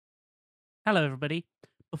Hello, everybody.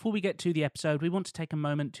 Before we get to the episode, we want to take a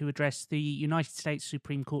moment to address the United States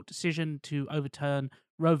Supreme Court decision to overturn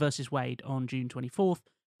Roe v. Wade on June 24th,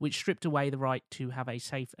 which stripped away the right to have a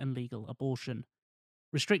safe and legal abortion.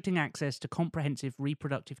 Restricting access to comprehensive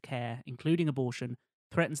reproductive care, including abortion,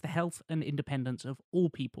 threatens the health and independence of all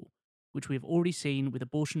people, which we have already seen with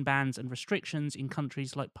abortion bans and restrictions in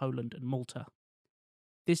countries like Poland and Malta.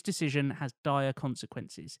 This decision has dire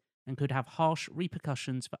consequences and could have harsh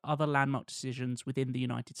repercussions for other landmark decisions within the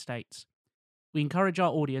United States. We encourage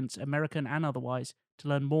our audience, American and otherwise, to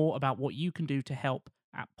learn more about what you can do to help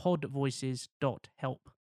at podvoices.help.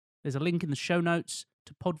 There's a link in the show notes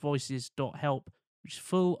to podvoices.help, which is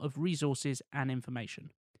full of resources and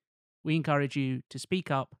information. We encourage you to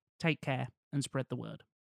speak up, take care, and spread the word.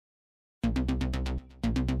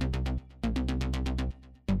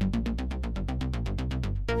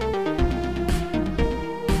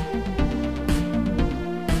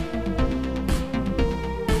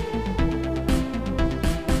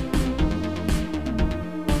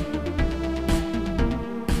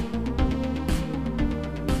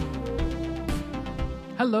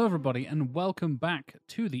 Hello, everybody, and welcome back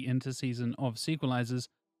to the interseason of Sequelizers.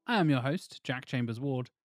 I am your host, Jack Chambers Ward,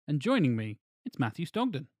 and joining me, it's Matthew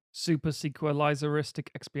Stogden. Super sequelizeristic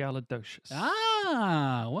expialidocious.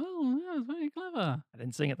 Ah, well, that was very clever. I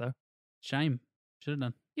didn't sing it though. Shame. Should have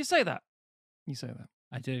done. You say that. You say that.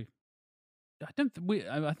 I do. I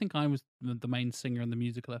think I was the main singer in the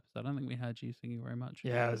musical episode. I don't think we heard you singing very much.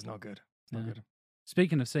 Yeah, it's not good. It's not No. good.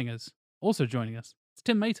 Speaking of singers, also joining us, it's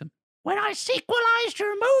Tim Maton. When I sequelized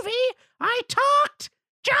your movie, I talked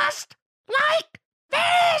just like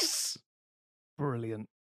this! Brilliant.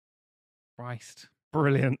 Christ.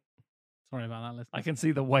 Brilliant. Sorry about that, listeners. I can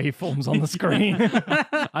see the waveforms on the screen.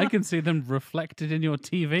 I can see them reflected in your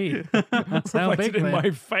TV. That's how big Reflected in they are. my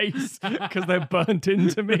face because they're burnt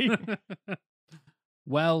into me.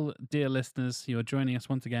 Well, dear listeners, you are joining us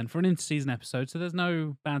once again for an interseason episode, so there's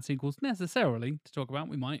no bad sequels necessarily to talk about.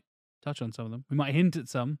 We might touch on some of them. We might hint at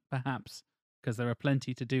some, perhaps, because there are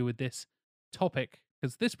plenty to do with this topic.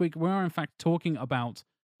 Because this week we are, in fact, talking about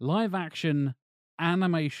live-action,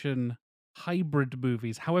 animation, hybrid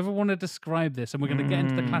movies, however we want to describe this. And we're going to get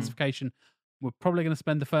into the classification. We're probably going to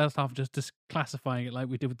spend the first half just classifying it like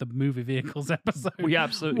we did with the movie vehicles episode. We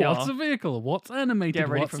absolutely What's are. a vehicle? What's animated? Get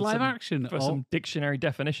ready What's for live some- action? For some dictionary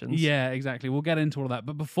definitions. Yeah, exactly. We'll get into all of that.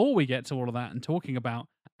 But before we get to all of that and talking about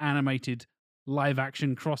animated live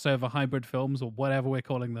action crossover hybrid films or whatever we're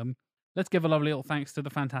calling them, let's give a lovely little thanks to the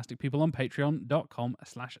fantastic people on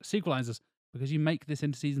patreon.com/sequelizers, because you make this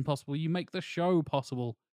interseason possible, you make the show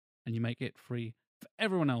possible, and you make it free for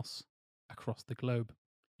everyone else across the globe.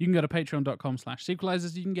 You can go to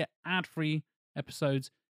patreon.com/sequelizers. You can get ad-free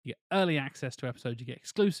episodes, you get early access to episodes, you get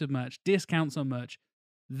exclusive merch, discounts on merch,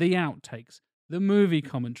 the outtakes, the movie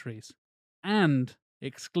commentaries, and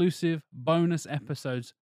exclusive bonus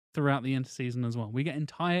episodes throughout the interseason as well. We get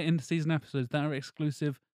entire interseason episodes that are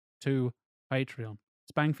exclusive to Patreon.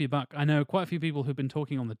 It's bang for your buck. I know quite a few people who've been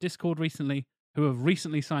talking on the Discord recently who have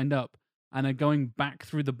recently signed up and are going back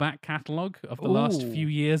through the back catalogue of the last Ooh. few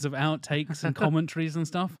years of outtakes and commentaries and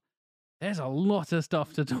stuff. There's a lot of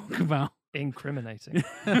stuff to talk about. Incriminating.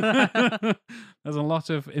 There's a lot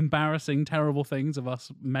of embarrassing, terrible things of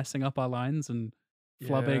us messing up our lines and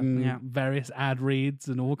flubbing Yeah. various ad reads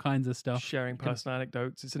and all kinds of stuff. Sharing personal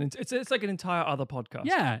anecdotes. It's like an entire other podcast.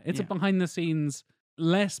 Yeah, it's a Yeah. behind the scenes,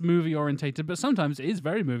 less movie orientated, but sometimes it is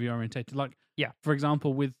very movie orientated. Like, Yeah. for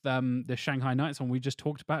example, with the Shanghai Nights one, we just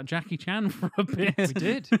talked about Jackie Chan for a bit. We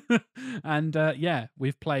did. And yeah,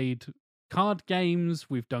 we've played card games,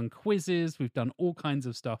 we've done quizzes, we've done all kinds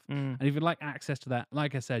of stuff. Mm. And if you'd like access to that,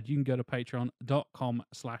 like I said, you can go to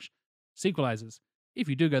patreon.com/sequelizers. If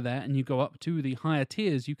you do go there and you go up to the higher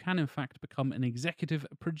tiers, you can in fact become an executive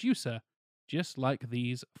producer, just like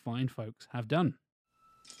these fine folks have done.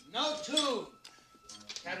 No two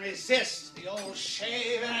can resist the old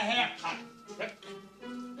shave and a haircut.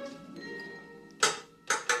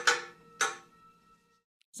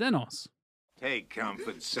 Xenos, Take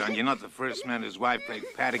comfort, son. You're not the first man whose wife played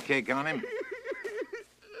patty cake on him.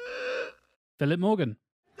 Philip Morgan,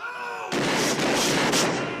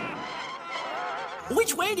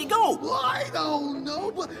 Which way to go? I don't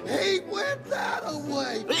know, but he went that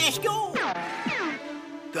away. Let's go.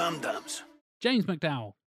 Dum-dums. James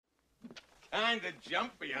McDowell, Kinda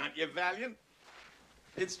jumpy, aren't you, Valiant?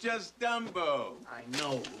 It's just Dumbo. I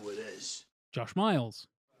know who it is. Josh Miles,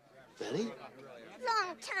 Betty,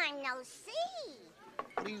 Long time no see.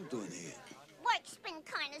 what are you doing here? Work's been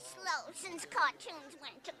kind of slow since cartoons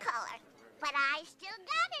went to color. But I still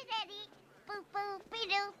got it, Eddie. Boop, boop, be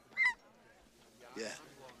doo. Yeah,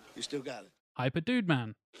 You still got it. Hyper Dude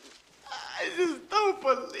Man. I just don't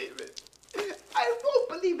believe it. I won't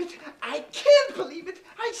believe it. I can't believe it.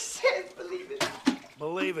 I shan't believe it.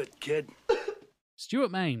 Believe it, kid.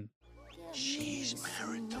 Stuart Main. She's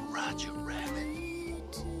married to Roger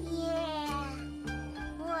Rabbit. Yeah.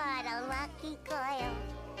 What a lucky girl.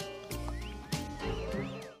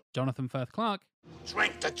 Jonathan Firth Clark.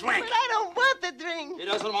 Drink the drink. But I don't want the drink. He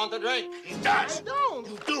doesn't want the drink. He I does. don't.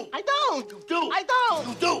 You do. I don't. You do. I don't.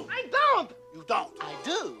 You do. I don't. You don't. I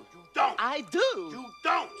do. You don't. I do. You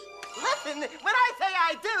don't. Listen, when I say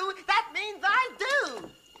I do, that means I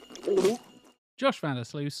do. Josh Van der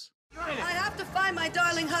Sluis. I have to find my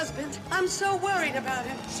darling husband. I'm so worried about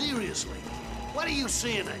him. Seriously. What do you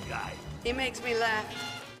see in that guy? He makes me laugh.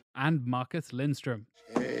 And Marcus Lindstrom.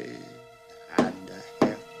 Hey, and a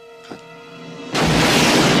haircut.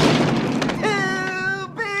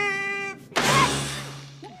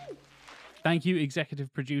 Thank you,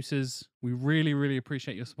 executive producers. We really, really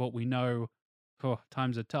appreciate your support. We know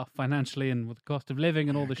times are tough financially and with the cost of living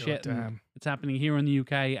and all the shit that's happening here in the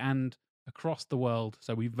UK and across the world.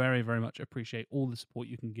 So we very, very much appreciate all the support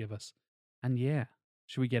you can give us. And yeah,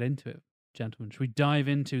 should we get into it, gentlemen? Should we dive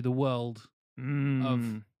into the world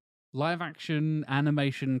of live action,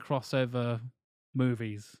 animation, crossover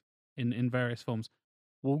movies in various forms?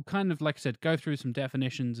 We'll kind of, like I said, go through some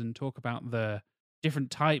definitions and talk about the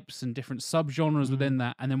different types and different subgenres within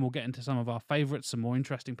that, and then we'll get into some of our favorites, some more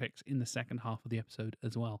interesting picks in the second half of the episode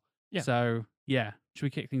as well. Yeah. So, yeah, should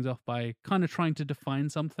we kick things off by kind of trying to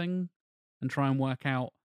define something and try and work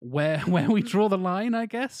out where we draw the line, I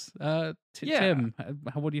guess? Tim,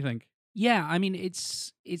 what do you think? Yeah, I mean,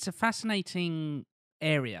 it's a fascinating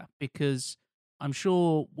area because I'm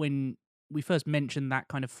sure when we first mentioned that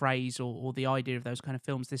kind of phrase or the idea of those kind of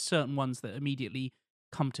films, there's certain ones that immediately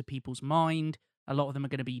come to people's mind. A lot of them are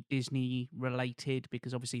going to be Disney related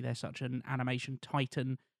because obviously they're such an animation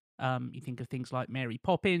titan. You think of things like Mary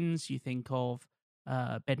Poppins, you think of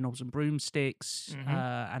Bedknobs and Broomsticks,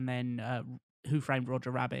 and then Who Framed Roger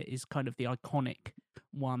Rabbit is kind of the iconic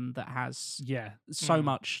one that has so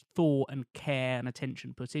much thought and care and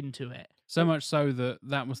attention put into it. So much so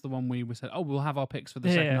that was the one we said, oh, we'll have our picks for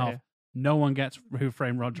the second half. No one gets Who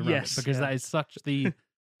Framed Roger Rabbit because that is such the...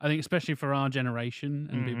 I think especially for our generation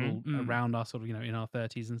and people around us, sort of, in our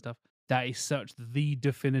 30s and stuff, that is such the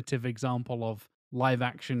definitive example of live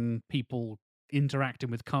action people interacting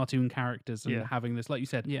with cartoon characters and having this, like you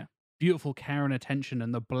said, beautiful care and attention,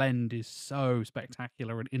 and the blend is so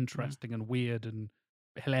spectacular and interesting and weird and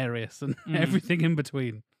hilarious and everything in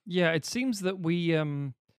between. Yeah, it seems that we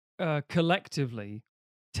collectively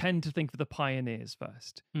tend to think of the pioneers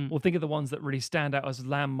first. We'll think of the ones that really stand out as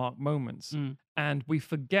landmark moments. And we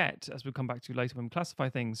forget, as we'll come back to later when we classify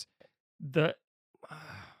things, that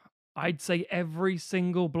I'd say every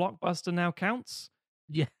single blockbuster now counts.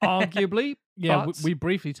 Yeah. Arguably. Yeah, but... we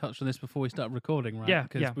briefly touched on this before we started recording, right? Yeah,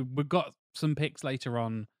 because we've got some picks later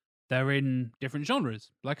on. They're in different genres.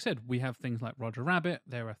 Like I said, we have things like Roger Rabbit.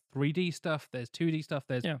 There are 3D stuff. There's 2D stuff.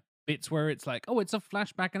 There's bits where it's like, oh, it's a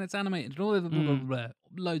flashback and it's animated. All blah, blah, blah,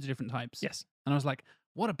 loads of different types. Yes. And I was like,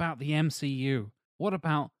 what about the MCU? What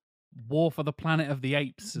about War for the Planet of the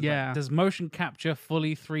Apes? Like, does motion capture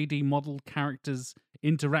fully 3D modeled characters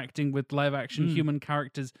interacting with live action human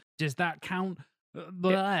characters? Does that count?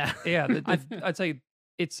 I'd say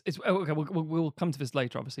it's okay. We'll come to this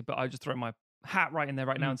later, obviously, but I just throw my hat right in there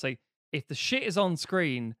right now and say, if the shit is on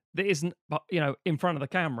screen that isn't, in front of the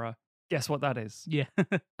camera, guess what that is? Yeah.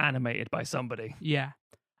 Animated by somebody. Yeah.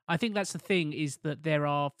 I think that's the thing, is that there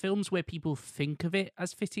are films where people think of it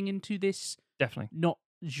as fitting into this. Definitely. Not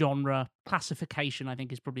genre. Classification, I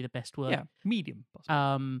think, is probably the best word. Yeah. Medium.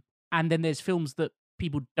 Possibly. And then there's films that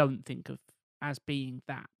people don't think of as being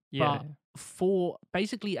that. Yeah. But for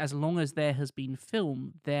basically as long as there has been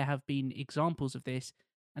film, there have been examples of this.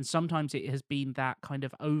 And sometimes it has been that kind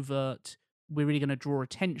of overt, we're really going to draw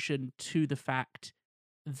attention to the fact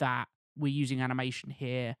that we're using animation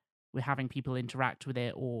here, we're having people interact with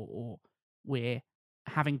it, or we're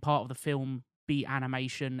having part of the film be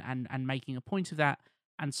animation and making a point of that.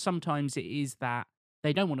 And sometimes it is that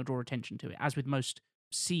they don't want to draw attention to it. As with most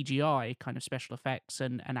CGI kind of special effects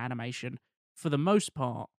and animation, for the most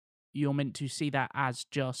part, you're meant to see that as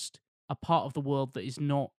just a part of the world that is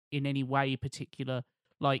not in any way particular.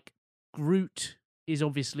 Like, Groot is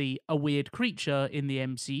obviously a weird creature in the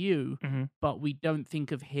MCU, but we don't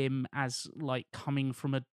think of him as like coming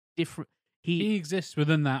from a different... He exists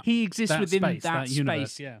within that. He exists within space, that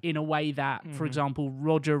universe, space in a way that, for example,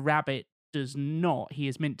 Roger Rabbit does not. He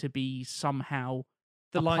is meant to be somehow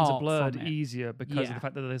the lines are apart blurred from it. easier because of Yeah. the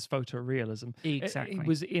fact that there's photorealism. Exactly. It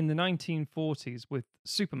was in the 1940s with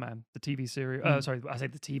Superman, the TV serial. Sorry, I say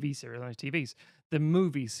the TV serial, not TVs. The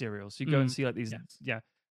movie serials. You go and see like these, Yes.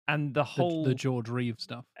 and the whole the George Reeves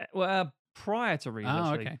stuff. well, prior to Reeves,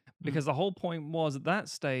 Oh, actually, okay. because the whole point was at that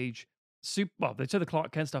stage, well, they took the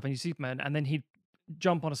Clark Kent stuff and you see Superman, and then he'd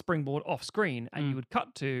jump on a springboard off screen, and you would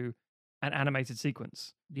cut to an animated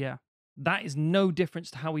sequence. Yeah. That is no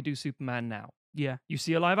difference to how we do Superman now. Yeah. You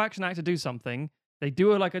see a live action actor do something, they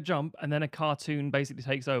do like a jump, and then a cartoon basically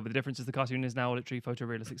takes over. The difference is the cartoon is now literally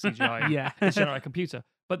photorealistic CGI. Yeah. It's generated by a computer.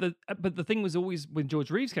 But the thing was always when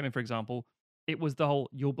George Reeves came in, for example, it was the whole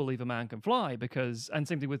 "you'll believe a man can fly" because, and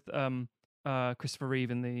same thing with Christopher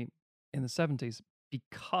Reeve in the 70s,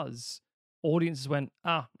 because audiences went,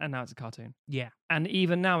 and now it's a cartoon. Yeah. And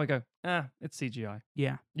even now we go, it's CGI.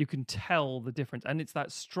 Yeah. You can tell the difference. And it's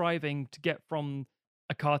that striving to get from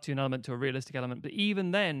a cartoon element to a realistic element. But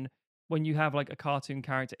even then, when you have like a cartoon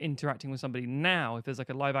character interacting with somebody now, if there's like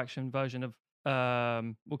a live action version of,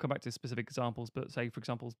 we'll come back to specific examples, but say, for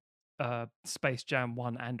example, Space Jam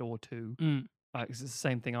 1 and or 2, it's the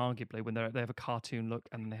same thing arguably when they have a cartoon look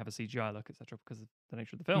and they have a CGI look, etc., because of the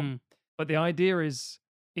nature of the film. But the idea is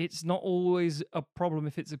it's not always a problem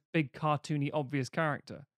if it's a big cartoony obvious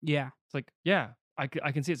character. Yeah. It's like,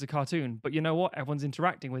 I can see it's a cartoon, but you know what? Everyone's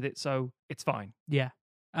interacting with it, so it's fine. Yeah.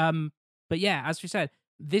 But yeah, as we said,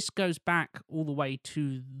 this goes back all the way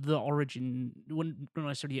to the origin, not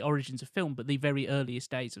necessarily the origins of film, but the very earliest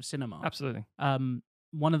days of cinema. Absolutely.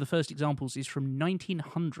 One of the first examples is from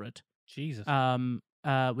 1900. Jesus.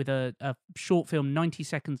 With a short film 90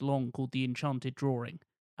 seconds long called The Enchanted Drawing,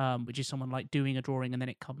 which is someone like doing a drawing and then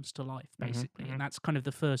it comes to life, basically. And that's kind of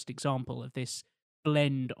the first example of this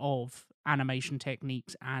blend of animation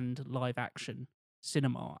techniques and live action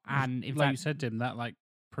cinema. And in like fact, you said, Tim, that like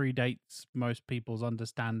predates most people's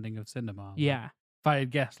understanding of cinema. Yeah. If I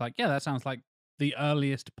had guessed, like, that sounds like the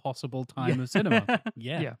earliest possible time of cinema.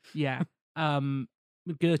 Yeah. Yeah.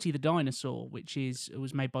 Gertie the Dinosaur, which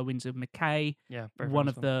was made by Winsor McKay. Yeah, very one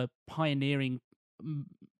famous of the pioneers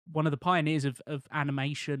of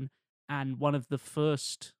animation, and one of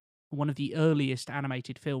the earliest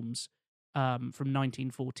animated films from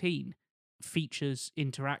 1914, features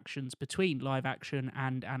interactions between live action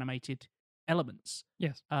and animated elements.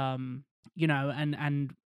 Yes. And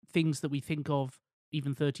things that we think of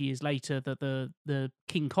even 30 years later, that the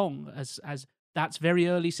King Kong as that's very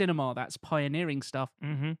early cinema, that's pioneering stuff.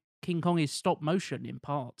 King Kong is stop motion in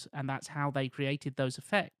part, and that's how they created those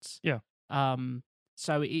effects. Yeah.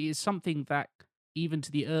 So it is something that even to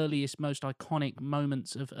the earliest, most iconic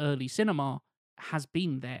moments of early cinema has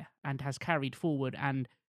been there and has carried forward, and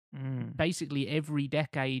basically every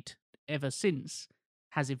decade ever since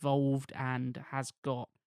has evolved and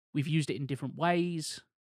we've used it in different ways.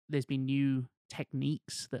 There's been new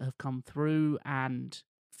techniques that have come through, and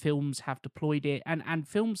films have deployed it, and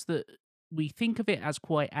films that we think of it as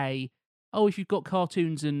quite if you've got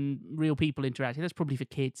cartoons and real people interacting, that's probably for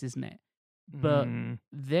kids, isn't it? But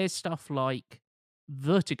there's stuff like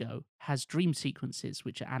Vertigo has dream sequences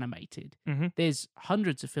which are animated. There's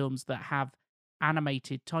hundreds of films that have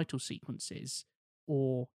animated title sequences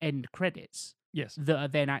or end credits that are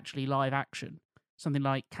then actually live action. Something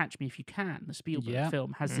like Catch Me If You Can, the Spielberg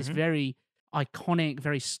film, has this very iconic,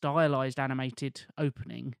 very stylized animated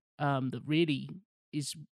opening that really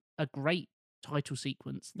is a great title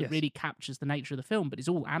sequence that really captures the nature of the film, but it's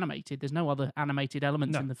all animated. There's no other animated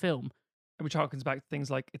elements in the film. Which harkens back to things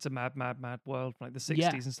like It's a Mad, Mad, Mad World from like the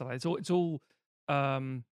 60s and stuff like that. It's all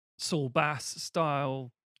Saul Bass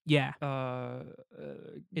style. Yeah.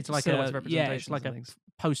 It's like it's like a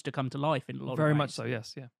poster come to life in a lot of ways. Very much so,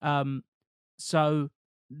 yes, yeah. So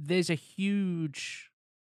there's a huge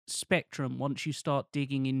spectrum once you start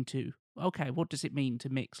digging into, okay, what does it mean to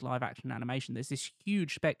mix live action and animation? There's this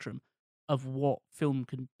huge spectrum of what film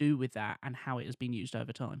can do with that and how it has been used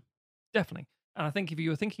over time. Definitely. And I think if you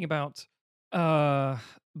were thinking about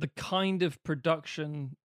the kind of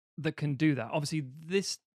production that can do that, obviously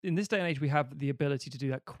in this day and age, we have the ability to do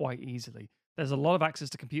that quite easily. There's a lot of access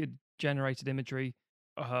to computer-generated imagery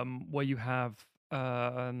where you have,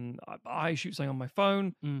 I shoot something on my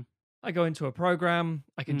phone, I go into a program,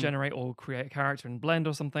 I can generate or create a character in Blend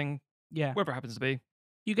or something, wherever it happens to be.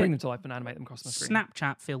 You bring them to life and animate them across the screen.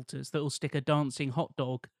 Snapchat filters that will stick a dancing hot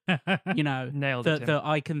dog, Nailed it, Tim. that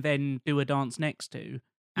I can then do a dance next to.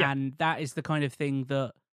 Yeah. And that is the kind of thing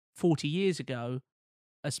that 40 years ago,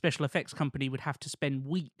 a special effects company would have to spend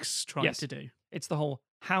weeks trying to do. It's the whole,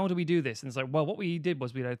 how do we do this? And it's like, well, what we did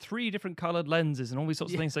was we had 3 different colored lenses and all these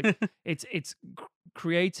sorts of things. Like it's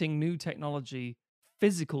creating new technology,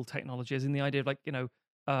 physical technology, as in the idea of like,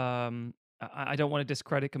 I don't want to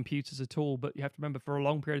discredit computers at all, but you have to remember for a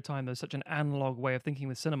long period of time, there's such an analog way of thinking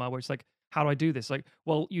with cinema where it's like, how do I do this? Like,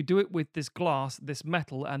 well, you do it with this glass, this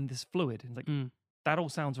metal, and this fluid. And it's like, that all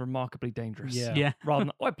sounds remarkably dangerous. Yeah. Rather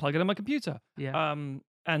than, I plug it in my computer. Yeah.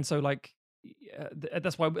 And so, like,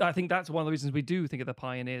 that's why I think that's one of the reasons we do think of the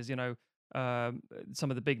pioneers, you know, some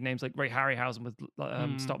of the big names like Ray Harryhausen with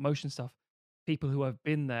stop motion stuff, people who have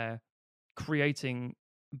been there creating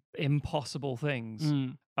impossible things.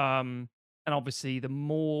 And obviously, the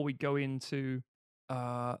more we go into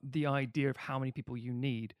the idea of how many people you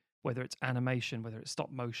need, whether it's animation, whether it's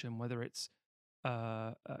stop motion, whether it's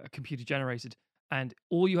computer generated, and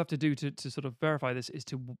all you have to do to sort of verify this is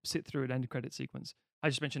to sit through an end credit sequence. I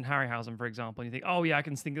just mentioned Harryhausen, for example, and you think, oh yeah, I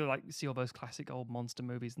can think of like see all those classic old monster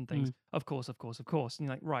movies and things. Of course. And you're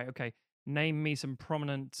like, right, okay, name me some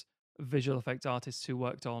prominent visual effects artists who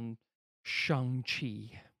worked on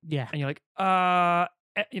Shang-Chi. Yeah. And you're like,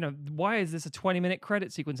 you know, why is this a 20-minute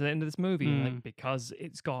credit sequence at the end of this movie? Like, because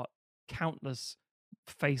it's got countless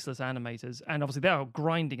faceless animators, and obviously they're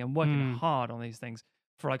grinding and working hard on these things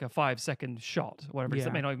for like a 5-second shot, or whatever.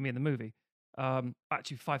 That may not even be in the movie.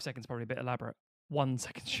 Actually, 5 seconds probably a bit elaborate. 1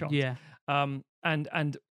 second shot. Yeah.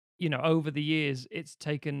 And you know, over the years, it's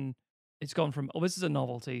gone from, oh, this is a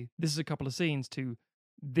novelty, this is a couple of scenes, to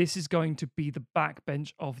this is going to be the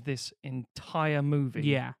backbench of this entire movie.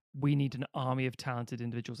 Yeah. We need an army of talented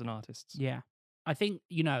individuals and artists. Yeah. I think,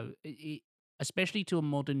 you know, especially to a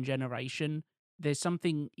modern generation, there's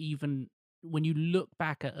something even when you look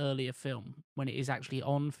back at earlier film, when it is actually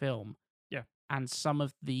on film. Yeah. And some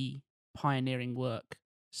of the pioneering work,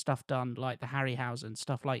 stuff done like the Harryhausen,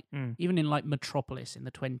 stuff like even in like Metropolis in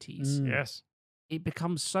the 20s. Yes. It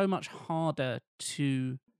becomes so much harder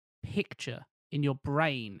to picture in your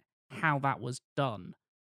brain how that was done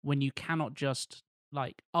when you cannot just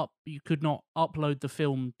you could not upload the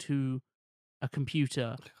film to a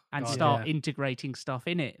computer and start integrating stuff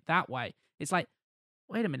in it that way. It's like,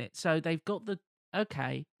 wait a minute, so they've got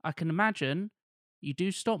okay, I can imagine you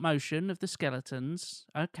do stop motion of the skeletons,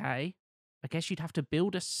 okay, I guess you'd have to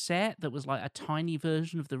build a set that was like a tiny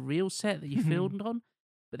version of the real set that you filmed on,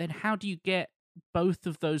 but then how do you get both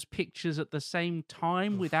of those pictures at the same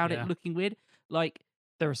time without it looking weird? Like,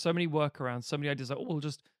 there are so many workarounds, so many ideas. Like, we'll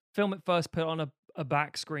just film it first, put it on a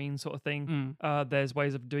back screen sort of thing. There's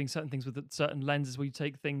ways of doing certain things with certain lenses where you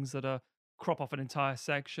take things that are crop off an entire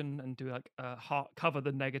section and do like cover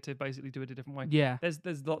the negative, basically do it a different way. Yeah.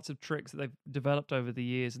 There's lots of tricks that they've developed over the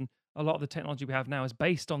years, and a lot of the technology we have now is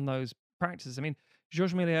based on ththose practices. I mean,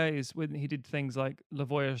 Georges Méliès, when he did things like Le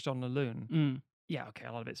Voyage dans la Lune, yeah, okay,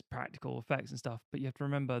 a lot of it's practical effects and stuff, but you have to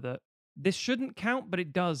remember that this shouldn't count, but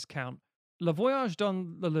it does count. Le Voyage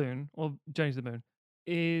dans la Lune, or Journey to the Moon,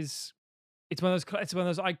 it's one of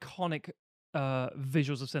those iconic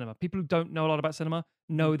visuals of cinema. People who don't know a lot about cinema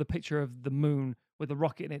know the picture of the moon with the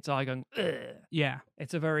rocket in its eye going, ugh. Yeah.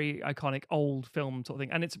 It's a very iconic old film sort of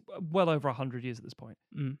thing, and it's well over 100 years at this point.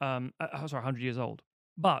 100 years old.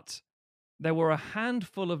 But there were a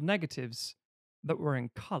handful of negatives that were in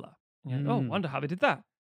color. Oh, wonder how they did that.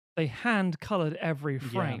 They hand-colored every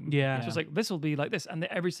frame. Yeah. So it's like, this will be like this. And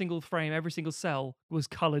every single frame, every single cell was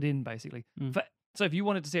colored in, basically. So if you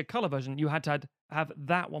wanted to see a color version, you had to have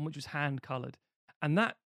that one, which was hand-colored. And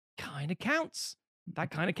that kind of counts.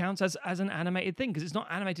 That kind of counts as an animated thing, because it's not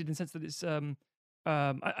animated in the sense that it's... I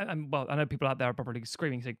know people out there are probably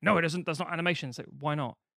screaming, saying, no, it isn't. That's not animation. So why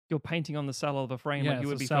not? You're painting on the cell of a frame like you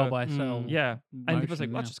would be cell by cell. Yeah. And people say,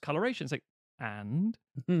 well, that's just coloration. It's like, and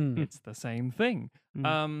it's the same thing.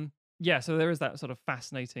 Yeah, so there is that sort of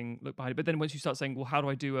fascinating look behind it. But then once you start saying, well, how do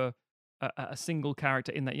I do a single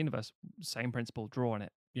character in that universe? Same principle, draw on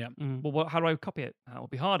it. Yeah. Well, how do I copy it? That will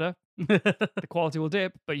be harder. The quality will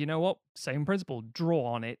dip, but you know what? Same principle, draw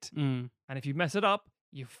on it. And if you mess it up,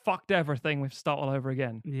 you fucked everything. We have to start all over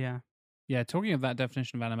again. Yeah. Yeah, talking of that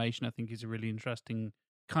definition of animation, I think is a really interesting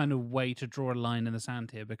kind of way to draw a line in the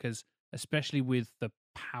sand here, because especially with the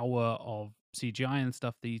power of CGI and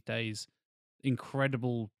stuff these days,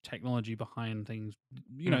 incredible technology behind things,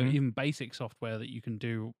 you know, even basic software that you can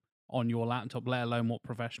do on your laptop, let alone what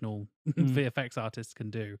professional VFX artists can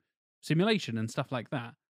do. Simulation and stuff like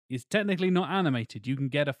that is technically not animated. You can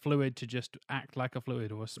get a fluid to just act like a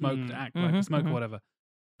fluid, or a smoke to act like a smoke or whatever.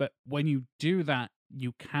 But when you do that,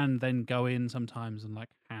 you can then go in sometimes and like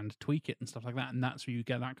hand tweak it and stuff like that. And that's where you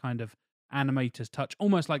get that kind of animator's touch,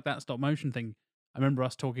 almost like that stop motion thing. I remember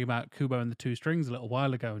us talking about Kubo and the Two Strings a little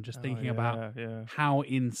while ago, and just thinking about how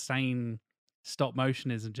insane stop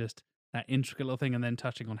motion is, and just that intricate little thing. And then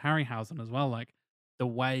touching on Harryhausen as well, like the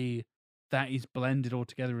way that is blended all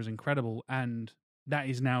together is incredible. And that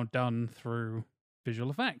is now done through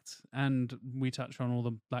visual effects. And we touch on all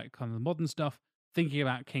the like kind of the modern stuff, thinking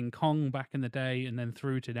about King Kong back in the day, and then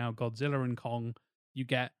through to now Godzilla and Kong. You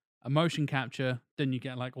get a motion capture, then you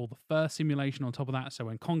get like all the fur simulation on top of that. So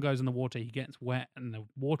when Kong goes in the water, he gets wet and the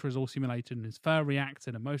water is all simulated and his fur reacts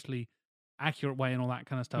in a mostly accurate way and all that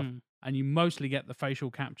kind of stuff. And you mostly get the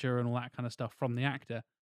facial capture and all that kind of stuff from the actor.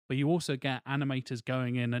 But you also get animators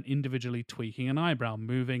going in and individually tweaking an eyebrow,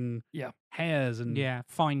 moving hairs and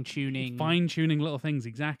fine-tuning little things.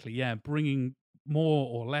 Exactly. Yeah. Bringing more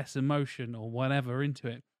or less emotion or whatever into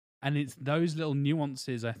it. And it's those little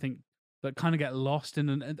nuances, I think, that kind of get lost in.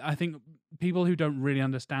 And I think people who don't really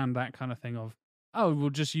understand that kind of thing of, oh, we'll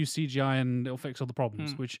just use CGI and it'll fix all the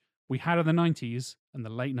problems, which we had in the 90s and the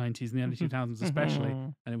late 90s and the early 2000s especially,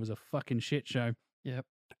 and it was a fucking shit show. Yep.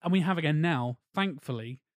 And we have again now,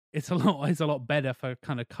 thankfully. It's a lot better for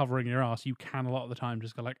kind of covering your ass. You can a lot of the time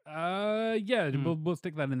just go like, we'll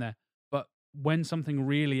stick that in there. But when something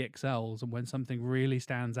really excels and when something really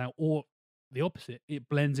stands out, or the opposite, it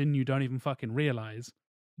blends in, you don't even fucking realize.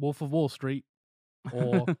 Wolf of Wall Street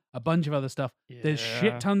or a bunch of other stuff. There's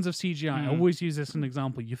shit tons of CGI. I always use this as an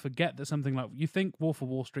example. You forget that something like, you think Wolf of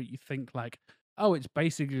Wall Street, you think like, oh, it's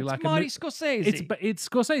basically it's like Marty Scorsese. It's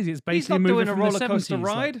Scorsese. It's basically He's not a movie doing a from roller the coaster 70s.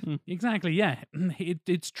 ride. Like, exactly, yeah.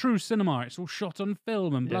 It's true cinema. It's all shot on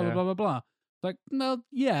film and blah, blah, blah, blah, blah. Like, no,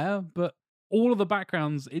 yeah, but all of the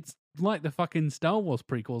backgrounds, it's like the fucking Star Wars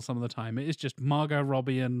prequel some of the time. It is just Margot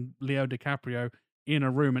Robbie and Leo DiCaprio in a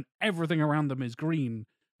room and everything around them is green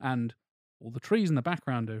and all the trees in the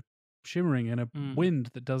background are shimmering in a wind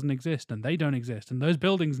that doesn't exist and they don't exist and those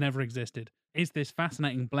buildings never existed. It's this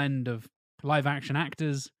fascinating blend of live action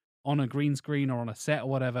actors on a green screen or on a set or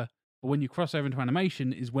whatever. But when you cross over into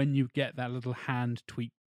animation is when you get that little hand tweak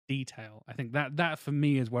detail. I think that for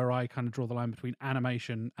me is where I kind of draw the line between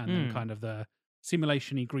animation and then kind of the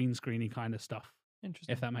simulation-y, green screen-y kind of stuff.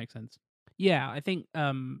 Interesting. If that makes sense. Yeah, I think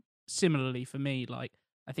similarly for me, like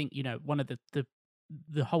I think, you know, one of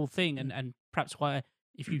the whole thing and perhaps why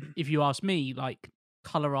if you ask me, like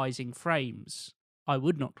colorizing frames, I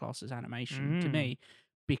would not class as animation to me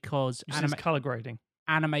because it's color grading.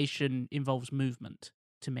 Animation involves movement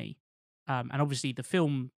to me. And obviously the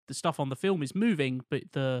stuff on the film is moving, but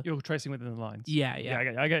you're tracing within the lines. Yeah.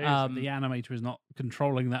 I get it. The animator is not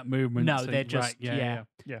controlling that movement. No, so they're just yeah.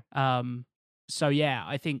 So yeah,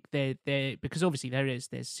 I think they're because obviously there's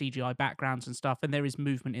CGI backgrounds and stuff, and there is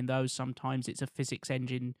movement in those. Sometimes it's a physics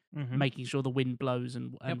engine making sure the wind blows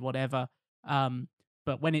and whatever.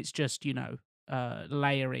 But when it's just, you know,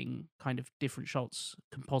 layering kind of different shots,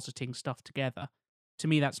 compositing stuff together, to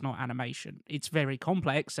me that's not animation. It's very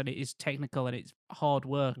complex and it is technical and it's hard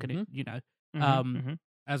work and it, you know,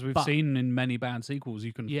 as we've seen in many bad sequels,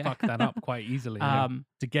 you can fuck that up quite easily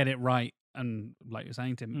to get it right. And like you're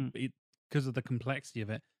saying, Tim, because of the complexity of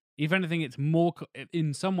it. If anything, it's more,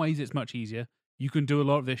 in some ways, it's much easier. You can do a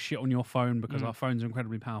lot of this shit on your phone because our phones are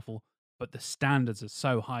incredibly powerful, but the standards are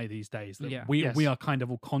so high these days that we are kind of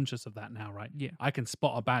all conscious of that now, right? Yeah. I can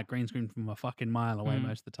spot a bad green screen from a fucking mile away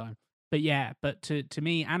most of the time. But yeah, but to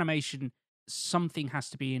me, animation, something has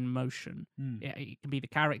to be in motion. It can be the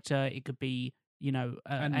character, it could be, you know,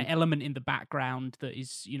 an element in the background that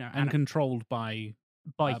is, you know, and controlled by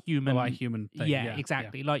human thing. Yeah,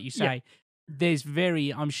 exactly. Like you say, there's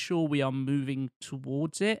I'm sure we are moving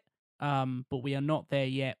towards it, but we are not there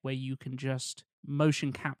yet where you can just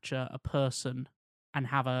motion capture a person and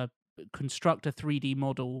construct a 3D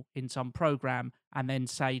model in some program and then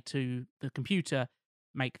say to the computer,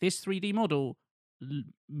 make this 3D model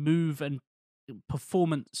move and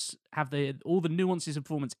performance, have all the nuances of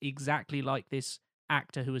performance exactly like this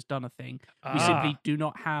actor who has done a thing. We simply do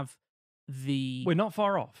not have we're not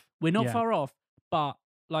far off. We're not far off, but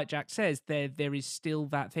like Jack says, there is still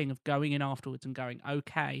that thing of going in afterwards and going,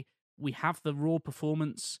 okay, we have the raw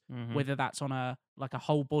performance, whether that's on a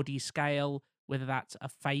whole body scale, whether that's a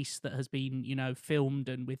face that has been, you know, filmed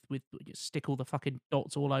and with stick all the fucking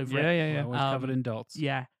dots all over it. Yeah. Always covered in dots.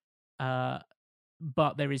 Yeah.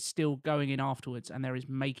 But there is still going in afterwards and there is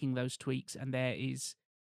making those tweaks and there is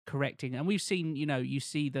correcting. And we've seen, you know, you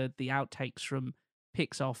see the outtakes from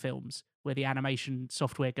Pixar films where the animation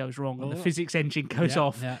software goes wrong and the physics engine goes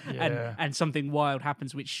off and something wild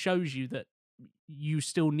happens, which shows you that you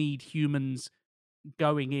still need humans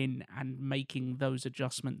going in and making those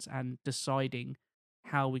adjustments and deciding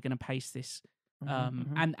how we're going to pace this.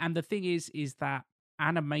 And the thing is that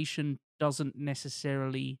animation doesn't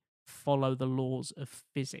necessarily follow the laws of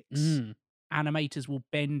physics. Animators will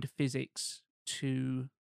bend physics to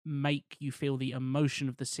make you feel the emotion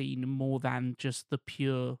of the scene more than just the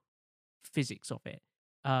pure physics of it.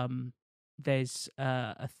 There's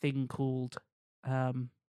a thing called I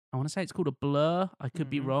want to say it's called a blur. I could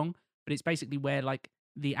be wrong, but it's basically where like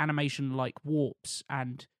the animation like warps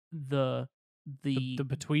and the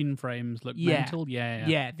between frames look Yeah. mental. Yeah.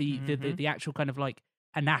 yeah the actual kind of like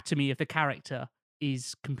anatomy of the character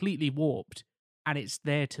is completely warped, and it's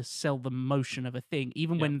there to sell the motion of a thing,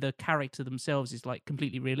 even when the character themselves is like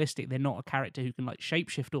completely realistic. They're not a character who can like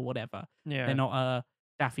shapeshift or whatever. Yeah. They're not a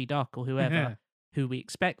Daffy Duck or whoever who we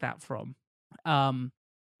expect that from.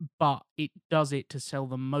 But it does it to sell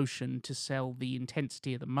the motion, to sell the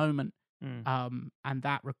intensity of the moment. And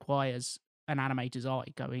that requires an animator's eye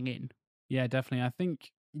going in. Yeah, definitely. I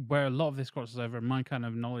think where a lot of this crosses over, and my kind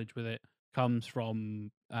of knowledge with it comes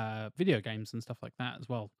from video games and stuff like that as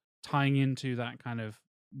well, tying into that kind of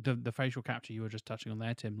the facial capture you were just touching on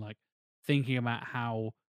there, Tim. Like thinking about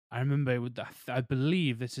how I remember, I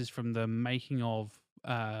believe this is from the making of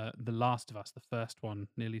The Last of Us, the first one,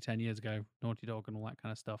 nearly 10 years ago, Naughty Dog and all that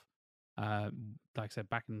kind of stuff. Like I said,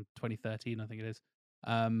 back in 2013, I think it is.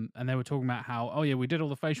 And they were talking about how, oh yeah, we did all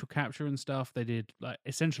the facial capture and stuff. They did like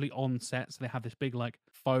essentially on set, so they have this big like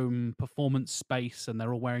foam performance space, and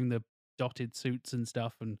they're all wearing the dotted suits and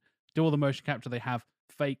stuff, and do all the motion capture. They have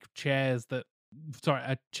fake chairs that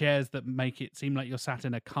make it seem like you're sat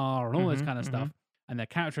in a car and all this kind of stuff, and they're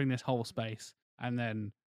capturing this whole space, and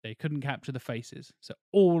then they couldn't capture the faces. So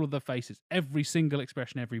all of the faces, every single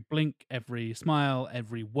expression, every blink, every smile,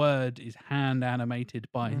 every word is hand animated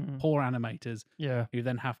by poor animators who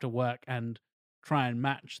then have to work and try and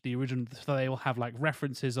match the original. So they will have like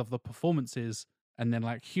references of the performances and then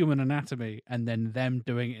like human anatomy and then them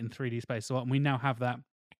doing it in 3D space. So we now have that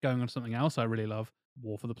going on something else I really love.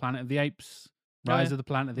 War for the Planet of the Apes, Rise of the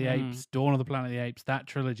Planet of the Apes, Dawn of the Planet of the Apes, that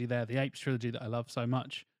trilogy there, the Apes trilogy that I love so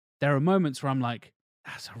much. There are moments where I'm like,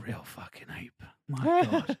 that's a real fucking ape. My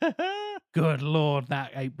God. Good Lord, that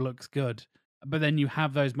ape looks good. But then you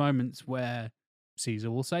have those moments where Caesar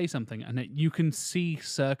will say something and you can see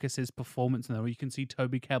Serkis's performance in there, or you can see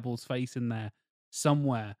Toby Kebbell's face in there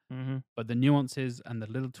somewhere. But the nuances and the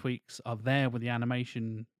little tweaks are there with the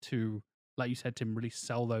animation to, like you said, Tim, really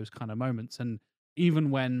sell those kind of moments. And even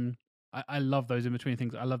when I love those in between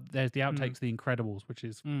things, there's the outtakes, The Incredibles, which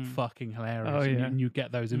is fucking hilarious. Oh, yeah. And you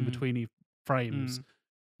get those in between frames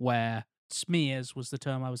where smears was the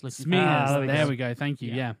term I was looking for. There we go. Thank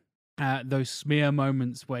you. Yeah. Those smear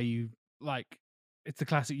moments where you like, it's the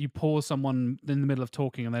classic, you pause someone in the middle of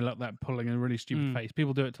talking and they look like pulling a really stupid face.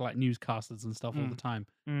 People do it to like newscasters and stuff all the time.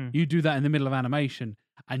 You do that in the middle of animation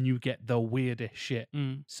and you get the weirdest shit.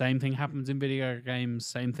 Same thing happens in video games.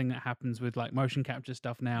 Same thing that happens with like motion capture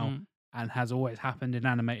stuff now and has always happened in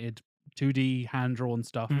animated 2D hand-drawn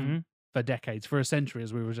stuff for decades, for a century,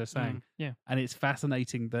 as we were just saying. And it's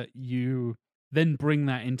fascinating that you then bring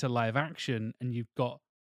that into live action and you've got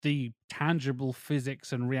the tangible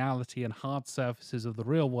physics and reality and hard surfaces of the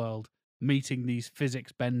real world meeting these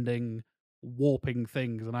physics bending, warping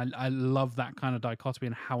things. And I love that kind of dichotomy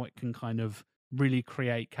and how it can kind of really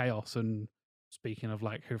create chaos. And speaking of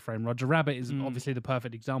like Who Framed Roger Rabbit is obviously the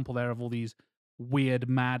perfect example there of all these weird,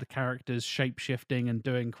 mad characters shape-shifting and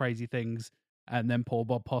doing crazy things. And then poor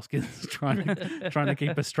Bob Hoskins trying to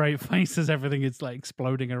keep a straight face as everything is like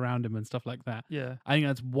exploding around him and stuff like that. Yeah. I think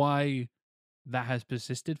that's why that has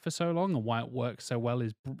persisted for so long and why it works so well,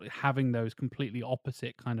 is having those completely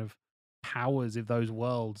opposite kind of powers of those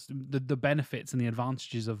worlds. The benefits and the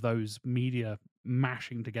advantages of those media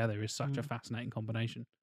mashing together is such a fascinating combination.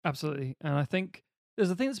 Absolutely. And I think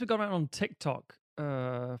there's a thing that's been going around on TikTok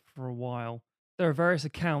for a while. There are various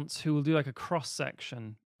accounts who will do like a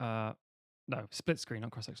cross-section, split screen,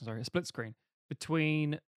 not cross-section, sorry, a split screen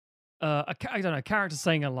between a character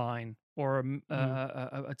saying a line or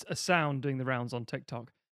a sound doing the rounds on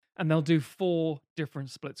TikTok. And they'll do 4 different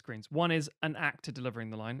split screens. One is an actor delivering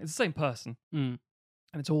the line. It's the same person. And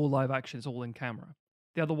it's all live action. It's all in camera.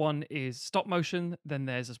 The other one is stop motion. Then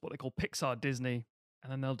there's what they call Pixar Disney.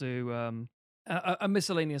 And then they'll do a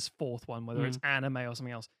miscellaneous 4th one, whether it's anime or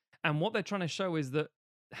something else. And what they're trying to show is that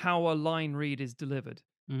how a line read is delivered.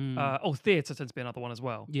 Theatre tends to be another one as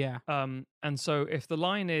well. Yeah. And so if the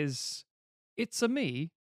line is, it's a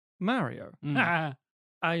me, Mario.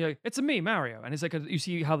 It's a me, Mario. And it's like, you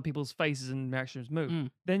see how the people's faces and reactions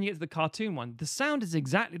move. Then you get to the cartoon one. The sound is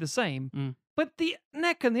exactly the same, but the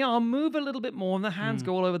neck and the arm move a little bit more and the hands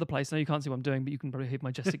go all over the place. Now you can't see what I'm doing, but you can probably hear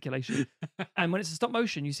my gesticulation. And when it's a stop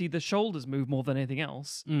motion, you see the shoulders move more than anything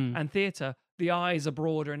else. And theatre, the eyes are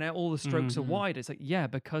broader and all the strokes are wider. It's like, yeah,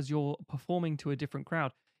 because you're performing to a different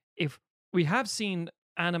crowd. If we have seen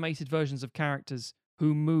animated versions of characters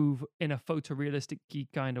who move in a photorealistic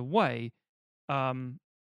kind of way, I'm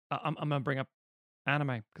going to bring up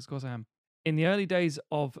anime, because of course I am. In the early days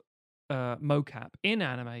of mocap in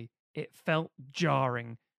anime, it felt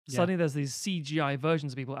jarring. Suddenly there's these CGI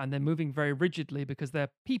versions of people and they're moving very rigidly because they're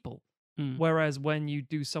people. Whereas when you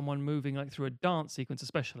do someone moving like through a dance sequence,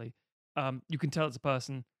 especially, you can tell it's a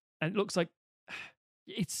person, and it looks like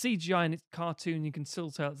it's CGI and it's cartoon. You can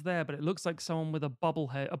still tell it's there, but it looks like someone with a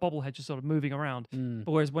bobblehead just sort of moving around.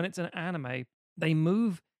 But whereas when it's an anime, they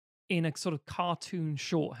move in a sort of cartoon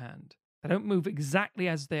shorthand. They don't move exactly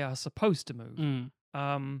as they are supposed to move.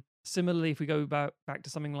 Similarly, if we go back to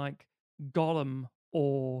something like Gollum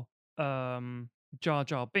or Jar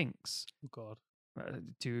Jar Binks, Oh God.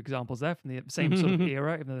 two examples there from the same sort of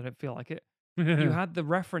era, even though they don't feel like it. You had the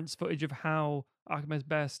reference footage of how Archimedes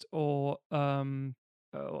Best or Andy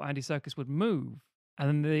Serkis would move, and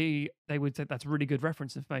then they would say that's really good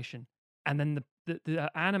reference information. And then the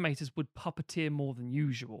animators would puppeteer more than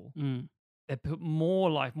usual. They put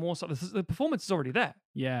more life, more stuff. The performance is already there.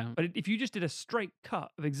 Yeah. But if you just did a straight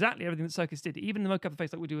cut of exactly everything that Serkis did, even the mocap of the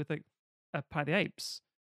face like we do with Planet of the Apes,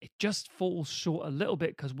 it just falls short a little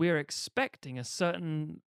bit because we're expecting a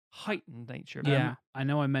certain heightened nature of it. I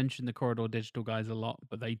know I mentioned the Corridor Digital guys a lot,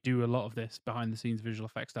 but they do a lot of this behind the scenes visual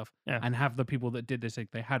effects stuff. And have the people that did this,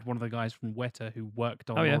 they had one of the guys from Weta who worked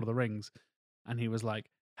on Lord of the Rings, and he was like,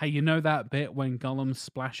 hey, you know that bit when Gollum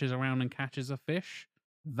splashes around and catches a fish?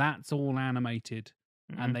 That's all animated.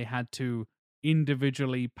 And they had to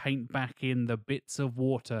individually paint back in the bits of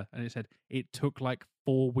water. And it said it took like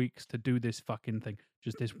 4 weeks to do this fucking thing.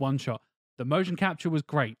 Just this one shot. The motion capture was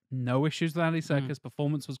great. No issues with Andy Serkis.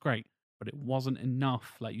 Performance was great. But it wasn't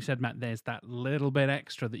enough. Like you said, Matt, there's that little bit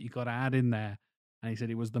extra that you got to add in there. And he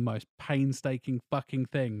said it was the most painstaking fucking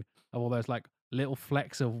thing of all those like little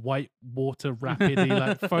flecks of white water, rapidly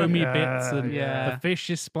like foamy bits, and the fish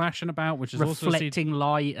is splashing about, which is reflecting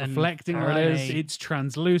light and reflecting light. It's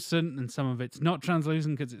translucent, and some of it's not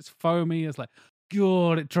translucent because it's foamy. It's like,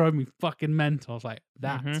 God, it drove me fucking mental. I was like,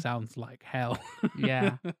 that sounds like hell.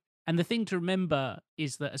 And the thing to remember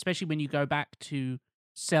is that, especially when you go back to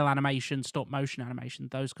cell animation, stop motion animation,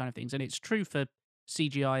 those kind of things, and it's true for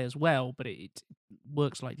CGI as well, but it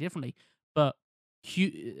works slightly differently. But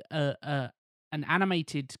an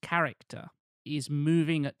animated character is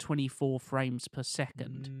moving at 24 frames per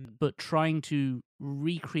second, but trying to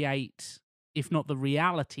recreate, if not the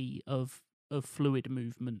reality of fluid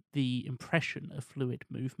movement, the impression of fluid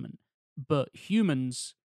movement. But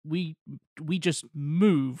humans, we just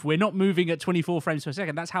move. We're not moving at 24 frames per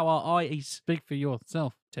second. That's how our eyes speak for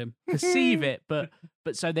yourself, Tim. Perceive it. But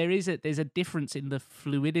so there's a difference in the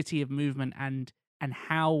fluidity of movement and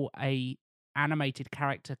how a animated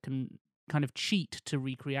character can kind of cheat to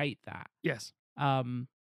recreate that. Yes. And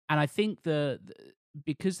I think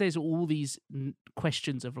because there's all these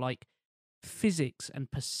questions of like physics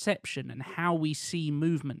and perception and how we see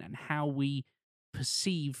movement and how we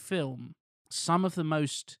perceive film, some of the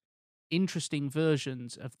most interesting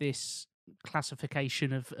versions of this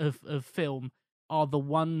classification of film are the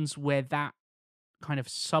ones where that kind of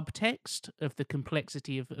subtext of the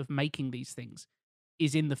complexity of making these things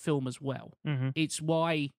is in the film as well. It's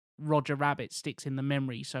why Roger Rabbit sticks in the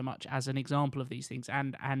memory so much as an example of these things,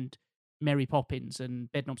 and Mary Poppins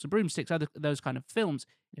and Bedknobs and Broomsticks, those kind of films,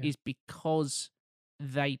 is because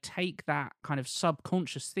they take that kind of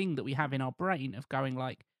subconscious thing that we have in our brain of going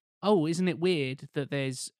like, oh, isn't it weird that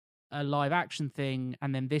there's a live action thing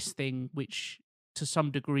and then this thing which to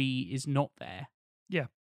some degree is not there? Yeah.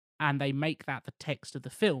 And they make that the text of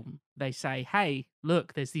the film. They say, hey,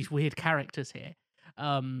 look, there's these weird characters here.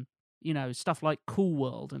 Stuff like Cool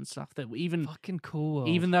World and stuff that fucking Cool World,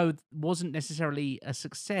 even though it wasn't necessarily a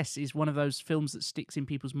success, is one of those films that sticks in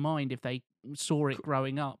people's mind if they saw it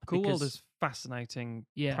growing up. Cool World is fascinating,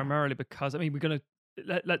 primarily because we're gonna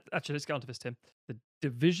let's get onto this, Tim. The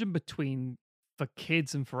division between for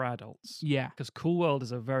kids and for adults. Yeah. Because Cool World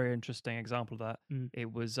is a very interesting example of that.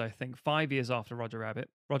 It was, I think, 5 years after Roger Rabbit.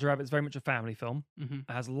 Roger Rabbit's very much a family film. It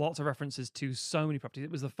has lots of references to so many properties. It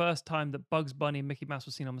was the first time that Bugs Bunny and Mickey Mouse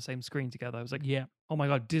were seen on the same screen together. I was like, oh my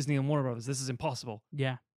God, Disney and Warner Brothers, this is impossible.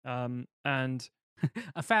 Yeah. And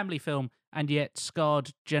a family film, and yet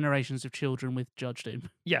scarred generations of children with Judge Doom.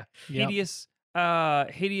 Yeah. Hideous,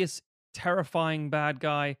 terrifying bad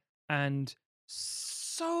guy, and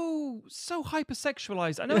so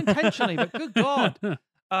hypersexualized. I know intentionally, but good God.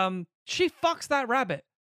 She fucks that rabbit.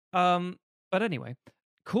 But anyway,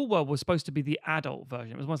 Cool World was supposed to be the adult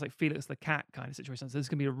version. It was almost like Felix the Cat kind of situation. So this is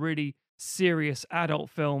going to be a really serious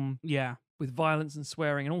adult film. Yeah. With violence and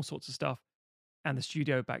swearing and all sorts of stuff. And the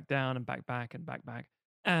studio backed down and back.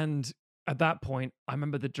 And at that point, I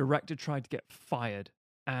remember the director tried to get fired.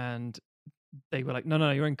 And they were like,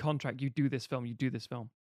 no, you're in contract. You do this film.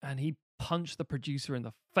 And he punch the producer in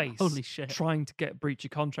the face. Holy shit. Trying to get breach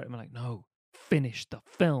of contract. And we're like, no, finish the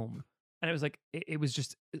film. And it was like, it was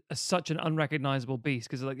just such an unrecognizable beast.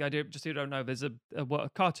 Because like the idea, just so you don't know, there's a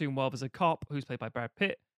cartoon world. There's a cop who's played by Brad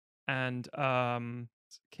Pitt and Kim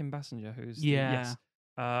Basinger, who's yes.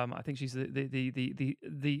 I think she's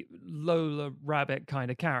the Lola Rabbit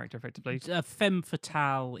kind of character, effectively. Femme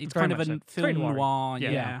fatale. It's Very kind of a much so. film Très noir.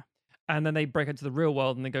 Yeah. Yeah. And then they break into the real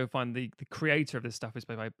world and they go find the creator of this stuff, who's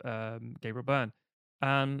played by Gabriel Byrne.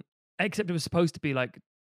 Except it was supposed to be like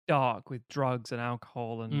dark with drugs and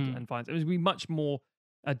alcohol and violence. It was be much more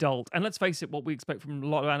adult. And let's face it, what we expect from a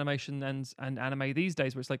lot of animation and anime these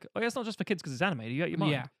days, where it's like, oh yeah, it's not just for kids because it's animated. You got your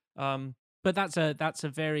mind. Yeah. But that's a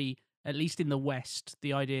very, at least in the West,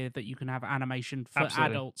 the idea that you can have animation for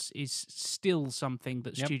Absolutely. adults is still something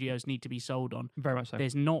that studios need to be sold on. Very much so.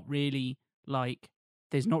 There's not really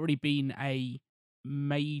been a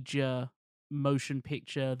major motion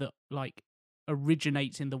picture that like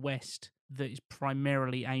originates in the West that is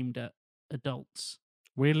primarily aimed at adults.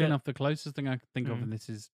 Weirdly enough, the closest thing I can think of, and this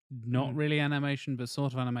is not really animation, but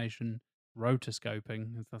sort of animation,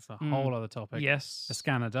 rotoscoping. That's a whole other topic. Yes. A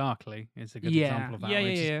Scanner Darkly is a good example of that.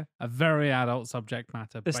 Yeah. A very adult subject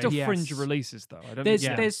matter. There's still fringe releases, though. I don't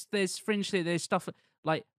There's fringe. There's stuff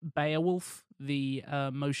like Beowulf, the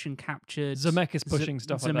motion captured Zemeckis pushing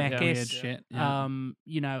stuff like that. Zemeckis, Weird shit. Yeah.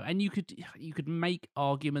 you know, and you could make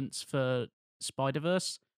arguments for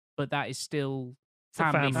Spider-Verse, but that is still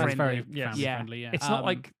family That's friendly. very Yes. family Yeah. friendly. Yeah. It's not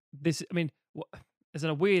like this. I mean, there's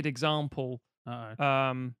a weird example.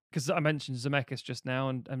 Because I mentioned Zemeckis just now,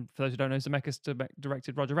 and for those who don't know, Zemeckis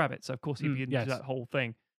directed Roger Rabbit, so of course he'd be into that whole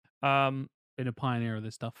thing. Been a pioneer of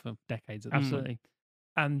this stuff for decades. Absolutely.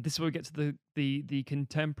 And this is where we get to the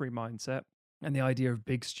contemporary mindset and the idea of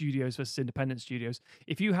big studios versus independent studios.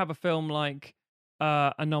 If you have a film like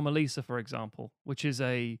Anomalisa, for example, which is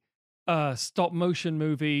a stop motion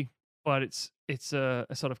movie, but it's a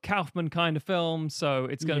sort of Kaufman kind of film, so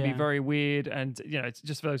it's going to be very weird. And you know, it's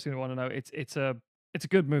just for those who want to know, it's a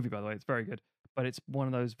good movie, by the way. It's very good, but it's one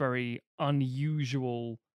of those very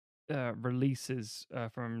unusual releases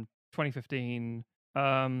from 2015.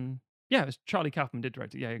 Yeah, it was Charlie Kaufman did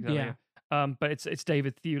direct it. Yeah, exactly. Yeah. But it's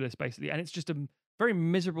David Thewlis basically, and it's just a very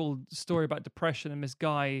miserable story about depression and this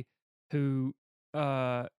guy who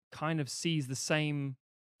kind of sees the same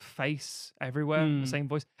face everywhere, the same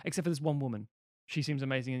voice, except for this one woman. She seems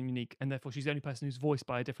amazing and unique, and therefore she's the only person who's voiced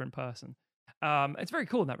by a different person. It's very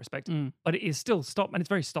cool in that respect, but it is still stop, and it's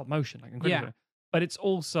very stop motion, like incredible. Yeah. But it's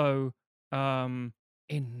also in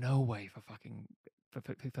no way for fucking for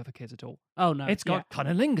kids at all. Oh no, it's got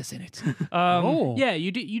cunnilingus in it. Yeah,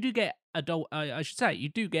 you do get adult. I should say you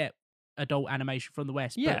do get adult animation from the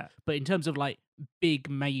West. Yeah, but in terms of like big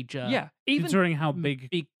major, even considering how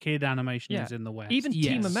big kid animation is in the West, even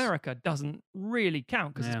Team America doesn't really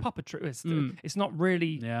count because it's puppetry. It's not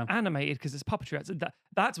really animated because it's puppetry.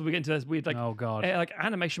 That's what we get into this weird like, oh god, like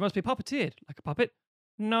animation must be puppeteered like a puppet.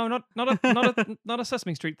 No, not a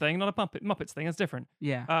Sesame Street thing, not a Muppets thing. It's different.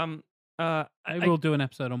 Yeah. Maybe we'll do an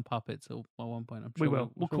episode on puppets at one point. I'm sure we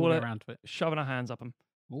will. We'll call it around to it. Shoving our hands up them.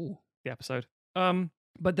 Ooh, the episode.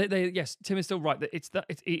 But they yes, Tim is still right that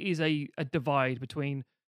it is a divide between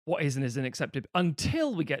what is and isn't accepted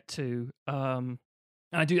until we get to and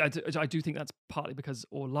I do think that's partly because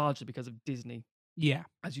or largely because of Disney. Yeah,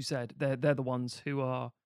 as you said, they're the ones who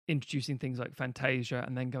are introducing things like Fantasia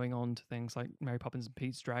and then going on to things like Mary Poppins and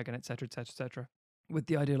Pete's Dragon, etc., with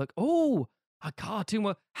the idea like, oh, a cartoon.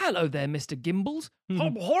 Well, hello there, Mr. Gimbals.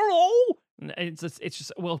 Hello. And it's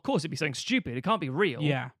just well, of course it'd be something stupid. It can't be real.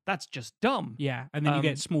 Yeah, that's just dumb. Yeah, and then you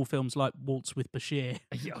get small films like Waltz with Bashir.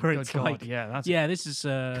 Where it's like, this is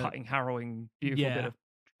cutting, harrowing, beautiful bit of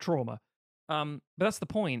trauma. But that's the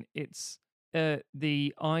point. It's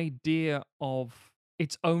the idea of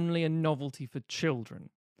it's only a novelty for children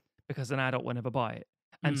because an adult will never buy it,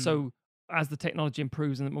 and so as the technology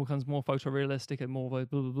improves and it becomes more photorealistic and more blah,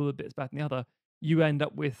 blah, blah, bits back than the other, you end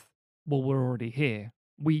up with, well, we're already here.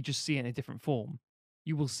 We just see it in a different form.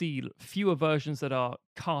 You will see fewer versions that are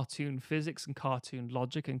cartoon physics and cartoon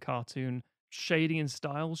logic and cartoon shading and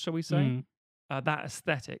styles, shall we say? That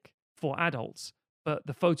aesthetic for adults. But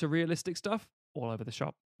the photorealistic stuff, all over the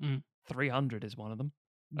shop. 300 is one of them.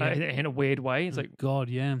 In a weird way. It's like, God,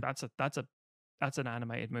 yeah. That's an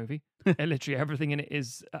animated movie. Literally everything in it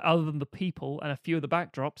is, other than the people and a few of the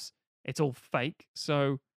backdrops, it's all fake.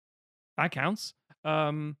 So that counts.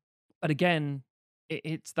 But again,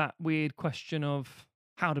 it's that weird question of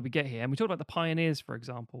how did we get here? And we talked about the pioneers, for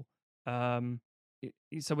example. So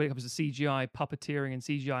when it comes to CGI, puppeteering and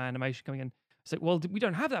CGI animation coming in, It's like, well, we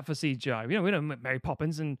don't have that for CGI. We don't Mary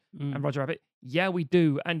Poppins and Roger Rabbit. Yeah, we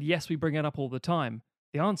do. And yes, we bring it up all the time.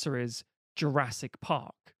 The answer is Jurassic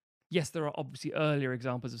Park. Yes, there are obviously earlier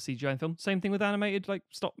examples of CGI in film. Same thing with animated, like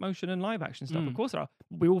stop motion and live action stuff. Of course there are.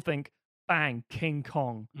 We all think, bang, King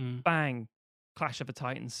Kong, bang, Clash of the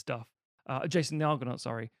Titans stuff, Jason the Argonaut,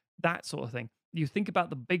 sorry, that sort of thing. You think about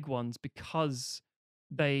the big ones because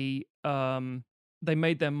they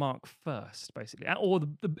made their mark first, basically, or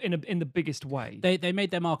in the biggest way. They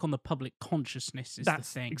made their mark on the public consciousness. That's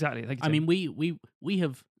the thing. Exactly. I mean, we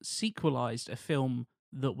have sequelized a film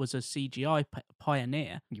that was a CGI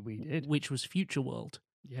pioneer. We did, which was Future World.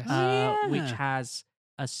 Yes, which has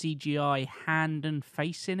a CGI hand and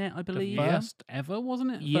face in it, I believe. The first ever,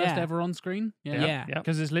 wasn't it? Yeah. First ever on screen. Yeah.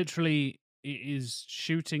 Because it's literally it is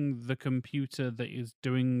shooting the computer that is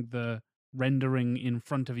doing the rendering in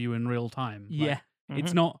front of you in real time. Yeah.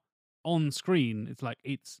 It's not on screen. It's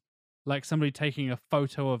like somebody taking a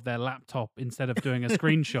photo of their laptop instead of doing a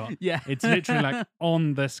screenshot. Yeah. It's literally like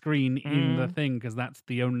on the screen in the thing because that's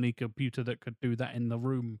the only computer that could do that in the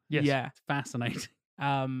room. Yes. Yeah. It's fascinating.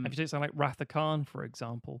 If you take something like Wrath of Khan, for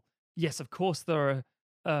example, yes, of course there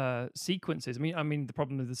are sequences. I mean, the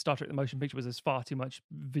problem with the Star Trek the Motion Picture was there's far too much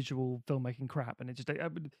visual filmmaking crap, and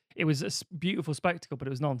it was a beautiful spectacle, but it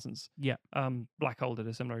was nonsense. Yeah. Black Hole did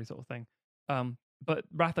a similar sort of thing. But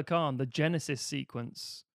Wrath of Khan, the Genesis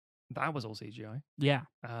sequence, that was all CGI. Yeah.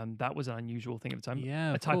 That was an unusual thing at the time.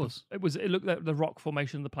 Yeah, of course. It looked like the rock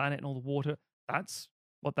formation of the planet and all the water. That's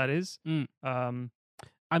what that is.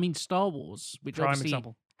 I mean, Star Wars, which prime obviously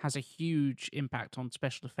example. has a huge impact on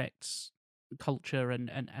special effects culture and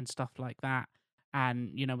stuff like that.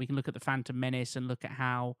 And, we can look at The Phantom Menace and look at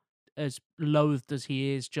how, as loathed as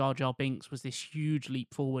he is, Jar Jar Binks was this huge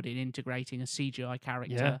leap forward in integrating a CGI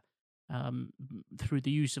character through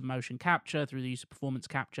the use of motion capture, through the use of performance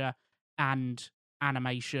capture, and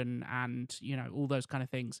animation, and, all those kind of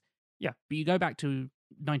things. Yeah. But you go back to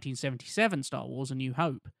 1977 Star Wars: A New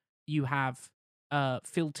Hope, you have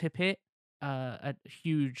Phil Tippett, a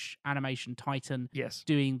huge animation titan,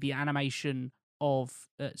 doing the animation of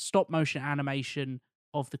stop motion animation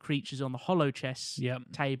of the creatures on the holochess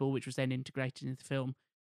table, which was then integrated into the film.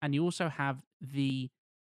 And you also have the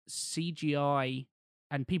CGI,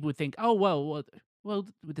 and people would think, oh, well,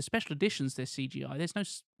 with the special editions, there's CGI. There's no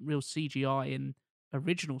real CGI in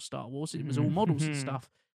original Star Wars. It was all models and stuff.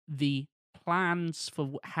 The plans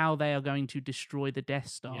for how they are going to destroy the Death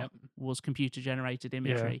Star was computer-generated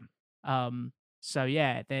imagery. So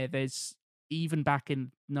yeah, there's even back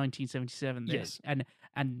in 1977,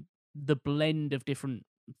 and the blend of different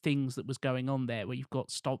things that was going on there, where you've got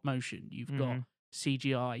stop motion, you've got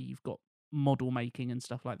CGI, you've got model making and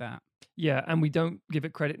stuff like that. Yeah, and we don't give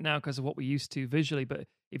it credit now because of what we used to visually. But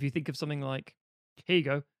if you think of something like, here you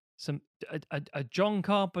go, a John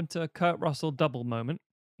Carpenter, Kurt Russell double moment.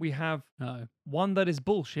 We have one that is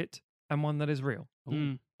bullshit and one that is real.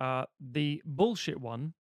 The bullshit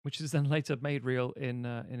one, which is then later made real in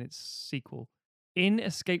its sequel, in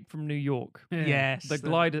Escape from New York. Yes, the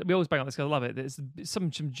glider. We always bang on this because I love it. There's some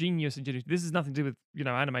genius ingenuity. This has nothing to do with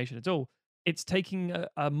animation at all. It's taking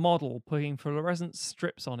a model, putting fluorescent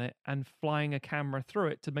strips on it, and flying a camera through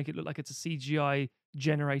it to make it look like it's a CGI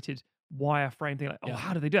generated wireframe thing. Like,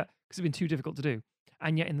 how do they do it? Because it's been too difficult to do.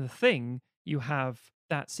 And yet in The Thing, you have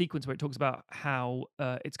that sequence where it talks about how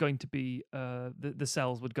it's going to be the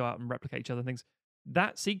cells would go out and replicate each other and things.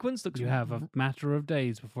 That sequence looks... You have a matter of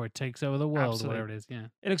days before it takes over the world, Absolutely. whatever it is, yeah.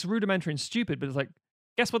 It looks rudimentary and stupid, but it's like,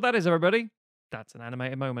 guess what that is, everybody? That's an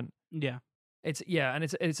animated moment. Yeah. It's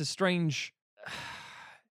a strange...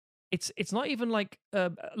 It's not even like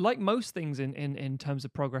most things in terms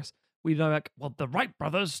of progress. We know, like, well, the Wright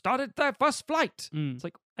brothers started their first flight. It's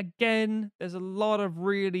like, again, there's a lot of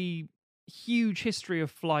really huge history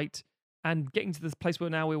of flight, and getting to this place where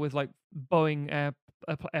now we're with like Boeing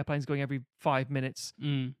airplanes going every 5 minutes.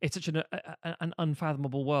 It's such an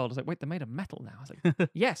unfathomable world. It's like, wait, they're made of metal now. It's like,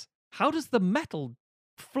 yes. How does the metal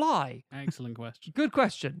fly? Excellent question. Good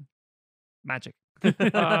question. Magic.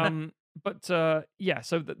 But yeah,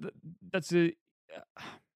 so that's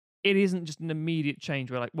it isn't just an immediate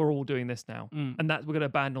change where like we're all doing this now, and that we're going to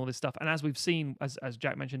abandon all this stuff. And as we've seen, as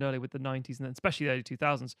Jack mentioned earlier, with the 90s and then especially the early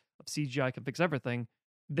 2000s of CGI can fix everything,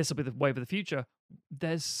 this will be the wave of the future.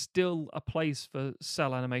 There's still a place for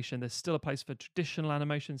cell animation. There's still a place for traditional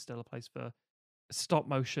animation. Still a place for stop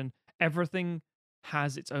motion. Everything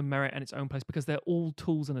has its own merit and its own place because they're all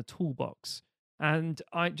tools in a toolbox. And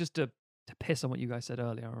I just to piss on what you guys said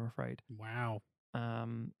earlier, I'm afraid. Wow.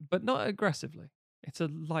 But not aggressively. It's a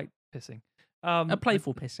light pissing. A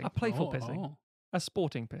playful pissing. A playful pissing. A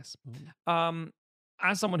sporting piss.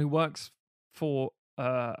 As someone who works for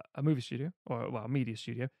a movie studio or a media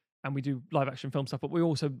studio, and we do live action film stuff, but we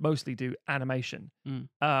also mostly do animation.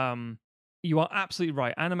 You are absolutely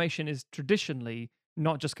right. Animation is traditionally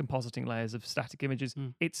not just compositing layers of static images;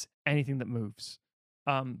 it's anything that moves.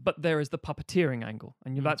 But there is the puppeteering angle,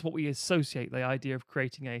 and that's what we associate the idea of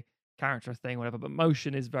creating a character thing, whatever. But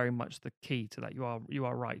motion is very much the key to that. You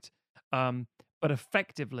are right. But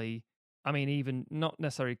effectively, I mean, even not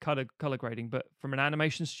necessarily color grading, but from an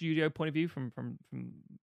animation studio point of view, from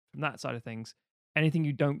that side of things, anything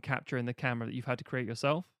you don't capture in the camera that you've had to create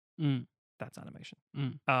yourself, that's animation.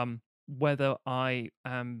 Whether I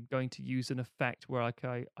am going to use an effect where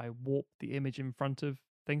I warp the image in front of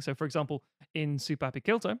things. So, for example, in Super Happy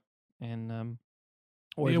Kill Time, in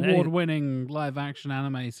the award-winning live-action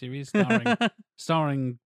anime series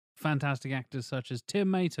starring fantastic actors such as Tim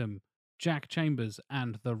Matum, Jack Chambers,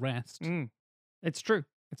 and the rest. It's true.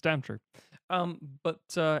 It's damn true.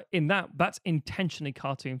 But in that's intentionally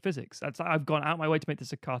cartoon physics. I've gone out my way to make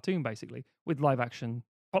this a cartoon, basically, with live action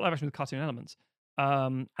with cartoon elements.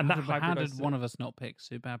 And how did one of us not pick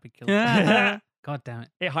Super Happy Kill Time? God damn it!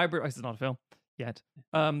 It hybridizes not a film yet,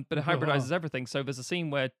 but it hybridizes everything. So there's a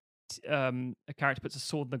scene where a character puts a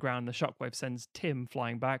sword in the ground, and the shockwave sends Tim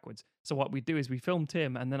flying backwards. So what we do is we film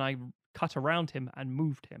Tim, and then I cut around him and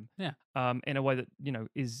moved him. In a way that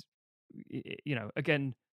is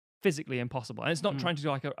again physically impossible, and it's not trying to do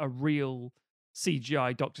like a real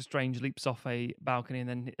CGI Doctor Strange leaps off a balcony and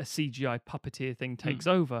then a CGI puppeteer thing takes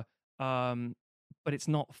over. But it's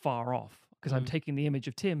not far off because I'm taking the image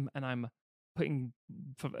of Tim and I'm putting,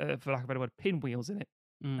 for lack of a better word, pinwheels in it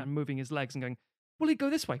and moving his legs and going, will he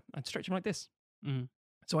go this way? I'd stretch him like this.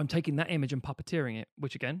 So I'm taking that image and puppeteering it,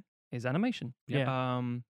 which again is animation.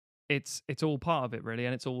 It's all part of it really,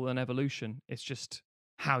 and it's all an evolution. It's just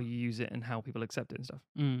how you use it and how people accept it and stuff.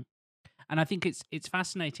 And I think it's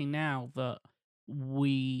fascinating now that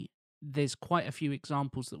there's quite a few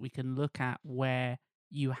examples that we can look at where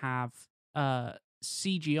you have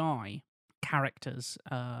CGI characters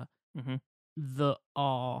that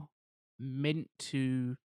are meant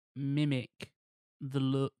to mimic the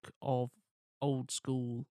look of old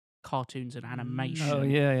school cartoons and animation. Oh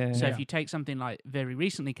yeah. So if you take something like very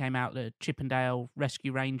recently came out, the Chippendale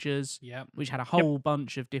Rescue Rangers, which had a whole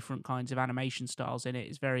bunch of different kinds of animation styles in it,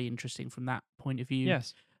 it's very interesting from that point of view.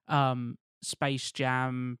 Yes. Space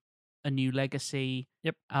Jam, A New Legacy.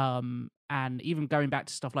 And even going back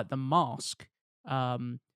to stuff like The Mask,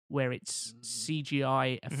 where it's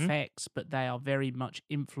CGI effects, but they are very much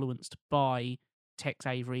influenced by Tex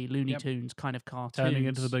Avery, Looney Tunes kind of cartoons. Turning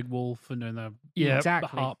into the big wolf and doing the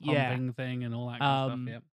heart pumping thing and all that kind of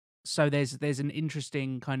stuff. So there's an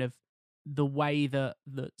interesting kind of the way that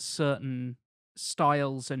certain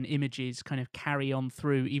styles and images kind of carry on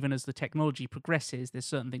through, even as the technology progresses. There's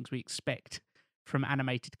certain things we expect from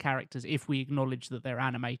animated characters if we acknowledge that they're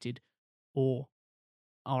animated or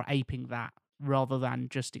are aping that rather than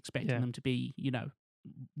just expecting them to be,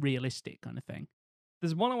 realistic kind of thing.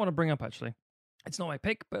 There's one I want to bring up actually. It's not my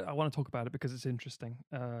pick, but I want to talk about it because it's interesting.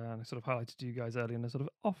 And I sort of highlighted to you guys earlier in a sort of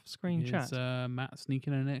off-screen chat. Matt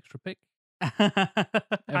sneaking in an extra pick?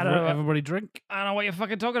 Everybody drink? I don't know what you're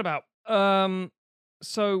fucking talking about.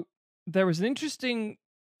 So there is an interesting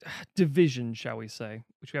division, shall we say,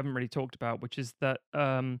 which we haven't really talked about, which is that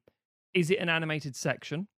is it an animated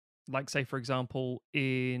section? Like, say, for example,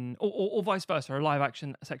 or vice versa, a live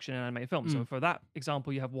action section in an animated film. So for that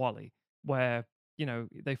example, you have WALL-E, where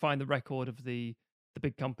they find the record of the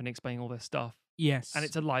big company explaining all their stuff. Yes. And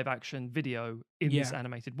it's a live action video in this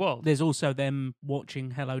animated world. There's also them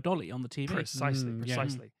watching Hello Dolly on the TV.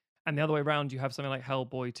 Precisely. And the other way around, you have something like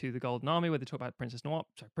Hellboy 2: The Golden Army, where they talk about Prince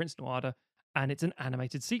Noirda, and it's an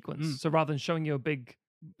animated sequence. So rather than showing you a big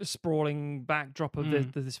sprawling backdrop of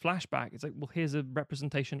this flashback, it's like, well, here's a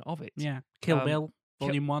representation of it. Yeah. Kill Bill,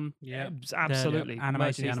 Volume 1. Yeah, absolutely.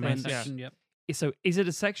 Animated section. Yeah. So is it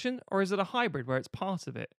a section or is it a hybrid where it's part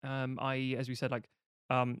of it? I.e., as we said, like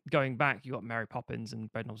going back, you got Mary Poppins and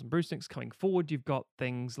Bedknobs and Broomsticks. Coming forward, you've got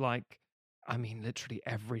things like, I mean, literally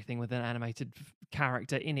everything with an animated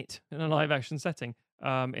character in it in a live action setting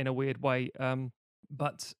in a weird way.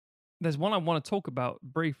 But there's one I want to talk about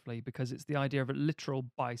briefly because it's the idea of a literal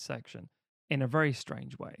bisection in a very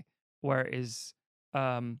strange way, where it is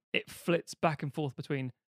it flits back and forth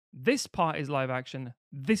between this part is live action,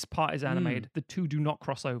 this part is animated. The two do not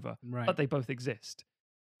cross over, but they both exist.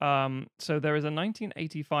 So there is a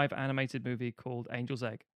 1985 animated movie called Angel's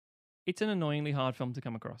Egg. It's an annoyingly hard film to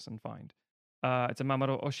come across and find. It's a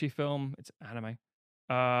Mamoru Oshii film. It's anime.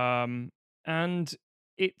 And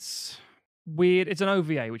it's weird. It's an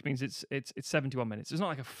OVA, which means it's 71 minutes. It's not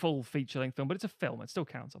like a full feature-length film, but it's a film. It still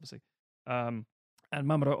counts, obviously. And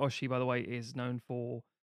Mamoru Oshii, by the way, is known for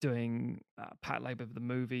doing Pat Labor for the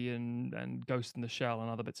movie and Ghost in the Shell and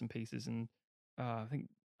other bits and pieces, and I think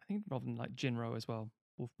involved in like Jinro as well,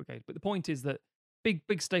 Wolf Brigade. But the point is that big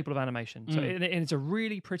staple of animation. So and it's a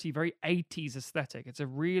really pretty, very 80s aesthetic. It's a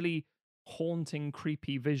really haunting,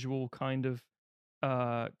 creepy visual kind of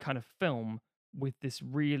film with this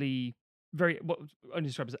really very what only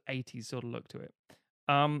described as an 80s sort of look to it.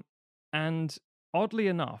 And oddly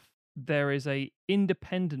enough, there is a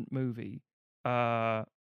independent movie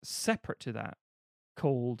separate to that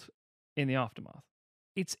called In the Aftermath.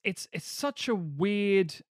 It's such a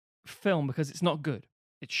weird film because it's not good.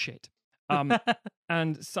 It's shit. And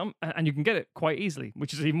you can get it quite easily,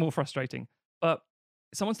 which is even more frustrating. But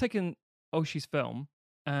someone's taken Oshii's film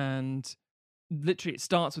and literally it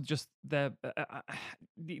starts with just the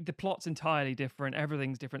plot's entirely different,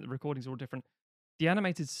 everything's different, the recordings are all different. The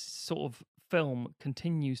animated sort of film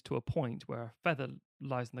continues to a point where a feather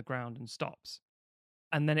lies on the ground and stops.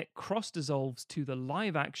 And then it cross-dissolves to the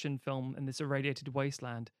live-action film in this irradiated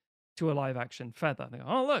wasteland to a live-action feather. They go,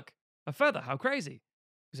 oh, look, a feather, how crazy.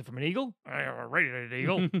 Is it from an eagle? A radiated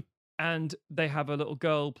eagle. And they have a little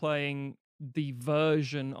girl playing the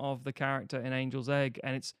version of the character in Angel's Egg.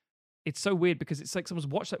 And it's so weird because it's like someone's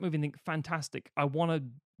watched that movie and think, fantastic, I want to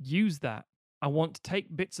use that. I want to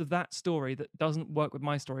take bits of that story that doesn't work with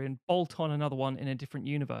my story and bolt on another one in a different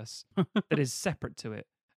universe that is separate to it.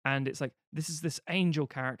 And it's like, this is this angel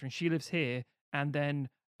character and she lives here. And then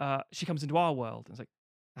she comes into our world. And it's like,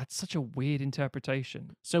 that's such a weird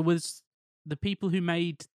interpretation. So was the people who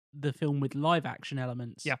made the film with live action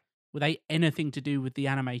elements, were they anything to do with the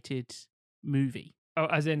animated movie? Oh,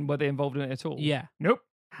 as in, were they involved in it at all? Yeah. Nope.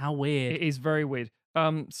 How weird. It is very weird.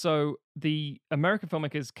 So the American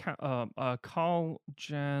filmmaker is Carl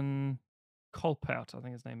Jan Kolpert, I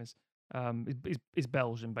think his name is. He's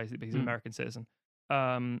Belgian, basically, but he's an American citizen.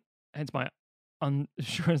 Hence my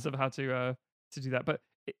unsurance of how to do that. But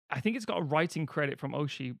I think it's got a writing credit from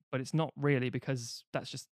Oshii, but it's not really because that's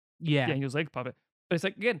just the Angel's Egg puppet. But it's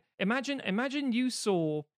like, again, imagine you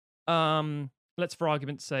saw, let's for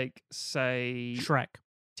argument's sake say Shrek.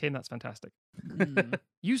 Tim, that's fantastic.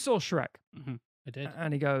 You saw Shrek. Mm-hmm. I did.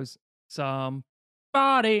 And he goes,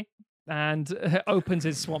 somebody, and opens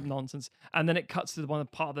his swamp nonsense. And then it cuts to the one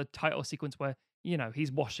part of the title sequence where, you know,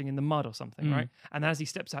 he's washing in the mud or something, right? And as he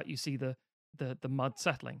steps out, you see the mud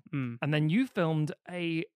settling. And then you filmed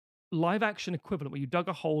a live action equivalent where you dug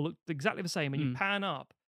a hole, looked exactly the same, and you pan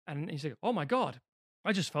up and you say, oh my God,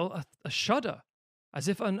 I just felt a shudder as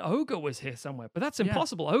if an ogre was here somewhere. But that's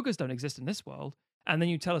impossible. Ogres don't exist in this world. And then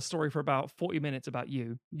you tell a story for about 40 minutes about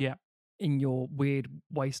you in your weird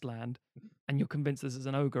wasteland, and you're convinced there's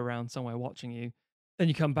an ogre around somewhere watching you. Then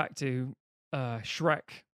you come back to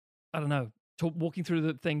Shrek, I don't know, walking through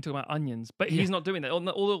the thing talking about onions, but he's not doing that.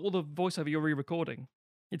 All the voiceover you're re-recording,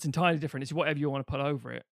 it's entirely different. It's whatever you want to put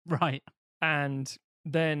over it. Right. And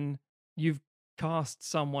then you've cast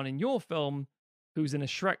someone in your film who's in a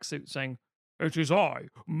Shrek suit saying, it is I,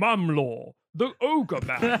 Mamlaw, the ogre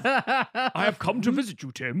man. I have come to visit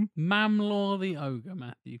you, Tim. Mamlaw the ogre,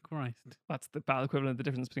 Matthew. Christ. That's the battle equivalent of the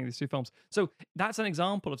difference between these two films. So that's an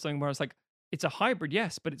example of something where it's like, it's a hybrid,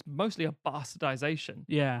 yes, but it's mostly a bastardization.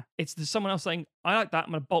 Yeah. It's someone else saying, I like that,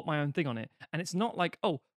 I'm going to bolt my own thing on it. And it's not like,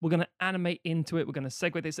 oh, we're going to animate into it, we're going to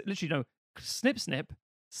segue this. Literally, no, snip, snip,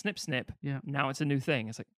 snip, snip. Yeah. Now it's a new thing.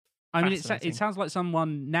 It's like, I mean, it sounds like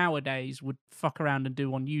someone nowadays would fuck around and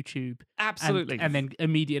do on YouTube. Absolutely. And then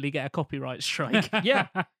immediately get a copyright strike. Yeah.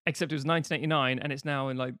 Except it was 1989 and it's now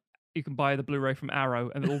in like, you can buy the Blu-ray from Arrow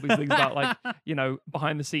and all these things about like, you know,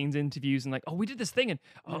 behind the scenes interviews and like, oh, we did this thing and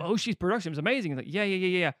Oshii's production was amazing. And like,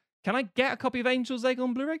 yeah. Can I get a copy of Angel's Egg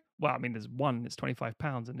on Blu-ray? Well, I mean, there's one, it's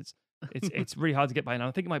 £25 and it's really hard to get by now.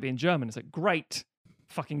 I think it might be in German. It's like, great.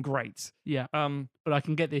 Fucking great. Yeah. But I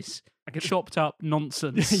can get this chopped up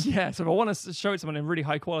nonsense. Yeah. So if I want to show it to someone in really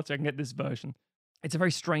high quality, I can get this version. It's a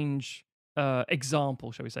very strange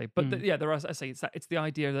example, shall we say? But there are. I say it's the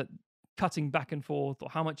idea that cutting back and forth or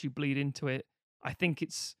how much you bleed into it. I think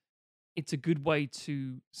it's a good way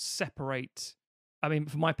to separate. I mean,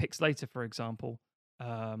 for my picks later, for example,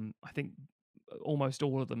 I think almost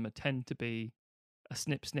all of them tend to be a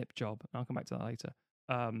snip job. And I'll come back to that later.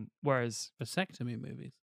 Whereas vasectomy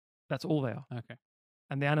movies, that's all they are. Okay.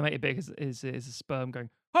 And the animated bit is a sperm going,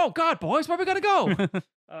 oh God, boys, where are we gonna go?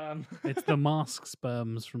 It's the mask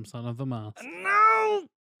sperms from Son of the Mask. No.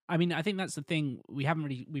 I mean, I think that's the thing.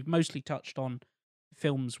 We've mostly touched on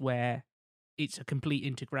films where it's a complete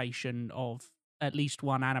integration of at least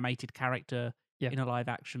one animated character in a live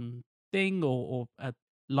action thing or a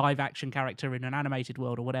live action character in an animated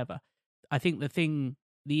world or whatever. I think the thing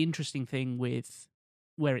the interesting thing with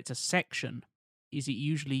where it's a section is it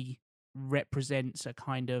usually represents a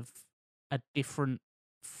kind of a different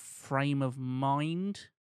frame of mind.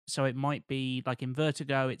 So it might be like in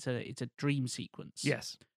Vertigo, it's a dream sequence.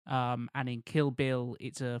 Yes. And in Kill Bill,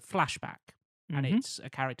 it's a flashback, and it's a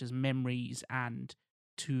character's memories, and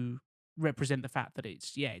to represent the fact that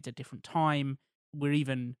it's a different time. We're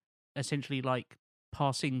even essentially like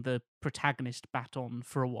passing the protagonist baton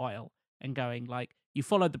for a while and going like, you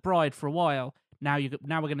followed the bride for a while. Now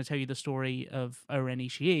we're going to tell you the story of Oren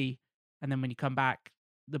Ishii, and then when you come back,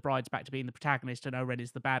 the bride's back to being the protagonist, and Oren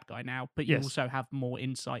is the bad guy now. But you also have more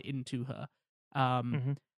insight into her,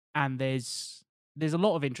 and there's a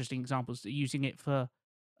lot of interesting examples using it for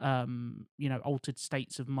altered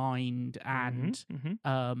states of mind and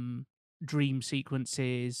dream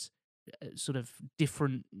sequences, sort of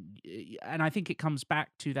different. And I think it comes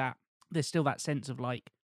back to that. There's still that sense of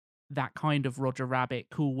like that kind of Roger Rabbit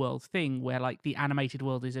Cool World thing where like the animated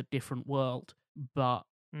world is a different world, but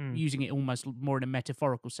using it almost more in a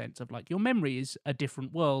metaphorical sense of like your memory is a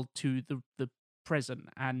different world to the present.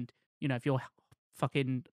 And, if you're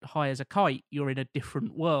fucking high as a kite, you're in a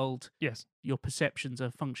different world. Yes. Your perceptions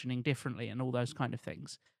are functioning differently and all those kind of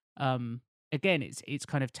things. Again, it's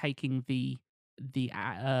kind of taking the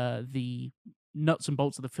nuts and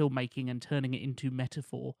bolts of the filmmaking and turning it into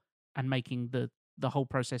metaphor and making the whole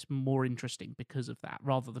process more interesting because of that,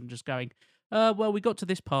 rather than just going, well, we got to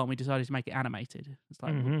this part and we decided to make it animated. It's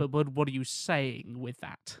like, but what are you saying with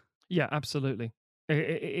that? Yeah, absolutely.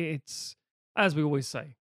 It's, as we always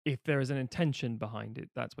say, if there is an intention behind it,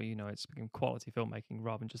 that's where it's become quality filmmaking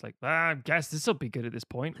rather than just like, I guess this will be good at this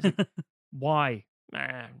point. Like, why?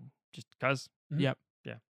 Just because. Yep.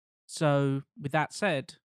 Yeah. So with that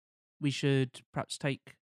said, we should perhaps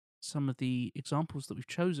take some of the examples that we've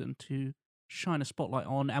chosen to shine a spotlight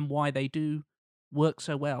on and why they do work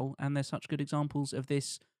so well, and they're such good examples of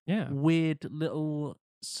this weird little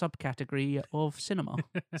subcategory of cinema.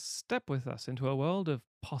 Step with us into a world of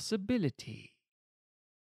possibility.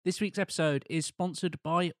 This week's episode is sponsored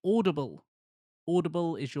by Audible.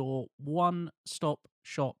 Audible is your one-stop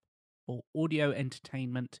shop for audio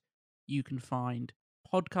entertainment. You can find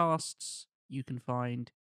podcasts, you can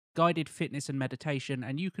find guided fitness and meditation,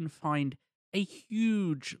 and you can find a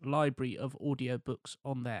huge library of audiobooks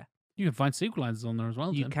on there. You can find sequelizers on there as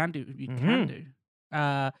well. You Tim. can do. You can do.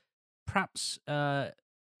 Perhaps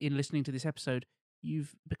in listening to this episode,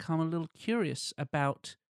 you've become a little curious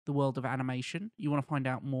about the world of animation. You want to find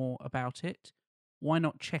out more about it. Why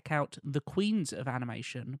not check out The Queens of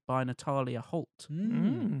Animation by Natalia Holt?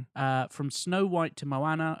 From Snow White to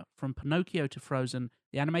Moana, from Pinocchio to Frozen,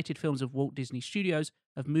 the animated films of Walt Disney Studios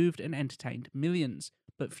have moved and entertained millions.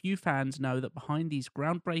 But few fans know that behind these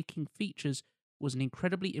groundbreaking features was an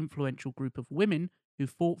incredibly influential group of women who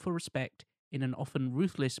fought for respect in an often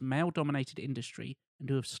ruthless male-dominated industry and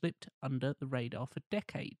who have slipped under the radar for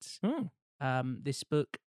decades. This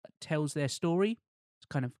book tells their story. It's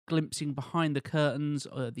kind of glimpsing behind the curtains,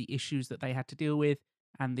 the issues that they had to deal with,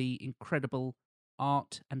 and the incredible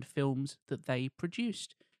art and films that they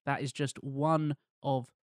produced. That is just one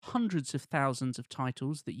of hundreds of thousands of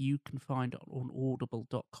titles that you can find on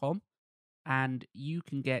audible.com. And you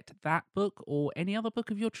can get that book or any other book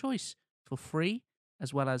of your choice for free,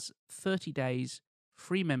 as well as 30 days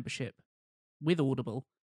free membership with Audible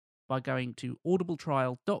by going to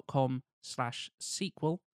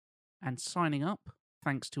audibletrial.com/sequel and signing up,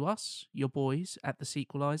 thanks to us, your boys at The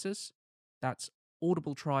Sequelizers. That's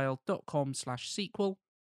audibletrial.com/sequel.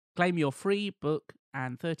 Claim your free book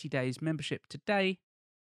and 30 days membership today.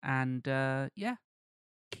 And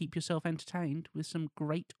keep yourself entertained with some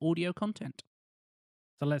great audio content.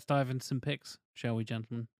 So let's dive into some picks, shall we,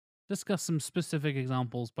 gentlemen? Discuss some specific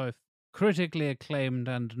examples, both critically acclaimed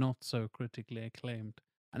and not so critically acclaimed.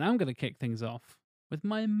 And I'm going to kick things off with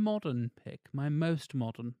my modern pick, my most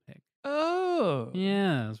modern pick. Oh.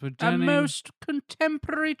 Yes, we're a most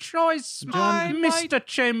contemporary choice, Mr.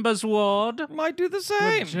 Chambers Ward. Might do the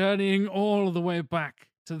same. We're journeying all the way back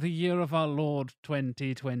to the year of our Lord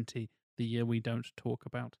 2020, the year we don't talk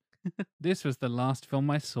about. This was the last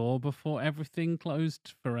film I saw before everything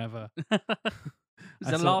closed forever.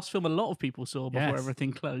 It's the last film a lot of people saw before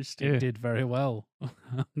everything closed. It did very well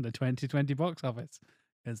on the 2020 box office,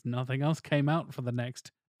 because nothing else came out for the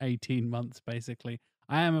next 18 months, basically.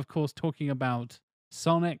 I am, of course, talking about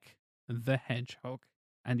Sonic the Hedgehog.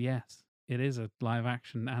 And yes, it is a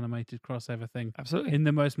live-action animated crossover thing. Absolutely. In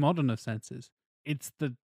the most modern of senses. It's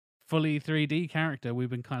the fully 3D character we've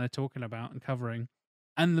been kind of talking about and covering.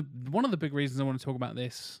 And one of the big reasons I want to talk about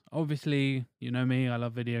this, obviously, you know me, I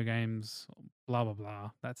love video games, blah, blah,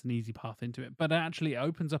 blah. That's an easy path into it. But actually, it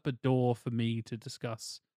opens up a door for me to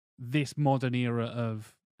discuss this modern era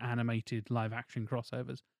of animated live action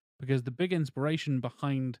crossovers. Because the big inspiration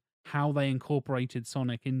behind how they incorporated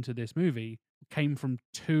Sonic into this movie came from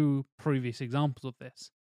 2 previous examples of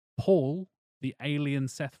this. Paul, the alien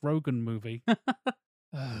Seth Rogen movie.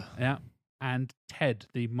 Yeah. And Ted,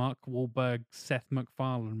 the Mark Wahlberg, Seth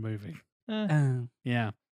MacFarlane movie.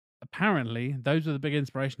 Yeah. Apparently, those are the big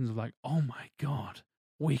inspirations of like, oh my God,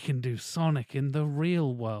 we can do Sonic in the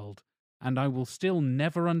real world. And I will still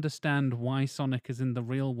never understand why Sonic is in the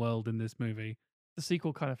real world in this movie. The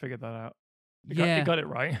sequel kind of figured that out. It got it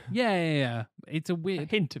right. Yeah. It's a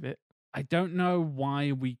weird hint of it. I don't know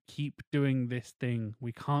why we keep doing this thing.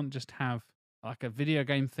 We can't just have like a video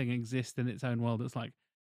game thing exist in its own world. It's like,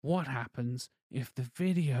 what happens if the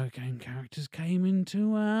video game characters came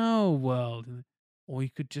into our world? Or you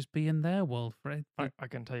could just be in their world, right? I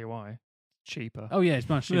can tell you why. Cheaper. Oh yeah, it's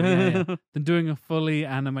much cheaper than doing a fully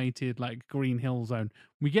animated like Green Hill Zone.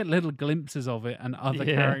 We get little glimpses of it and other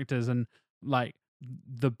characters and like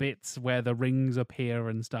the bits where the rings appear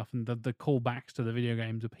and stuff and the callbacks to the video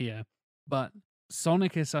games appear. But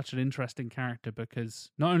Sonic is such an interesting character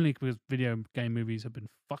because not only because video game movies have been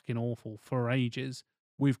fucking awful for ages,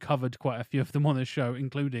 we've covered quite a few of them on this show,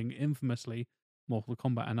 including infamously Mortal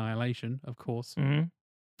Kombat Annihilation, of course. Mm-hmm.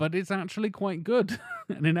 But it's actually quite good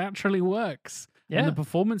and it actually works. Yeah. And the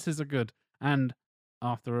performances are good. And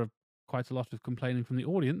after quite a lot of complaining from the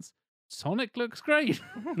audience, Sonic looks great.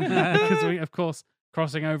 Because we, of course,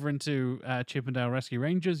 crossing over into Chip 'n Dale Rescue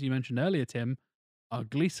Rangers, you mentioned earlier, Tim,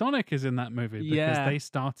 Ugly Sonic is in that movie because they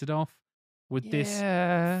started off with this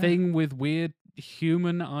thing with weird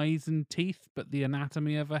human eyes and teeth, but the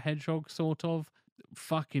anatomy of a hedgehog, sort of.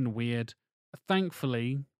 Fucking weird.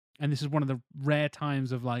 Thankfully, and this is one of the rare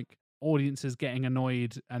times of like audiences getting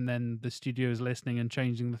annoyed and then the studios listening and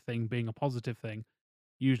changing the thing being a positive thing.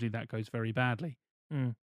 Usually that goes very badly.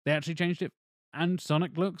 They actually changed it and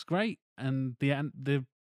Sonic looks great. And the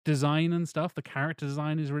design and stuff, the character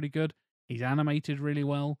design is really good. He's animated really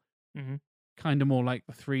well. Mm-hmm. Kind of more like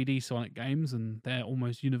the 3D Sonic games, and they're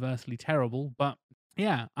almost universally terrible. But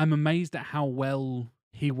yeah, I'm amazed at how well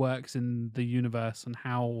he works in the universe and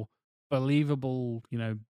how believable,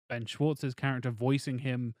 Ben Schwartz's character voicing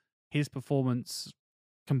him, his performance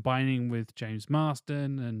combining with James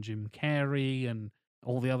Marsden and Jim Carrey and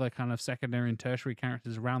all the other kind of secondary and tertiary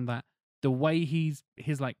characters around that. The way his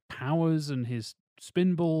like powers and his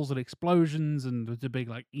spin balls and explosions and the big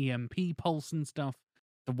like EMP pulse and stuff,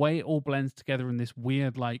 the way it all blends together in this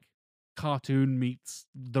weird like cartoon meets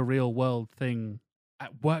the real world thing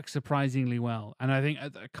works surprisingly well. And I think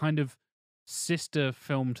a kind of sister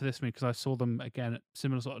film to this movie, because I saw them again at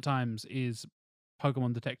similar sort of times, is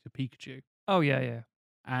Pokemon Detective Pikachu. Oh yeah.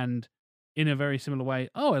 And in a very similar way,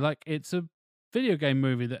 it's a video game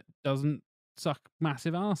movie that doesn't suck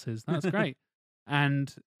massive asses. That's great.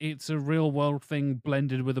 And it's a real world thing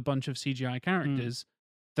blended with a bunch of CGI characters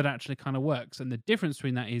that actually kind of works. And the difference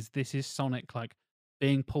between that is this is Sonic like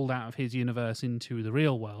being pulled out of his universe into the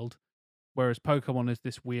real world, whereas Pokemon is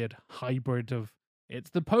this weird hybrid of it's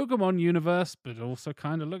the Pokemon universe, but it also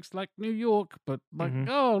kind of looks like New York, but like,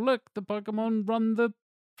 oh, look, the Pokemon run the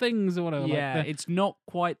things or whatever. Yeah, like it's not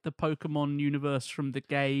quite the Pokemon universe from the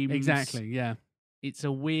games. Exactly, yeah. It's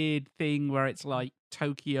a weird thing where it's like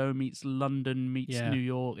Tokyo meets London meets New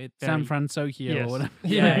York. San Francisco or whatever.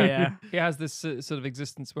 Yeah. It has this sort of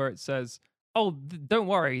existence where it says, oh, don't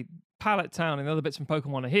worry, Pallet Town and other bits from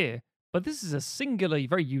Pokemon are here, but this is a singular,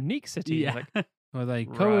 very unique city. Yeah. Like, where they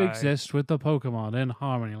coexist with the Pokemon in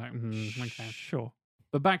harmony. Like, okay. Sure.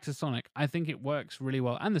 But back to Sonic, I think it works really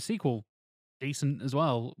well. And the sequel, decent as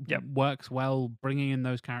well. Yep. Works well, bringing in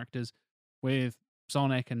those characters with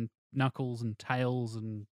Sonic and Knuckles and Tails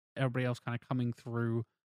and everybody else kind of coming through.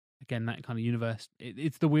 Again, that kind of universe.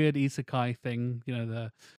 It's the weird isekai thing,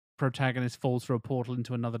 the protagonist falls through a portal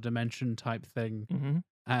into another dimension type thing. Mm-hmm.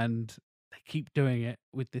 And they keep doing it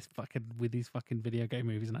with these fucking video game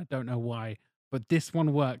movies, and I don't know why. But this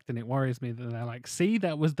one worked, and it worries me that they're like, see,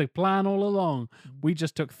 that was the plan all along. We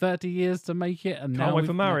just took 30 years to make it, and can't wait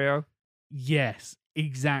for Mario. Yes,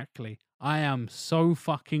 exactly. I am so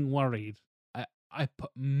fucking worried. I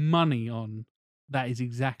put money on that is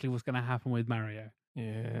exactly what's going to happen with Mario.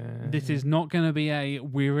 Yeah. This is not going to be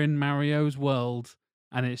we're in Mario's world,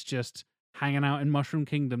 and it's just hanging out in Mushroom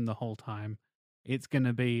Kingdom the whole time. It's going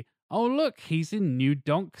to be, oh, look, he's in New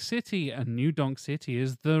Donk City, and New Donk City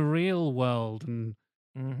is the real world, and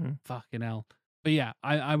fucking hell. But yeah,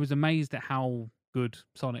 I was amazed at how good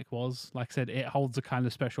Sonic was. Like I said, it holds a kind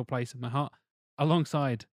of special place in my heart,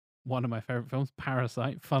 alongside one of my favorite films,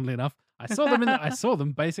 Parasite, funnily enough. I saw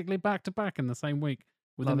them basically back to back in the same week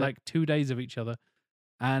within Love it. like 2 days of each other.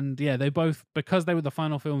 And yeah, they both, because they were the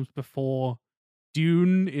final films before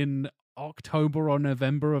Dune in October or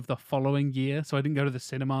November of the following year. So I didn't go to the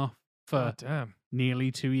cinema for damn.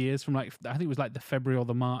 nearly 2 years, from like, I think it was like the February or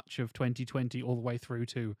the March of 2020 all the way through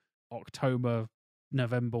to October,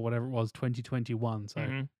 November, whatever it was, 2021.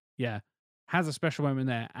 So yeah, has a special moment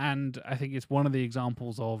there. And I think it's one of the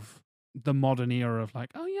examples of the modern era of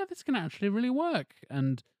like, oh yeah, this can actually really work.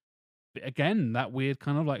 And again, that weird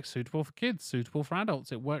kind of like suitable for kids, suitable for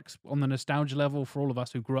adults. It works on the nostalgia level for all of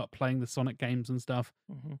us who grew up playing the Sonic games and stuff.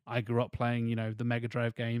 I grew up playing, the Mega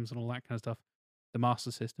Drive games and all that kind of stuff. The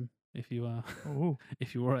Master System, if you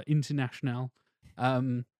if you were international.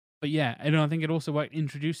 But yeah, and I think it also worked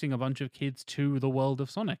introducing a bunch of kids to the world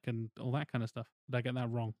of Sonic and all that kind of stuff. Did I get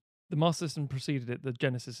that wrong? The Master System preceded it. The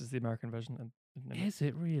Genesis is the American version. Is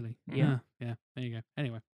it really? Yeah. Yeah. There you go.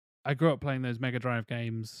 Anyway, I grew up playing those Mega Drive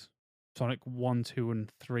games, Sonic 1, 2,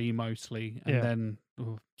 and 3 mostly, and then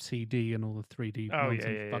CD and all the 3D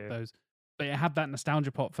nonsense. Fuck those. But it had that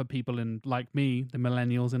nostalgia pop for people like me, the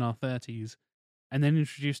millennials in our 30s, and then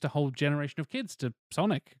introduced a whole generation of kids to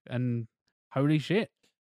Sonic, and holy shit.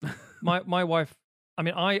 My wife, I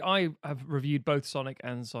mean, I have reviewed both Sonic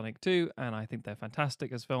and Sonic 2, and I think they're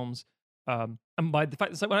fantastic as films. And by the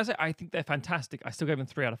fact that when I say I think they're fantastic, I still give them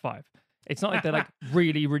 3 out of 5. It's not like they're like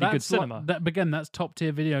really, really good cinema. That's top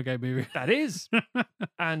tier video game movie. That is.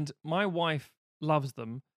 And my wife loves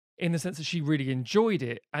them in the sense that she really enjoyed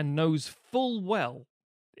it and knows full well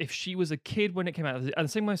if she was a kid when it came out, and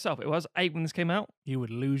same myself, it was 8 when this came out, you would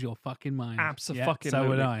lose your fucking mind. Absolutely. So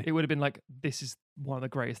would I. It would have been like, this is one of the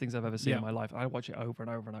greatest things I've ever seen in my life. I watch it over and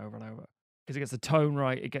over and over and over because it gets the tone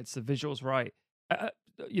right, it gets the visuals right.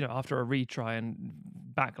 After a retry and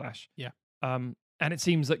backlash. Yeah. And it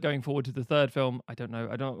seems that going forward to the third film, I don't know.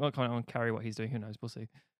 I can't on Carrie what he's doing. Who knows? We'll see.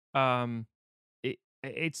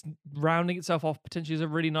 It's rounding itself off potentially as a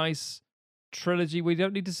really nice trilogy we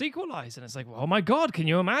don't need to sequelize. And it's like, oh my God, can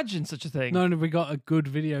you imagine such a thing? Not if we got a good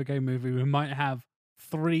video game movie, we might have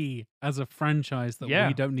 3 as a franchise that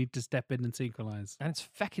we don't need to step in and sequelize. And it's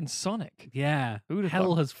feckin' Sonic. Yeah. Who'd have Hell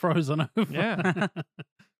thought? has frozen over. Yeah.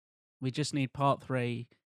 We just need part 3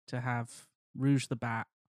 to have Rouge the Bat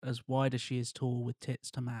as wide as she is tall with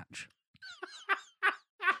tits to match.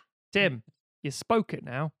 Tim, you spoke it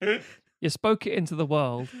now. You spoke it into the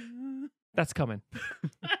world. That's coming.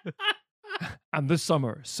 And this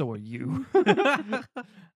summer, so are you. It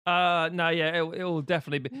will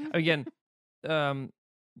definitely be. Again,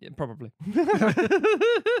 probably.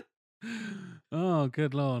 Oh,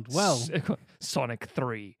 good Lord. Well, Sonic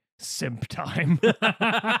 3, simp time.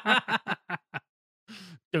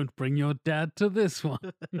 Don't bring your dad to this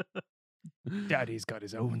one. Daddy's got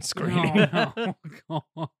his own screen. Oh,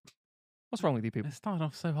 God. What's wrong with you people? It started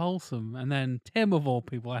off so wholesome, and then Tim, of all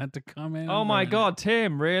people, had to come in. Oh my God,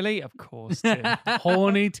 Tim, really? Of course, Tim.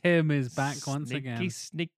 Horny Tim is back once again.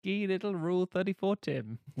 Sneaky little Rule 34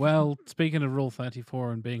 Tim. Well, speaking of Rule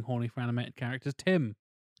 34 and being horny for animated characters, Tim,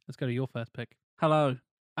 let's go to your first pick. Hello.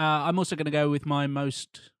 I'm also going to go with my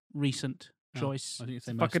most recent choice. I think it's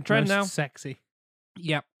fucking trend now. Sexy.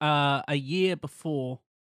 Yep. A year before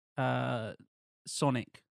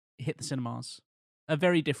Sonic hit the cinemas, a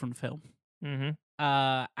very different film. Mm-hmm.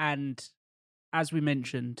 And as we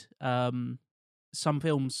mentioned, some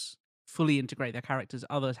films fully integrate their characters.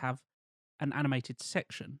 Others have an animated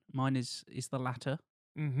section. Mine is the latter.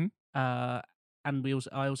 Mm-hmm. And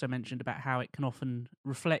I also mentioned about how it can often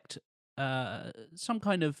reflect some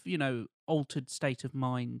kind of altered state of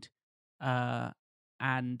mind,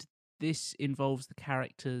 and this involves the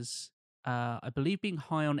characters, I believe, being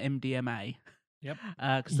high on MDMA. Yep.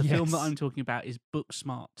 Because the film that I'm talking about is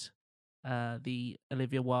Booksmart, the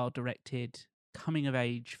Olivia Wilde directed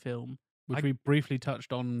coming-of-age film. Which we briefly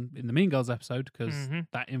touched on in the Mean Girls episode, because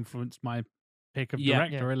that influenced my pick of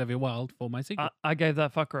director, Olivia Wilde, for my sequel. I gave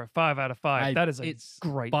that fucker a 5 out of 5. That is a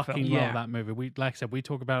great fucking film. love that movie. Like I said, we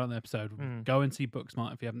talk about it on the episode. Go and see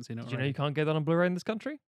Booksmart if you haven't seen it already. Do you know you can't get that on Blu-ray in this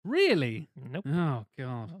country? Really? Nope. Oh,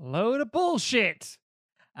 God. Load of bullshit.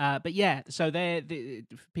 But yeah, so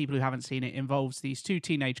for people who haven't seen it, involves these 2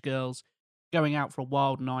 teenage girls going out for a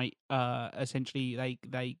wild night. Essentially,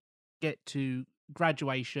 they get to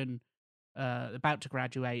graduation, about to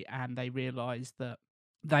graduate, and they realise that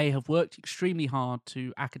they have worked extremely hard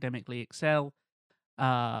to academically excel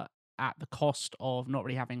at the cost of not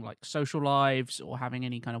really having like social lives or having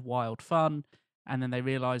any kind of wild fun. And then they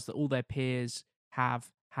realise that all their peers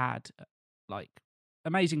have had like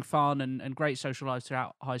amazing fun and great social lives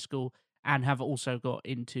throughout high school, and have also got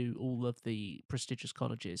into all of the prestigious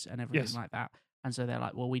colleges and everything like that. And so they're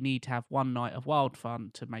like, well, we need to have one night of wild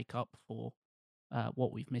fun to make up for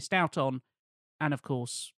what we've missed out on. And of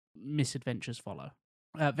course, misadventures follow.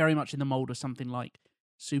 Very much in the mold of something like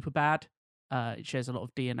Superbad. It shares a lot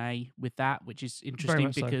of DNA with that, which is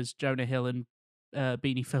interesting because Jonah Hill and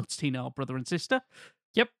Beanie Feldstein are brother and sister.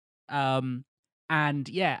 Yep. And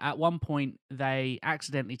yeah, at one point they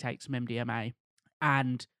accidentally take some MDMA,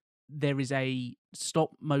 and there is a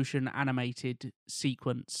stop motion animated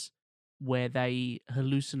sequence where they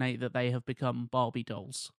hallucinate that they have become Barbie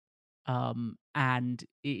dolls. And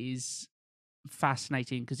it is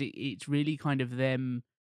fascinating because it's really kind of them.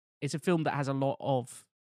 It's a film that has a lot of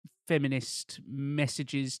feminist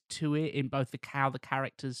messages to it in both how the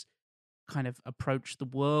characters kind of approach the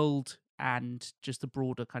world and just the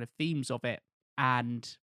broader kind of themes of it.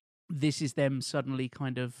 And this is them suddenly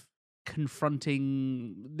kind of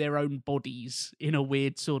confronting their own bodies in a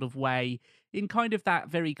weird sort of way, in kind of that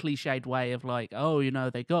very cliched way of like, oh, you know,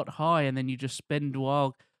 they got high and then you just spend a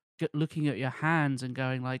while looking at your hands and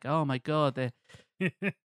going like, oh my God, they're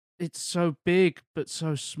it's so big but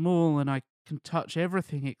so small and I can touch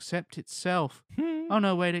everything except itself. Oh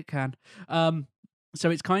no, wait, it can. So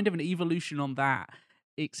it's kind of an evolution on that,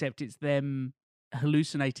 except it's them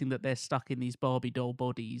hallucinating that they're stuck in these Barbie doll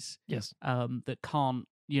bodies. Yes. That can't,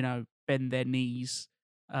 you know, bend their knees.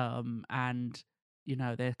 And, you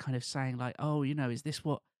know, they're kind of saying like, oh, you know, is this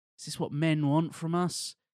what men want from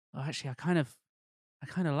us? Oh, actually, I kind of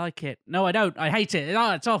like it. No, I don't. I hate it.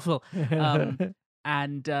 Oh, it's awful.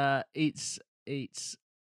 And it's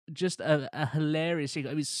just a hilarious thing.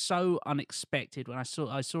 It was so unexpected when I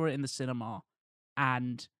saw it in the cinema,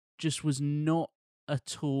 and just was not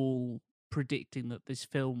at all predicting that a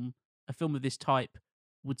film of this type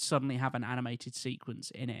would suddenly have an animated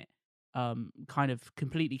sequence in it. Kind of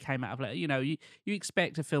completely came out of like, you know, you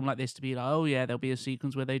expect a film like this to be like, oh yeah, there'll be a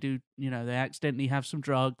sequence where they do, you know, they accidentally have some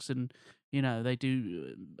drugs and, you know, they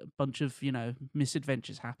do a bunch of, you know,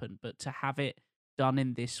 misadventures happen, but to have it done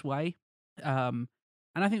in this way, and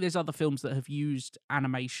I think there's other films that have used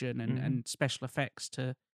animation and special effects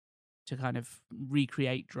to kind of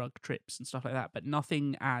recreate drug trips and stuff like that, but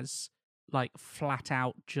nothing as like flat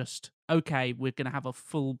out just, okay, we're going to have a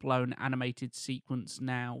full blown animated sequence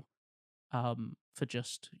now for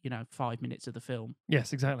just, you know, 5 minutes of the film.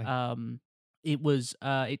 Yes, exactly. It was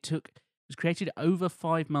created over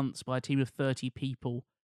 5 months by a team of 30 people,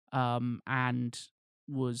 and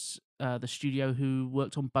was the studio who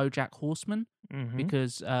worked on BoJack Horseman,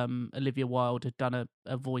 because Olivia Wilde had done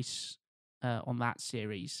a voice on that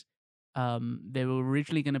series. There were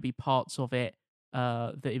originally going to be parts of it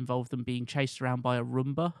that involved them being chased around by a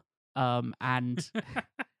Roomba, and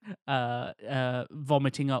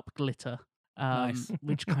vomiting up glitter, nice.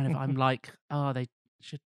 which kind of, I'm like, oh, they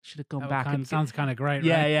should have gone back. And sounds kind of great,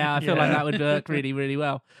 yeah, right? Yeah, I feel like that would work really, really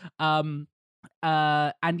well. And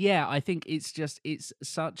yeah, I think it's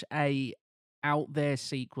such a out there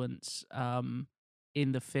sequence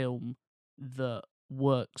in the film that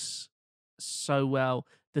works so well.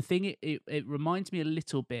 The thing it reminds me a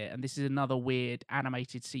little bit, and this is another weird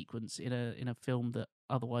animated sequence in a film that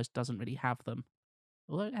otherwise doesn't really have them.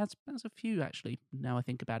 Although it has a few actually, now I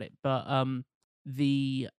think about it. But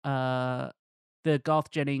the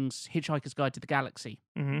Garth Jennings Hitchhiker's Guide to the Galaxy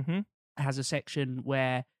has a section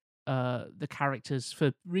where the characters,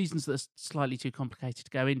 for reasons that are slightly too complicated to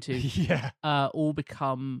go into, all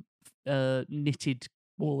become knitted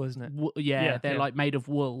wool, isn't it? They're like made of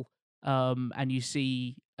wool. And you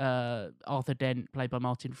see Arthur Dent, played by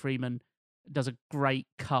Martin Freeman, does a great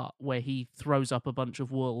cut where he throws up a bunch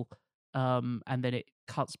of wool, and then it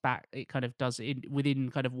cuts back. It kind of does it within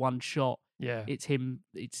kind of one shot. Yeah, it's him.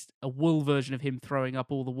 It's a wool version of him throwing up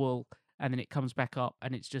all the wool, and then it comes back up,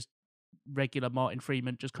 and it's just regular Martin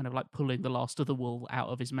Freeman just kind of like pulling the last of the wool out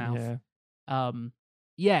of his mouth.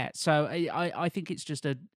 So I think it's just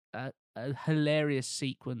a hilarious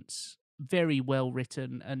sequence, very well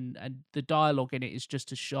written, and the dialogue in it is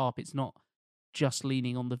just as sharp. It's not just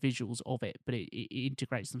leaning on the visuals of it, but it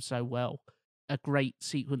integrates them so well. A great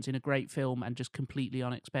sequence in a great film, and just completely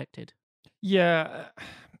unexpected. Yeah,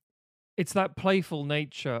 it's that playful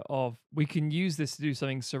nature of, we can use this to do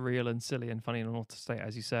something surreal and silly and funny in an altered state,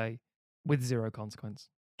 as you say, with zero consequence.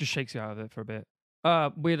 Just shakes you out of it for a bit.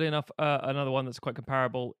 Weirdly enough, another one that's quite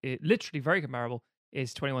comparable, literally very comparable,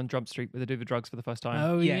 is 21 Jump Street, where they do the drugs for the first time.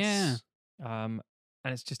 Oh, yes. And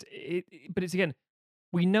it's just, but it's, again,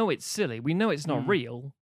 we know it's silly. We know it's not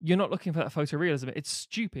real. You're not looking for that photorealism. It's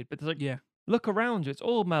stupid, but there's like, look around you. It's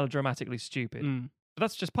all melodramatically stupid. But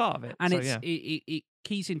that's just part of it. And so, it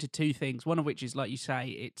keys into two things. One of which is, like you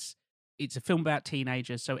say, it's a film about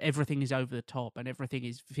teenagers, so everything is over the top and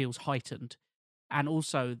everything feels heightened. and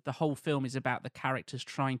also the whole film is about the characters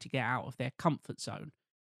trying to get out of their comfort zone.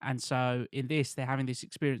 And so in this, they're having this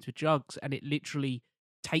experience with drugs, and it literally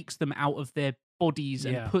takes them out of their bodies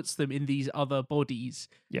and puts them in these other bodies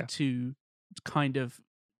to kind of,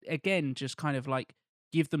 again, just kind of like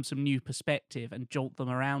give them some new perspective and jolt them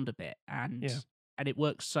around a bit. And it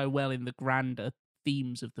works so well in the grander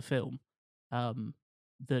themes of the film,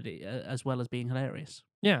 that it, as well as being hilarious.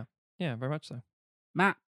 Yeah, very much so.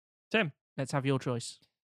 Matt, Tim, let's have your choice.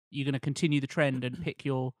 You're going to continue the trend and pick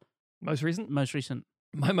your most recent.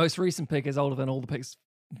 My most recent pick is older than all the picks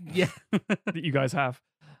that you guys have.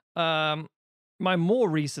 My more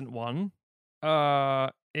recent one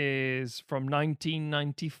is from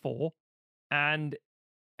 1994, and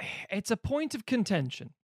it's a point of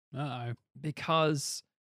contention. Uh-oh. Because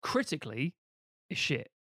critically, it's shit.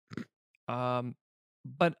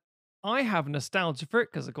 But I have nostalgia for it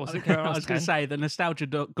because, of course, it came out. I was going to say the nostalgia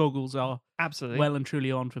goggles are absolutely well and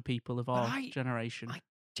truly on for people of our generation. I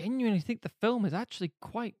genuinely think the film is actually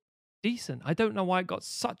quite decent. I don't know why it got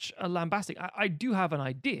such a lambastic. I do have an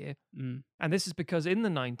idea, and this is because in the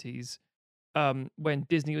 90s, when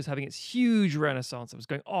Disney was having its huge renaissance, it was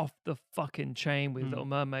going off the fucking chain with Little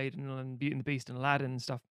Mermaid and Beauty and the Beast and Aladdin and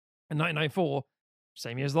stuff. In 1994,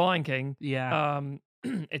 same year as The Lion King,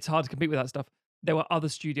 it's hard to compete with that stuff. There were other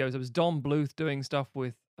studios. There was Don Bluth doing stuff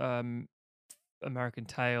with American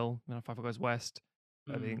Tail, Five Goes West,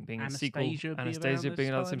 being a sequel. Anastasia being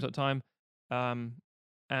around the same sort of time.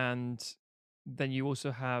 And then you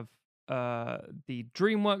also have the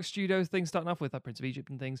DreamWorks Studios thing starting off with Prince of Egypt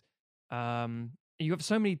and things. You have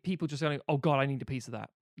so many people just going, oh God, I need a piece of that.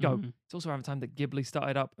 Go. It's also around the time that Ghibli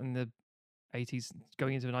started up in the 80s,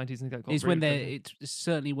 going into the 90s. And it's really when it's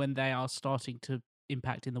certainly when they are starting to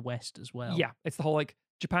impact in the West as well. Yeah, it's the whole like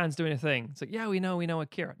Japan's doing a thing. It's like, yeah, we know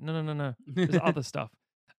Akira. No. There's other stuff.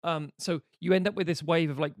 So you end up with this wave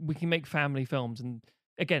of like, we can make family films. And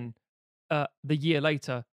again, the year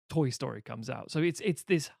later, Toy Story comes out. So it's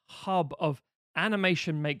this hub of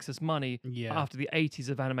animation makes us money after the 80s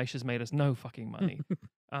of animation has made us no fucking money.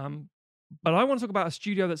 But I want to talk about a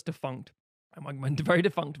studio that's defunct. And went very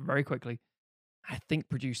defunct very quickly. I think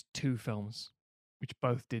produced 2 films, which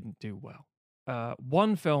both didn't do well.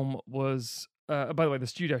 One film was, by the way, the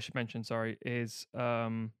studio I should mention, is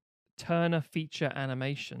Turner Feature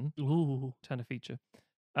Animation. Ooh. Turner Feature.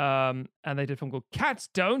 And they did a film called Cats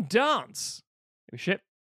Don't Dance. It was shit.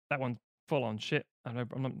 That one's full on shit. I'm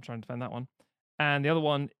not trying to defend that one. And the other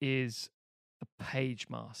one is The Page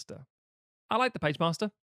Master. I like The Page Master.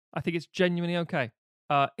 I think it's genuinely okay.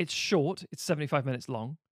 It's short. It's 75 minutes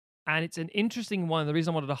long. And it's an interesting one. The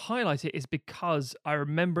reason I wanted to highlight it is because I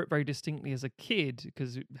remember it very distinctly as a kid,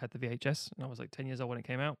 because it had the VHS, and I was like 10 years old when it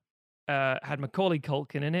came out. Had Macaulay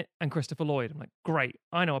Culkin in it and Christopher Lloyd. I'm like, great.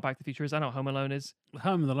 I know what Back to the Future is. I know what Home Alone is.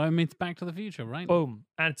 Home Alone means Back to the Future, right? Boom.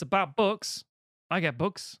 And it's about books. I get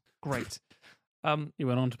books. Great. You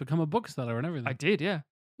went on to become a bookseller and everything. I did, yeah.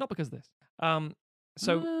 Not because of this.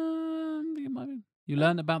 You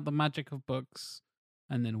learned about the magic of books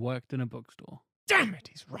and then worked in a bookstore. Damn it,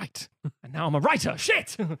 he's right. And now I'm a writer.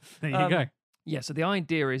 Shit. There you go. Yeah, so the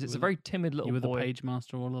idea is it's a very timid little boy. You were the Page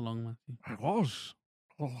Master all along, Matthew. I was.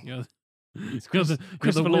 You're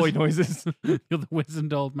Christopher Lloyd noises. You're the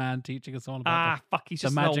wizened old man teaching us all about fuck, he's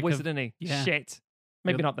just an old wizard, isn't he? Yeah. Shit.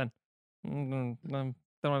 Maybe not then. Don't want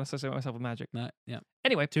to associate myself with magic. No, yeah.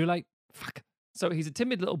 Anyway. Too late. Fuck. So he's a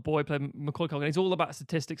timid little boy playing Macaulay Culkin. It's all about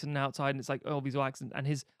statistics and outside, and it's like all these accents. And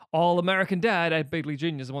his all-American dad, Ed Begley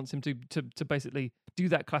Jr., wants him to basically do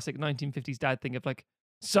that classic 1950s dad thing of like,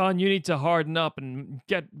 son, you need to harden up and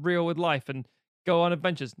get real with life and go on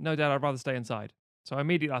adventures. No, Dad, I'd rather stay inside. So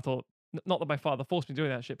immediately I thought, not that my father forced me to do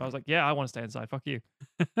that shit, but I was like, yeah, I want to stay inside. Fuck you.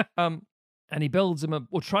 And he builds him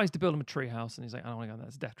tries to build him a tree house, and he's like, I don't want to go there.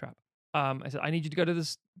 That's a death trap. I said, I need you to go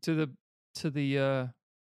to the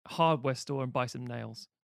hardware store and buy some nails.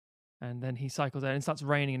 And then he cycles out and it starts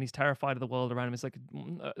raining and he's terrified of the world around him. It's like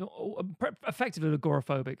effectively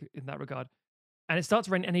agoraphobic in that regard. And it starts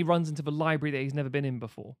raining and he runs into the library that he's never been in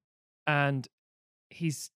before. And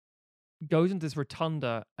he's goes into this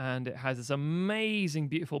rotunda and it has this amazing,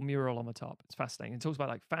 beautiful mural on the top. It's fascinating. It talks about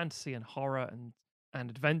like fantasy and horror and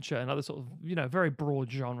adventure and other sort of, very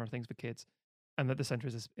broad genre things for kids. And at the center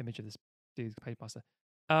is this image of this dude, the Page Master.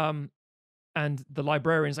 And the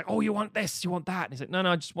librarian's like, oh, you want this, you want that. And he's like, no,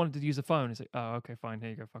 I just wanted to use a phone. He's like, oh, okay, fine, here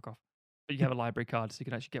you go, fuck off. But you have a library card so you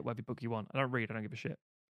can actually get whatever book you want. I don't read, I don't give a shit.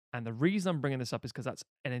 And the reason I'm bringing this up is because that's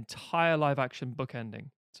an entire live action book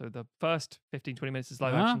ending. So the first 15, 20 minutes is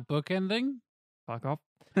live action. Book ending? Fuck off.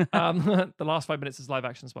 The last 5 minutes is live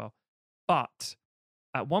action as well. But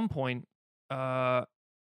at one point, the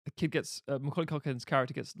the kid gets Macaulay Culkin's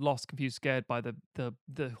character gets lost, confused, scared by the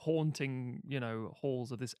haunting,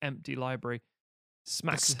 halls of this empty library.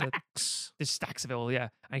 Smacks his head. The stacks of it all, yeah.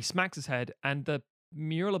 And he smacks his head, and the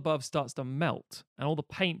mural above starts to melt, and all the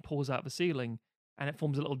paint pours out of the ceiling, and it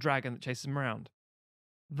forms a little dragon that chases him around.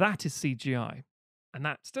 That is CGI. And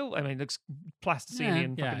that still, it looks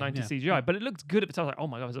plasticine fucking 90s CGI, but it looks good at the time. Like, oh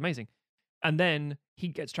my God, it's amazing. And then he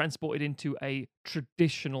gets transported into a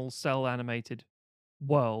traditional cell animated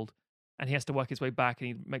world, and he has to work his way back, and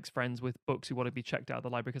he makes friends with books who want to be checked out of the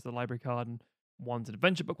library because of the library card. And one's an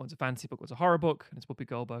adventure book, one's a fantasy book, one's a horror book, and it's Whoopi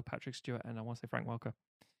Goldberg, Patrick Stewart, and I want to say Frank Welker.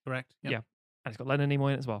 Correct. Yep. Yeah. And it's got Leonard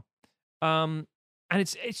Nimoy in it as well. And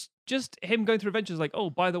it's just him going through adventures like, oh,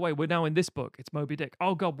 by the way, we're now in this book. It's Moby Dick.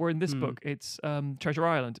 Oh, God, we're in this book. It's Treasure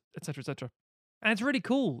Island, etc., etc. And it's really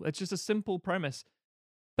cool. It's just a simple premise.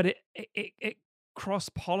 But it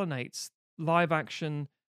cross-pollinates live action,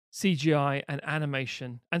 CGI, and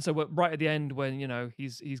animation. And so right at the end when,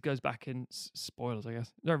 he goes back in, spoilers, I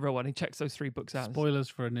guess. No real one. He checks those 3 books out. Spoilers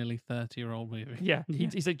for a nearly 30-year-old movie. Yeah.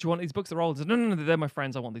 He's like, do you want these books? They're old. He said, no, they're my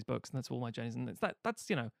friends. I want these books. And that's all my journeys. And that's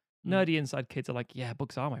nerdy inside kids are like, yeah,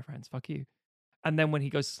 books are my friends. Fuck you. And then when he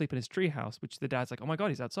goes to sleep in his treehouse, which the dad's like, oh my God,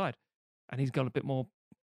 he's outside. And he's got a bit more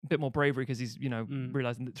bravery because he's,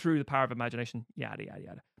 realizing that through the power of imagination, yada, yada,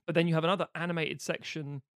 yada. But then you have another animated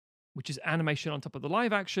section, which is animation on top of the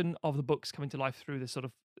live action of the books coming to life through this sort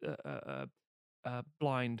of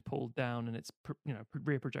blind pulled down, and it's,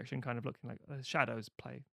 rear projection kind of looking like shadows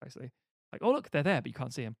play, basically. Like, oh, look, they're there, but you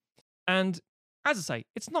can't see them. And as I say,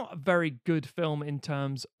 it's not a very good film in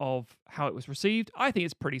terms of how it was received. I think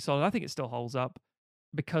it's pretty solid. I think it still holds up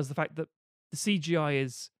because the fact that the CGI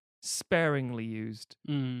is sparingly used,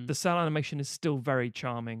 the cell animation is still very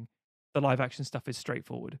charming, the live action stuff is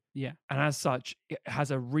straightforward. Yeah. And as such, it has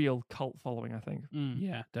a real cult following, I think.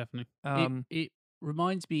 Yeah, definitely. It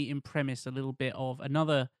reminds me in premise a little bit of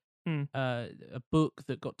another a book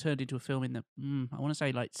that got turned into a film in the, I want to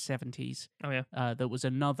say like 70s. Oh, yeah. That was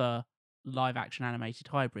another live action animated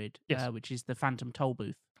hybrid, which is the Phantom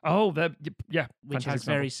Tollbooth. Oh, yeah. Which has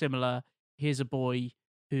very similar. Here's a boy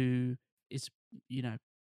who is,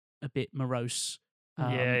 a bit morose,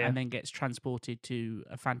 and then gets transported to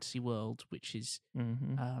a fantasy world, which is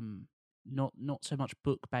not so much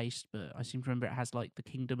book based, but I seem to remember it has like the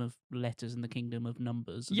Kingdom of Letters and the Kingdom of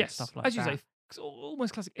Numbers, and stuff like that. As you say,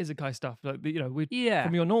 almost classic isekai stuff, like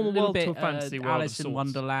from your normal world bit, to a fantasy world. Alice in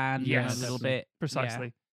Wonderland, a little bit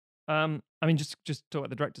precisely. Just talk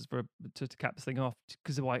about the directors to cap this thing off,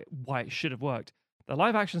 because of why it should have worked. The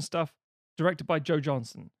live action stuff directed by Joe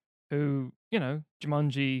Johnston, who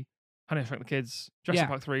Jumanji, Honey I Shrunk the Kids, Jurassic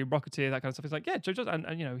Park 3, Rocketeer, that kind of stuff. He's like, yeah, Joe Johnston,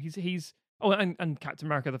 and he's and Captain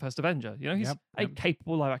America: The First Avenger. He's a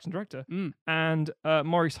capable live action director. And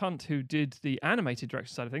Maurice Hunt, who did the animated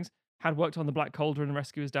direction side of things, had worked on The Black Cauldron and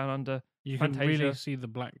Rescuers Down Under. You Fantasia. can really see the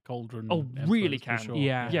Black Cauldron. Oh, really can. Sure.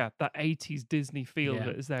 Yeah, that 80s Disney feel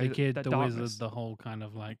that is there. The kid, that the darkness. wizard, the whole kind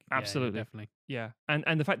of like... Absolutely. Yeah, definitely. Yeah,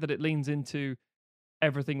 and the fact that it leans into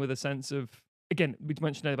everything with a sense of... Again, we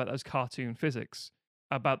mentioned earlier about those cartoon physics,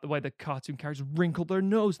 about the way the cartoon characters wrinkle their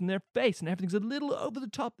nose and their face, and everything's a little over the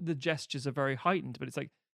top. The gestures are very heightened, but it's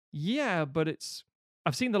like, yeah, but it's...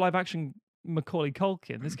 I've seen the live-action Macaulay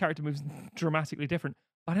Culkin. This character moves dramatically different.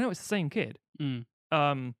 But I know it's the same kid.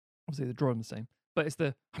 Obviously, they're drawing the same. But it's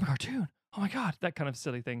the, I'm a cartoon. Oh my God, that kind of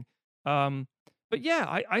silly thing. But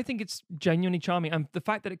yeah, I think it's genuinely charming. And the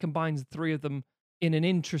fact that it combines 3 of them in an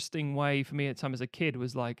interesting way for me at the time as a kid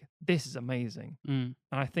was like, this is amazing. And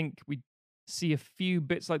I think we see a few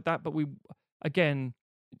bits like that, but again,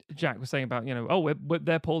 Jack was saying about,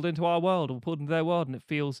 they're pulled into our world or pulled into their world, and it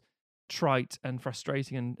feels trite and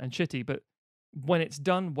frustrating and shitty. But when it's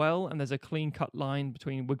done well and there's a clean-cut line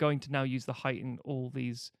between, we're going to now use the height in all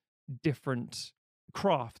these different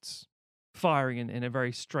crafts firing in a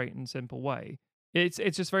very straight and simple way, it's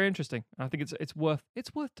just very interesting. I think it's worth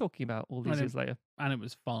talking about all these years later. And it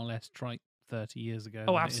was far less trite 30 years ago.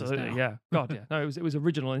 Oh, absolutely, yeah. God, yeah. No, it was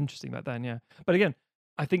original and interesting back then, yeah. But again,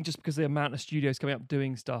 I think just because the amount of studios coming up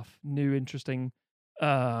doing stuff, new interesting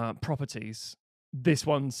properties, this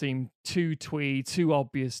one seemed too twee, too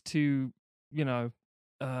obvious, too run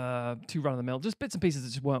of the mill, just bits and pieces that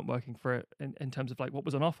just weren't working for it in terms of like what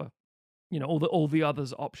was on offer. All the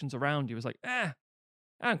others options around you was like, I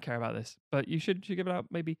don't care about this, but you should give it out.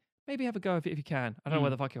 Maybe have a go if you can. I don't know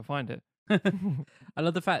where the fuck you'll find it. I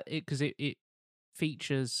love the fact because it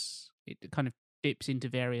features, it kind of dips into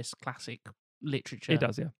various classic literature. It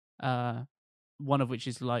does, yeah. One of which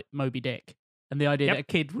is like Moby Dick, and the idea that a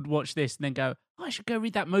kid would watch this and then go, I should go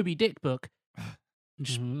read that Moby Dick book. And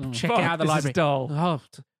just check it out of the library. Dull. Oh,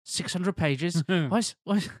 600 pages. Why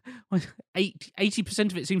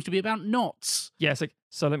 80% of it seems to be about knots? Yeah, it's like,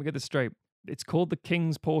 so let me get this straight. It's called the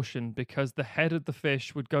king's portion because the head of the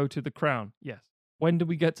fish would go to the crown. Yes. When do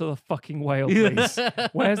we get to the fucking whale, please?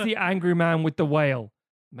 Where's the angry man with the whale?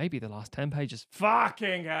 Maybe the last 10 pages.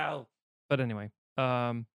 Fucking hell. But anyway,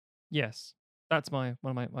 yes, that's one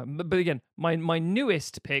of my but again, my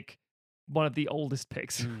newest pick, one of the oldest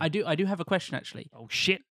picks. I do have a question, actually. Oh,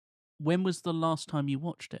 shit. When was the last time you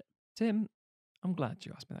watched it? Tim, I'm glad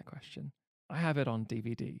you asked me that question. I have it on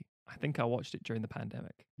DVD. I think I watched it during the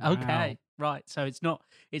pandemic. Okay, right. So it's not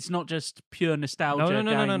just pure nostalgia.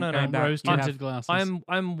 No. Rose-tinted glasses.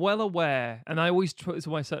 I'm well aware, and I always put this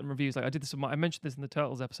in my certain reviews. Like I did this. I mentioned this in the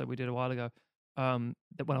Turtles episode we did a while ago.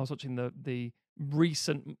 That when I was watching the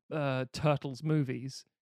recent Turtles movies,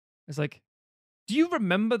 it's like, do you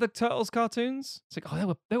remember the Turtles cartoons? It's like,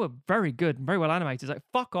 oh, they were very good and very well animated. It's like,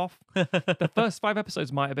 fuck off. The first 5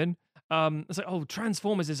 episodes might have been. It's like, oh,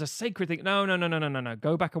 Transformers is a sacred thing. No.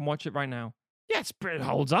 Go back and watch it right now. Yeah, it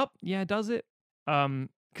holds up. Yeah, does it? Because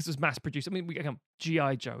it was mass produced. I mean, we come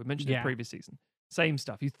G.I. Joe. We mentioned it in the previous season. Same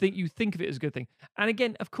stuff. You think of it as a good thing. And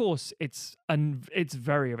again, of course, it's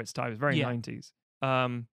very of its time. It's very 90s.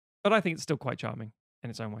 But I think it's still quite charming in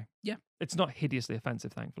its own way. Yeah. It's not hideously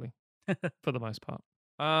offensive, thankfully, for the most part.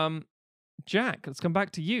 Jack, let's come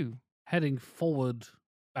back to you. Heading forward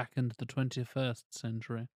back into the 21st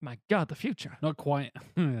century. My God, the future. Not quite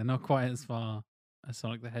as far as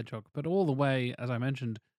Sonic the Hedgehog, but all the way, as I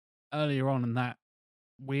mentioned earlier on, in that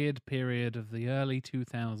weird period of the early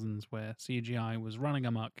 2000s where CGI was running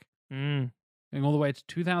amok, going all the way to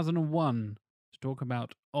 2001 to talk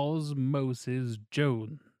about Osmosis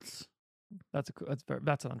Jones. That's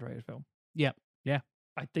an underrated film. Yep. Yeah.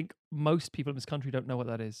 I think most people in this country don't know what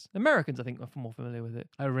that is. Americans, I think, are more familiar with it.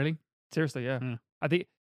 Oh, really? Seriously, yeah. I think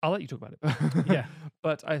I'll let you talk about it. Yeah.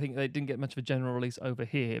 But I think they didn't get much of a general release over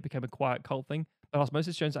here. It became a quiet cult thing. But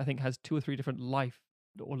Osmosis Jones, I think, has 2 or 3 different lives,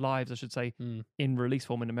 I should say, in release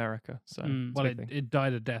form in America. So, well, it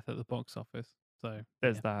died a death at the box office. So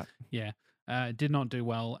there's that. Yeah. It did not do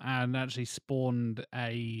well and actually spawned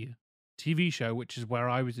a TV show, which is where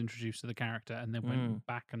I was introduced to the character, and then went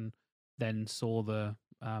back and then saw the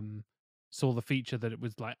feature that it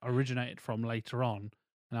was like originated from later on.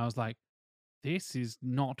 And I was like, this is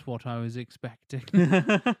not what I was expecting.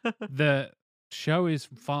 The show is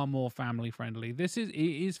far more family friendly. It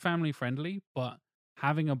is family friendly, but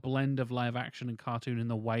having a blend of live action and cartoon in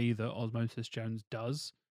the way that Osmosis Jones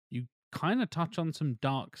does, you kind of touch on some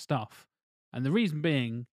dark stuff. And the reason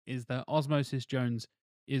being is that Osmosis Jones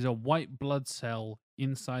is a white blood cell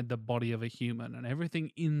inside the body of a human, and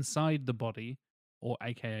everything inside the body, or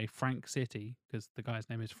aka Frank City, because the guy's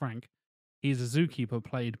name is Frank, he's a zookeeper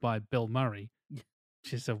played by Bill Murray,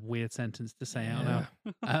 which is a weird sentence to say out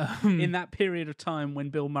loud. In that period of time when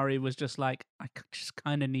Bill Murray was just like, I just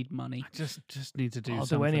kind of need money. I just need to do I'll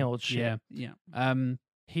something. do any old shit. Yeah. I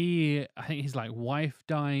think his wife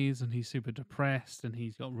dies and he's super depressed and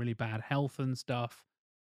he's got really bad health and stuff,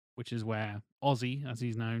 which is where Ozzy, as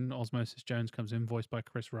he's known, Osmosis Jones, comes in, voiced by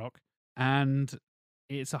Chris Rock. And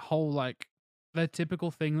it's a whole, like, the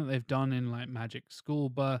typical thing that they've done in, like, Magic School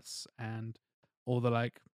Bus and all the,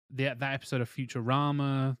 like, that episode of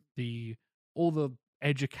Futurama, all the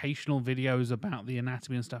educational videos about the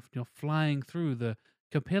anatomy and stuff. You're flying through the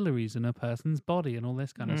capillaries in a person's body and all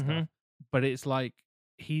this kind of stuff. But it's like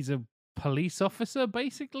he's a police officer,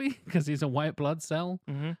 basically, because he's a white blood cell.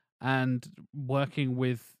 And working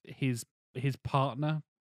with his partner,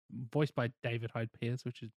 voiced by David Hyde Pierce,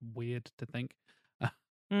 which is weird to think.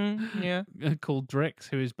 Yeah, called Drix,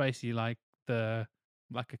 who is basically like a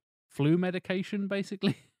flu medication,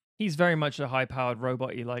 basically. He's very much a high-powered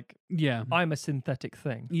robot-y, like, I'm a synthetic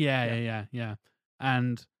thing. Yeah.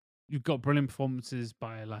 And you've got brilliant performances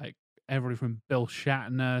by, like, everybody from Bill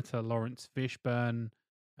Shatner to Lawrence Fishburne.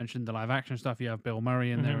 Mentioned the live-action stuff. You have Bill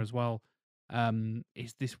Murray in there as well.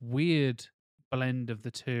 It's this weird blend of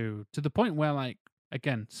the two, to the point where, like,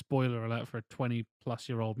 again, spoiler alert for a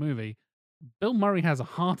 20-plus-year-old movie, Bill Murray has a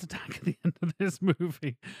heart attack at the end of this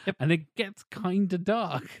movie, and it gets kind of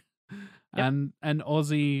dark. And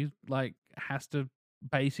Ozzy, like, has to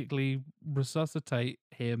basically resuscitate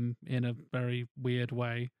him in a very weird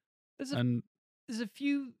way. There's a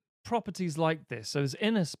few properties like this. So there's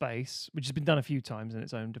Inner Space, which has been done a few times in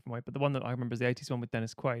its own different way, but the one that I remember is the 80s one with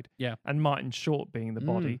Dennis Quaid. Yeah. And Martin Short being the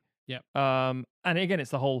body. Yeah. And again,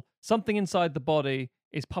 it's the whole something inside the body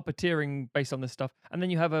is puppeteering based on this stuff. And then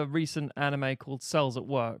you have a recent anime called Cells at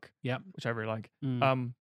Work. Yeah. Which I really like.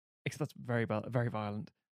 Except that's very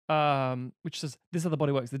violent. Which says this is how the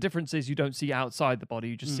body works. The difference is you don't see outside the body,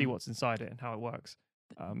 you just see what's inside it and how it works.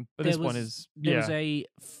 But this one is there was a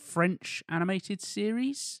French animated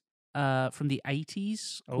series from the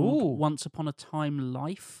 80s called Once Upon a Time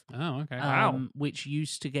Life. Oh, okay. Wow. Which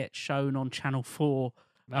used to get shown on Channel 4.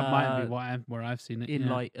 That might be where I've seen it. In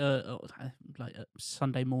like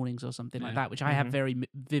Sunday mornings or something like that, which I have very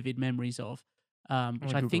vivid memories of,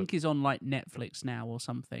 which I think is on like Netflix now or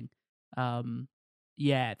something. That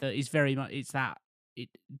is very much, it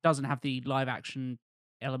doesn't have the live action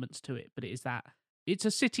elements to it, but it is that. It's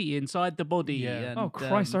a city inside the body. Yeah. And, oh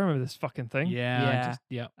Christ, I remember this fucking thing. Yeah.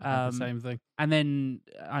 I had the same thing. And then,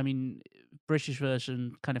 I mean, British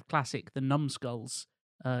version, kind of classic, the Numbskulls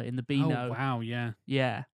in the Beano. Oh wow, yeah.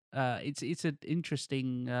 Yeah. It's an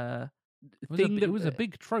interesting thing. It was a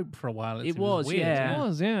big trope for a while. It was weird. yeah. It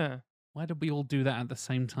was, yeah. Why did we all do that at the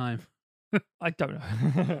same time? I don't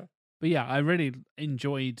know. But yeah, I really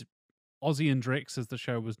enjoyed Ozzy and Drix, as the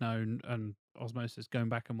show was known, and Osmosis, going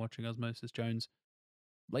back and watching Osmosis Jones.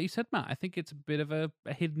 Like you said, Matt, I think it's a bit of a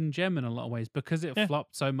hidden gem in a lot of ways because it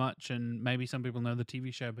flopped so much, and maybe some people know the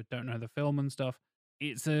TV show but don't know the film and stuff.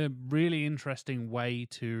 It's a really interesting way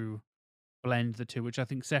to blend the two, which I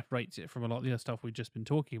think separates it from a lot of the other stuff we've just been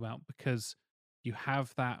talking about, because you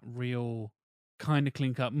have that real kind of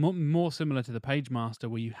clink up, more similar to the Page Master,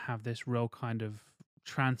 where you have this real kind of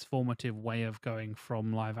transformative way of going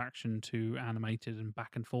from live action to animated and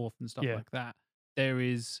back and forth and stuff like that. There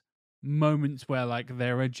is moments where like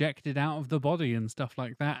they're ejected out of the body and stuff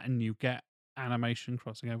like that, and you get animation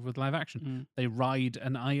crossing over with live action. They ride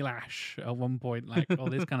an eyelash at one point, like all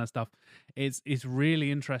this kind of stuff. It's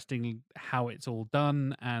really interesting how it's all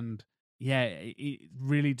done, and yeah, it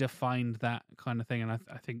really defined that kind of thing. And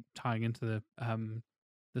I think tying into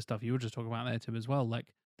the stuff you were just talking about there, Tim, as well, like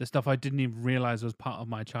the stuff I didn't even realize was part of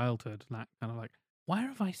my childhood, that kind of like, where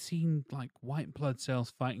have I seen like white blood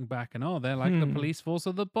cells fighting back, and they're like the police force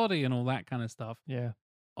of the body and all that kind of stuff. Yeah.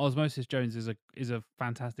 Osmosis Jones is a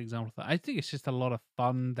fantastic example of that. I think it's just a lot of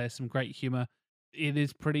fun. There's some great humor. It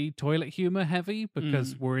is pretty toilet humor heavy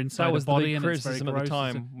because we're inside the body, big and it's very criticism gross. at the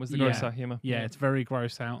time was the gross out humor. Yeah, it's very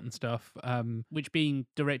gross out and stuff. Which, being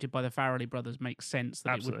directed by the Farrelly brothers, makes sense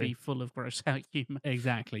that it would be full of gross out humor.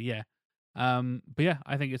 Exactly, yeah. But yeah,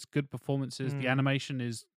 I think it's good performances. The animation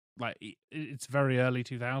is like, it's very early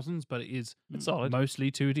 2000s, but it's solid.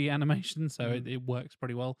 Mostly 2D animation, so it works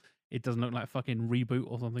pretty well. It doesn't look like fucking Reboot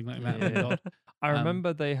or something like that. Thank God. I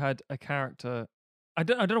remember they had a character. I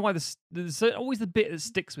don't know why there's always the bit that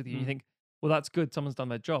sticks with you. You think, well, that's good. Someone's done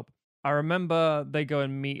their job. I remember they go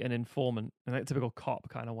and meet an informant in a typical cop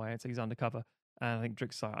kind of way. It's like he's undercover, and I think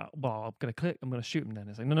Drix like, well, I'm gonna shoot him then.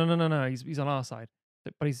 It's like, no. He's on our side,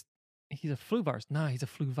 but he's a flu virus. No, he's a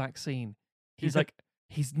flu vaccine. He's like,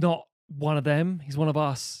 he's not one of them. He's one of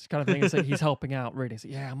us, kind of thing. It's like he's helping out, really. It's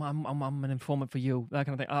like, yeah, I'm an informant for you, that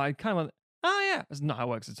kind of thing. I kind of went, oh yeah, that's not how it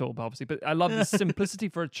works at all, obviously. But I love the simplicity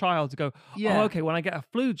for a child to go, oh, okay, when I get a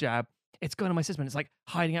flu jab, it's going to my system. And it's like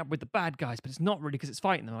hiding out with the bad guys, but it's not really because it's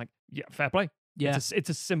fighting them. Like, yeah, fair play. Yeah, it's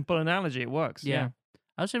a simple analogy. It works. Yeah.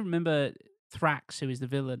 I also remember Thrax, who is the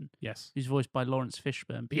villain. Yes, who's voiced by Lawrence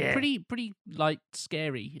Fishburne. Pretty like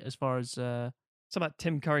scary as far as some of that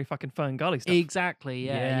Tim Curry fucking Fern Gully stuff. Exactly.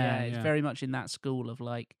 Yeah. It's very much in that school of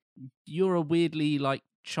like, you're a weirdly like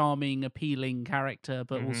charming, appealing character,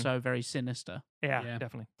 but also very sinister. Yeah,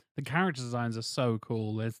 definitely. The character designs are so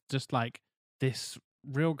cool. There's just like this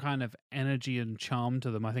real kind of energy and charm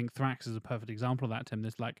to them. I think Thrax is a perfect example of that, Tim.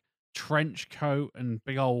 This like trench coat and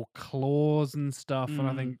big old claws and stuff. And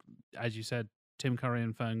I think, as you said, Tim Curry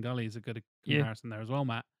and Fern Gully is a good comparison there as well,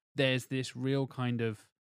 Matt. There's this real kind of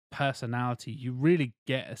personality. You really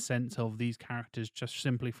get a sense of these characters just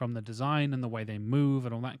simply from the design and the way they move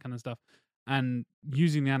and all that kind of stuff. And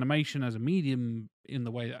using the animation as a medium in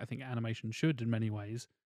the way that I think animation should in many ways,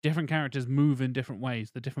 different characters move in different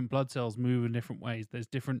ways. The different blood cells move in different ways. There's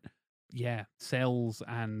different, cells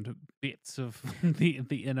and bits of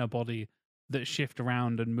the inner body that shift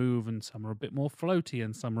around and move, and some are a bit more floaty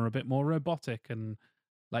and some are a bit more robotic. And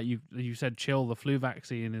like you said, Chill, the flu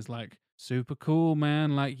vaccine, is like super cool,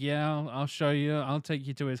 man. Like, yeah, I'll show you. I'll take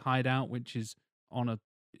you to his hideout, which is on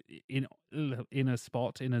in a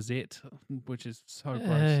spot in a zit, which is so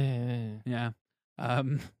gross. Yeah.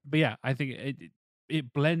 But yeah, I think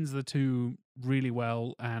it blends the two really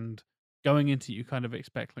well, and going into it, you kind of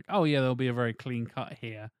expect like, oh yeah, there'll be a very clean cut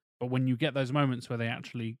here. But when you get those moments where they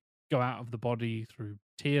actually go out of the body through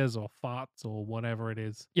tears or farts or whatever it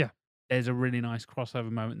is, there's a really nice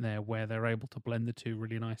crossover moment there where they're able to blend the two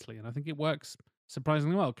really nicely. And I think it works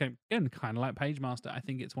surprisingly well. Again, kind of like Page Master, I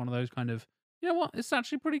think it's one of those kind of You know what? It's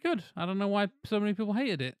actually pretty good. I don't know why so many people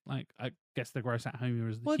hated it. Like, I guess the gross out humor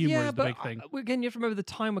is the big thing. Again, you have to remember the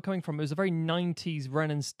time we're coming from. It was a very 90s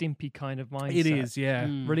Ren and Stimpy kind of mindset. It is, yeah.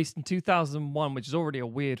 Released in 2001, which is already a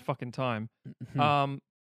weird fucking time.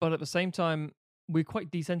 But at the same time, we're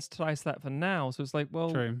quite desensitized to that for now. So it's like,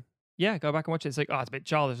 well, True. Yeah, go back and watch it. It's like, it's a bit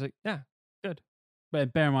childish. It's like, yeah, good.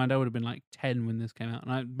 But bear in mind, I would have been like 10 when this came out.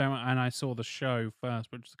 And I saw the show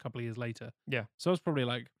first, which was a couple of years later. Yeah. So I was probably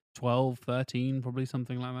like 12, 13, probably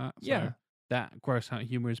something like that. So Yeah. that gross out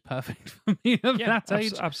humor is perfect for me at that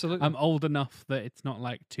age. Absolutely. I'm old enough that it's not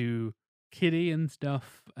like too kiddie and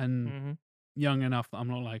stuff, and young enough that I'm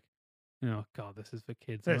not like, oh God, this is for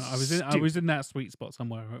kids. I was in that sweet spot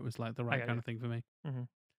somewhere where it was like the right kind of thing for me.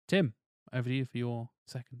 Tim, over to you for your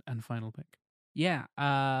second and final pick. Yeah,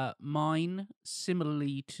 mine,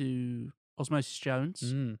 similarly to Osmosis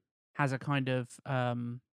Jones, has a kind of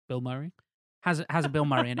Bill Murray. Has a Bill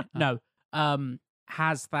Murray in it. No,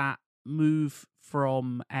 has that move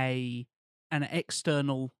from an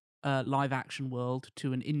external live action world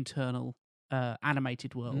to an internal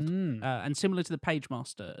animated world, and similar to the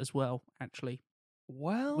Pagemaster as well, actually.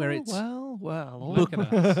 Well, where it's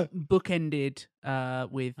bookended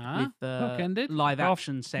with bookended? live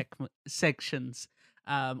action sections.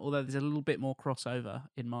 Although there's a little bit more crossover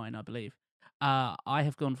in mine, I believe. I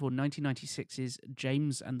have gone for 1996's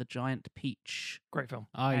James and the Giant Peach. Great film.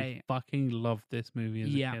 I fucking loved this movie as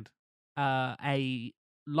a kid. A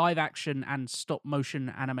live action and stop motion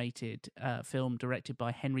animated film directed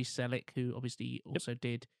by Henry Selick, who obviously also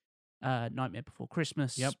did Nightmare Before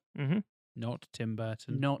Christmas. Yep. Not Tim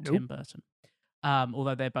Burton. Tim Burton.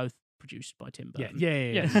 Although they're both produced by Tim Burton.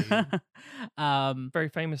 Yeah. Very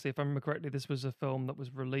famously, if I remember correctly, this was a film that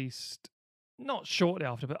was released not shortly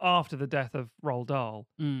after, but after the death of Roald Dahl.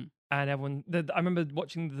 And everyone, I remember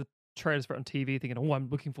watching the trailers for it on TV, thinking, "Oh, I'm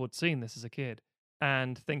looking forward to seeing this as a kid,"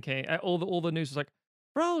 and thinking all the news was like,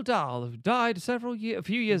 Roald Dahl, who died a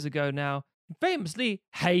few years ago now, famously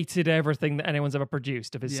hated everything that anyone's ever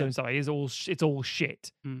produced of his own style. It's all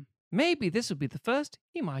shit. Maybe this would be the first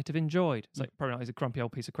he might have enjoyed. It's like, probably not. He's a grumpy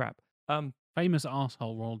old piece of crap. Famous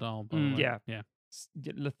arsehole Roald Dahl. By the way. Yeah.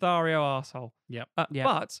 Lothario arsehole. Yep.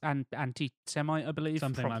 But and anti-Semite, I believe.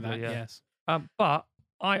 Something probably, like that. Yes. But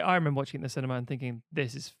I remember watching it in the cinema and thinking,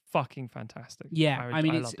 this is fucking fantastic. Yeah, I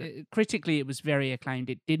mean, critically, it was very acclaimed.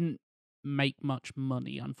 It didn't make much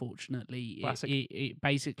money, unfortunately. It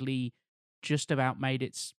basically just about made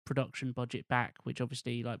its production budget back, which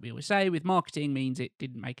obviously, like we always say, with marketing means it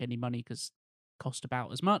didn't make any money because it cost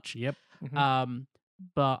about as much. Yep.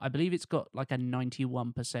 But I believe it's got like a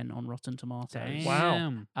 91% on Rotten Tomatoes.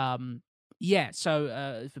 Damn. Wow.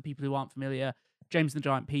 So for people who aren't familiar, James and the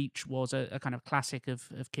Giant Peach was a kind of classic of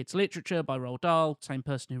kids' literature by Roald Dahl, same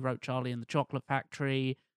person who wrote Charlie and the Chocolate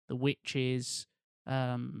Factory, The Witches,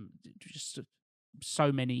 just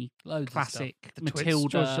so many classic Matilda,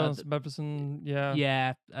 George Johnson, Mepperson,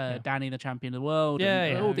 Danny the Champion of the World,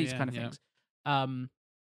 all these kind of things.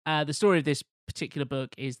 The story of this particular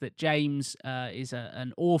book is that James is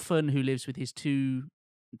an orphan who lives with his two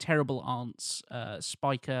terrible aunts,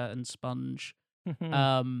 Spiker and Sponge.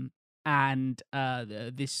 And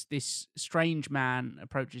this strange man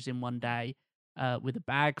approaches him one day with a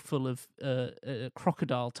bag full of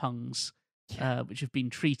crocodile tongues, which have been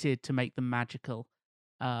treated to make them magical,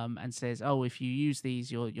 and says, "Oh, if you use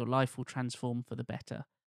these, your life will transform for the better."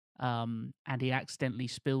 And he accidentally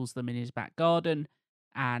spills them in his back garden,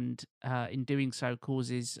 and in doing so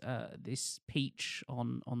causes this peach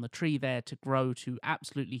on the tree there to grow to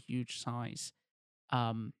absolutely huge size,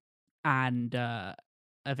 and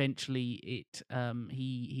eventually it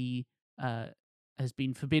he has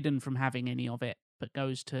been forbidden from having any of it, but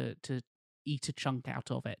goes to eat a chunk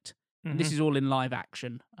out of it. And this is all in live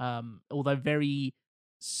action, although very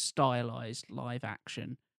stylized live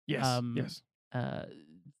action. Yes.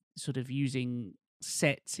 Sort of using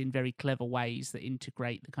sets in very clever ways that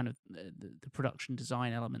integrate the kind of the production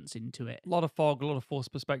design elements into it. A lot of fog, a lot of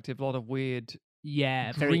forced perspective, a lot of weird,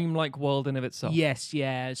 very dreamlike world in of itself. Yes,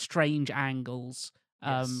 strange angles,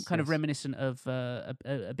 kind of reminiscent of a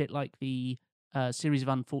bit like the Series of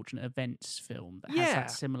Unfortunate Events film that has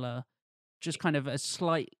that similar, just kind of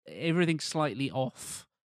everything slightly off.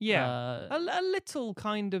 Yeah, a little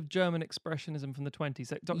kind of German expressionism from the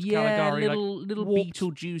 20s. Like Dr. Yeah, Caligari, little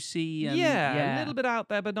Beetlejuicy. And, a little bit out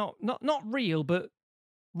there, but not real, but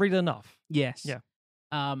real enough. Yes. Yeah.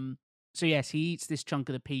 So yes, he eats this chunk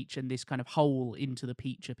of the peach, and this kind of hole into the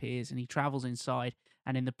peach appears, and he travels inside,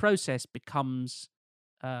 and in the process becomes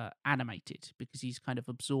animated because he's kind of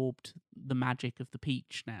absorbed the magic of the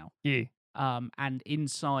peach now. Yeah. and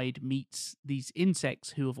inside meets these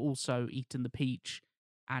insects who have also eaten the peach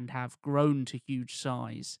and have grown to huge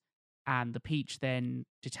size. And the peach then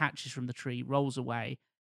detaches from the tree, rolls away,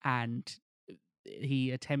 and he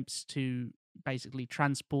attempts to basically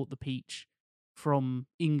transport the peach from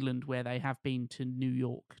England, where they have been, to New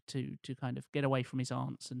York to kind of get away from his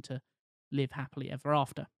aunts and to live happily ever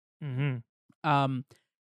after.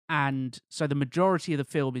 And so the majority of the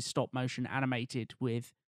film is stop motion animated,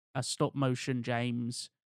 with a stop motion James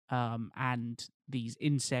and these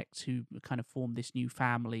insects who kind of form this new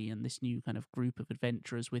family and this new kind of group of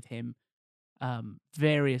adventurers with him.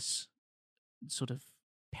 Various sort of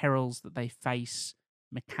perils that they face,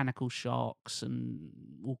 mechanical sharks and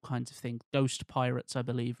all kinds of things. Ghost pirates, I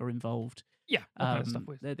believe, are involved. Yeah, all kind of stuff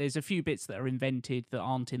with. There's a few bits that are invented that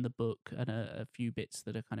aren't in the book, and a few bits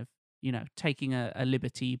that are kind of, taking a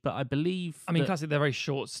liberty. But I believe, I mean, classic. They're very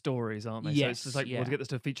short stories, aren't they? Yes, so it's just like, well, to get this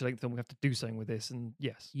to a feature-length film, we have to do something with this, and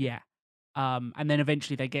yes. Yeah. And then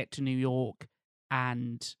eventually they get to New York,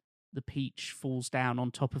 and the peach falls down on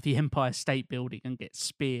top of the Empire State Building and gets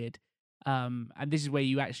speared. And this is where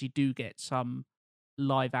you actually do get some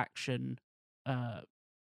live action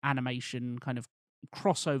animation kind of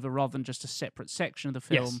crossover rather than just a separate section of the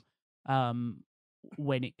film. Yes.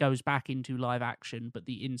 When it goes back into live action, but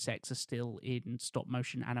the insects are still in stop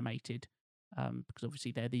motion animated, because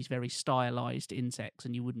obviously they're these very stylized insects,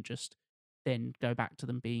 and you wouldn't just then go back to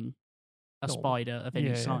them being a spider of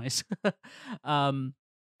any size.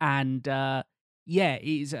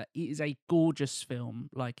 It is a gorgeous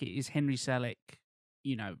film. Like, it is Henry Selick,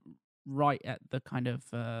 right at the kind of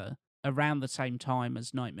around the same time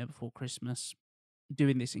as Nightmare Before Christmas,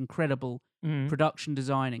 doing this incredible production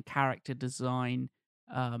design and character design,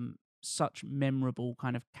 such memorable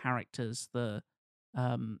kind of characters,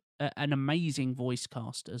 an amazing voice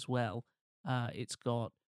cast as well. It's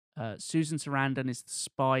got Susan Sarandon is the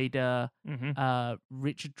spider,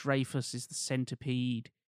 Richard Dreyfuss is the centipede,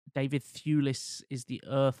 David Thewlis is the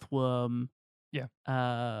earthworm.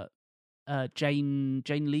 Jane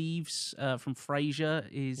Leaves from Frasier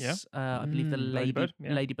is I believe the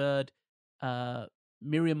Ladybird.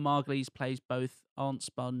 Miriam Margolyes plays both Aunt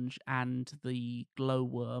Sponge and the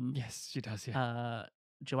glowworm. Yes, she does. Yeah.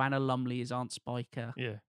 Joanna Lumley is Aunt Spiker.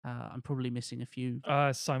 Yeah. I'm probably missing a few.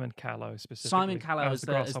 Simon Callow specifically. Simon Callow as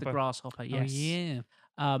the grasshopper. Yes.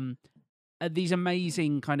 Oh, yeah. These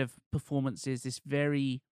amazing kind of performances. This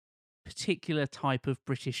very particular type of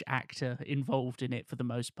British actor involved in it for the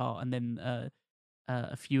most part, and then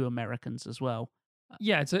a few Americans as well.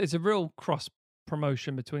 Yeah, it's a real cross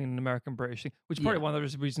promotion between an American British thing, which is probably one of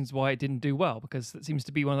those reasons why it didn't do well, because it seems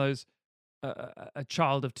to be one of those a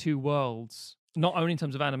child of two worlds, not only in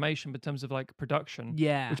terms of animation but in terms of like production.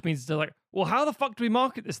 Yeah, which means they're like, well, how the fuck do we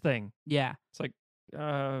market this thing? Yeah, it's like,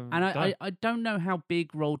 and I don't know how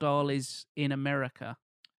big Roald Dahl is in America.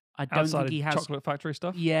 I don't outside think he has Chocolate Factory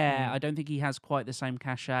stuff. Yeah, I don't think he has quite the same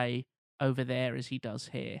cachet over there as he does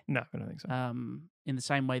here. No, I don't think so. In the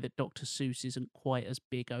same way that Dr. Seuss isn't quite as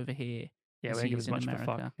big over here. Yeah, as we he don't give is as much in of a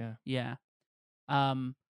America. fuck. Yeah.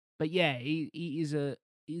 But yeah, he is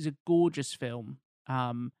a gorgeous film,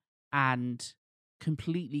 and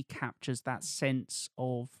completely captures that sense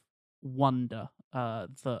of wonder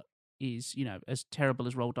that is, as terrible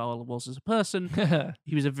as Roald Dahl was as a person,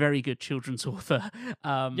 he was a very good children's author.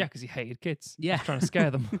 Because he hated kids. Yeah, He was trying to scare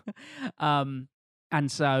them.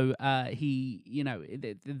 And so he,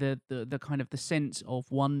 the kind of the sense of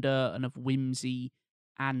wonder and of whimsy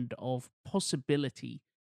and of possibility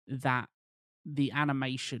that the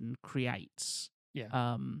animation creates.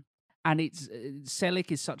 Yeah. And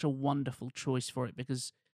Selick is such a wonderful choice for it,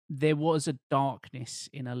 because there was a darkness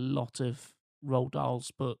in a lot of Roald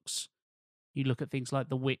Dahl's books. You look at things like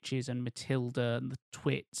The Witches and Matilda and The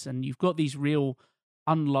Twits, and you've got these real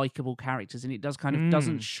unlikable characters, and it does kind of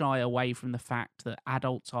doesn't shy away from the fact that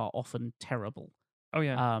adults are often terrible. Oh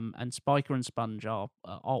yeah. And Spiker and Sponge are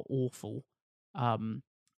awful.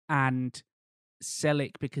 And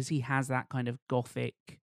Selick, because he has that kind of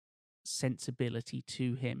gothic sensibility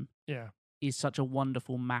to him, is such a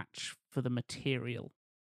wonderful match for the material.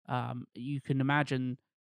 You can imagine,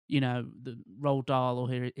 the Roald Dahl or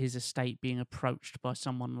his estate being approached by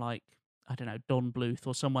someone like, I don't know, Don Bluth,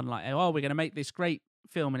 or someone like, oh, we're going to make this great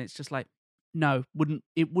film, and it's just like, no,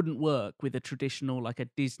 it wouldn't work with a traditional, like a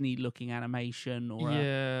Disney looking animation, or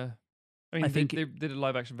I think they did a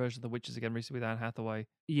live action version of The Witches again recently with Anne Hathaway.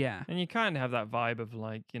 Yeah, and you kind of have that vibe of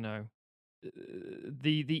like,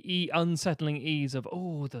 the unsettling ease of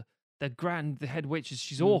the head witch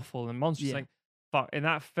she's awful and monstrous. Like, fuck, in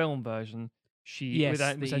that film version, with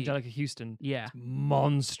Angelica Houston, it's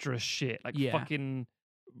monstrous shit, like fucking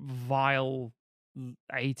vile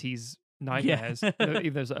 80s nightmares,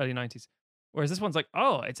 even those early 90s. Whereas this one's like,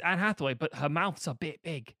 oh, it's Anne Hathaway, but her mouth's a bit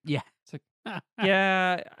big. Yeah. It's like,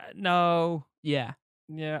 yeah, no. Yeah.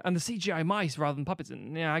 Yeah. And the CGI mice rather than puppets.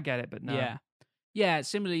 And yeah, I get it, but no. Yeah. Yeah.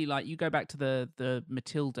 Similarly, like you go back to the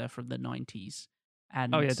Matilda from the 90s.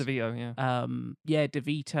 And, oh, yeah, DeVito, yeah. Yeah,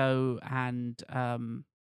 DeVito and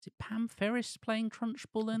is it Pam Ferris playing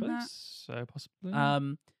Trunchbull in that? So possibly.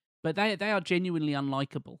 But they are genuinely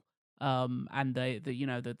unlikable. And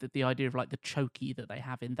the idea of like the chokey that they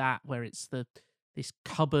have in that, where it's this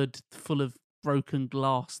cupboard full of broken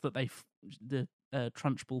glass that the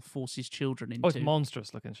Trunchbull forces children into. Oh, it's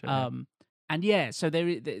monstrous looking shit. And yeah, so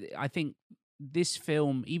I think this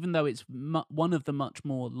film, even though it's one of the much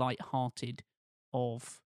more light-hearted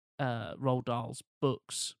of Roald Dahl's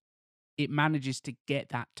books, it manages to get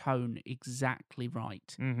that tone exactly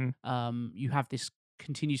right. Mm-hmm. You have this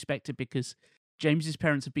continued spectre because James's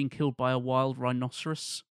parents have been killed by a wild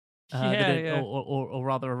rhinoceros, or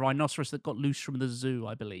rather a rhinoceros that got loose from the zoo,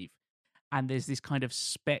 I believe. And there's this kind of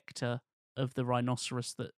spectre of the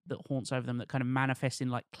rhinoceros that haunts over them, that kind of manifests in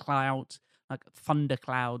like clouds, like thunder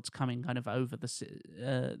clouds coming kind of over the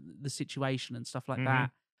situation and stuff like that.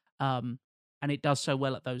 And it does so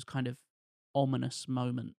well at those kind of ominous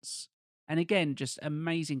moments. And again, just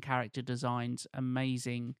amazing character designs,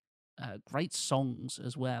 amazing. Great songs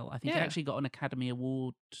as well. I think it actually got an Academy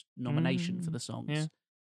Award nomination for the songs. Yeah.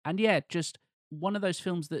 And yeah, just one of those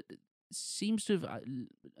films that seems to have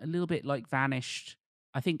a little bit like vanished.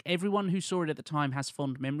 I think everyone who saw it at the time has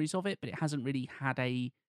fond memories of it, but it hasn't really had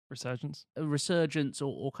a resurgence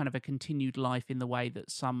or kind of a continued life in the way that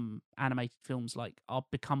some animated films like are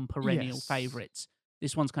become perennial favorites.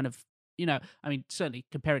 This one's kind of, I mean, certainly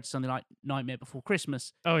compare it to something like Nightmare Before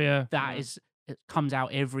Christmas. Oh yeah. That is... It comes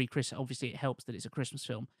out every Christmas. Obviously, it helps that it's a Christmas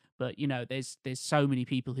film, but there's so many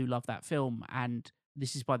people who love that film, and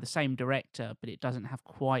this is by the same director, but it doesn't have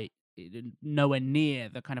quite nowhere near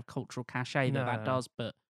the kind of cultural cachet that does,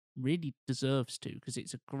 but really deserves to, because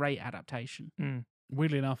it's a great adaptation.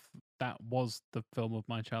 Weirdly enough, that was the film of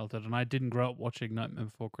my childhood, and I didn't grow up watching Nightmare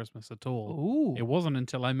Before Christmas at all. Ooh. It wasn't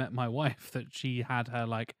until I met my wife that she had her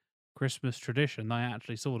like Christmas tradition that I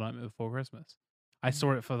actually saw Nightmare Before Christmas. I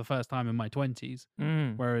saw it for the first time in my 20s,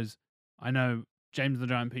 whereas I know James and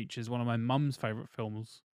the Giant Peach is one of my mum's favourite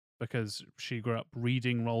films because she grew up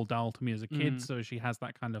reading Roald Dahl to me as a kid, so she has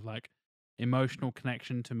that kind of like emotional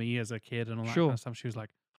connection to me as a kid and all that kind of stuff. She was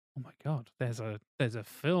like, "Oh my god, there's a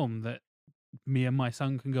film that me and my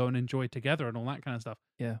son can go and enjoy together," and all that kind of stuff.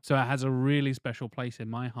 Yeah. So it has a really special place in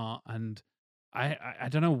my heart, and I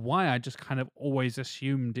don't know why, I just kind of always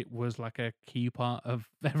assumed it was like a key part of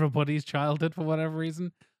everybody's childhood for whatever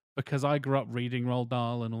reason, because I grew up reading Roald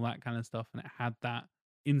Dahl and all that kind of stuff, and it had that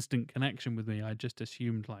instant connection with me. I just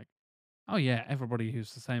assumed like, oh yeah, everybody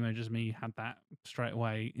who's the same age as me had that straight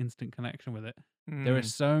away instant connection with it. There are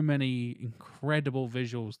so many incredible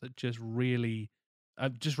visuals that just really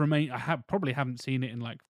just remain. Probably haven't seen it in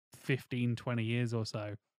like 15, 20 years or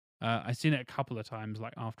so. I've seen it a couple of times,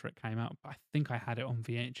 like after it came out. But I think I had it on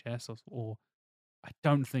VHS, or I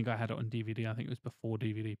don't think I had it on DVD. I think it was before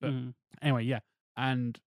DVD. But anyway, yeah.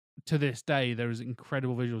 And to this day, there is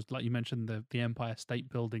incredible visuals, like you mentioned, the Empire State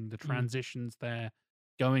Building, the transitions there,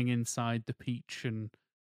 going inside the Peach, and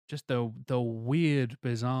just the weird,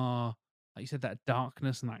 bizarre, like you said, that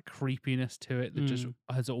darkness and that creepiness to it that just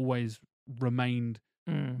has always remained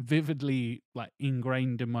vividly like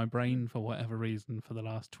ingrained in my brain for whatever reason for the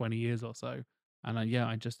last 20 years or so. And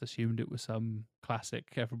I just assumed it was some classic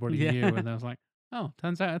everybody knew, and I was like, oh,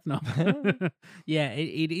 turns out it's not. Yeah,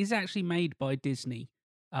 it is actually made by Disney,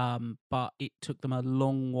 but it took them a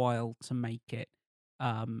long while to make it.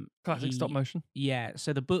 Classic stop motion. Yeah,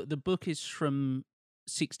 so the book is from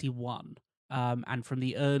 1961, and from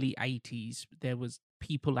the early 1980s there was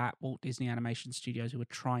people at Walt Disney Animation Studios who were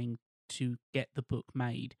trying to get the book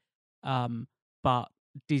made, but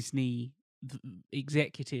Disney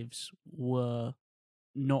executives were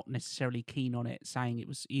not necessarily keen on it, saying it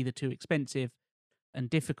was either too expensive and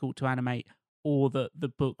difficult to animate, or that the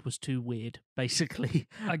book was too weird, basically.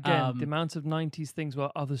 Again, the amount of 90s things where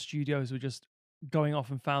other studios were just going off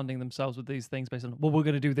and founding themselves with these things based on, well, we're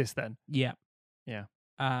going to do this then. Yeah.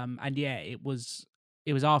 And yeah, it was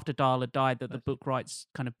after Dahl had died that the book rights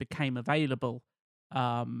kind of became available.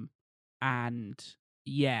 And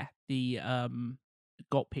yeah, the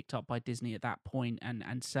got picked up by Disney at that point, and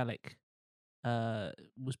Selleck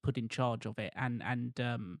was put in charge of it, and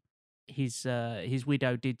his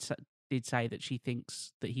widow did say that she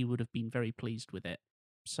thinks that he would have been very pleased with it.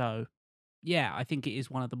 So yeah, I think it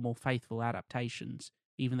is one of the more faithful adaptations,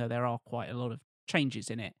 even though there are quite a lot of changes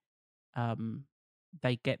in it,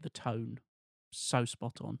 they get the tone so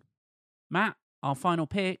spot on. Matt, our final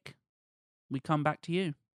pick, we come back to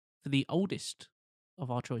you for the oldest of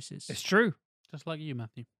our choices. It's true. Just like you,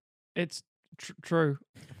 Matthew. It's true.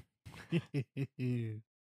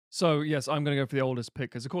 So, yes, I'm going to go for the oldest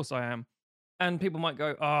pick because, of course, I am. And people might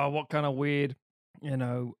go, oh, what kind of weird,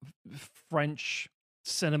 French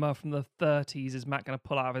cinema from the 30s is Matt going to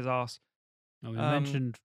pull out of his ass? Oh, we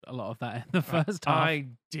mentioned a lot of that in the first half. I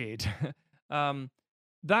did.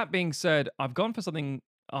 That being said, I've gone for something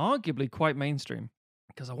arguably quite mainstream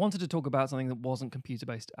because I wanted to talk about something that wasn't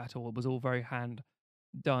computer-based at all. It was all very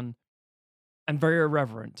hand-done and very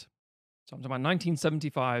irreverent. So I'm talking about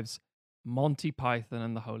 1975's Monty Python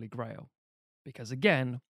and the Holy Grail. Because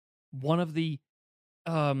again, one of the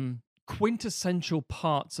quintessential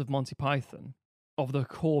parts of Monty Python, of the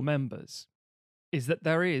core members, is that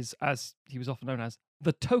there is, as he was often known as,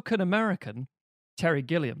 the token American, Terry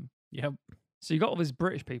Gilliam. Yep. So you got all these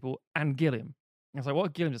British people and Gilliam. And it's like,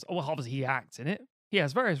 what Gilliam does? Oh, well, obviously he acts in it. He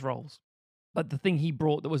has various roles. But the thing he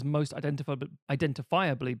brought that was most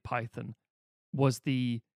identifiably Python was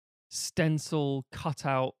the stencil,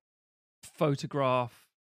 cutout, photograph,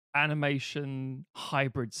 animation,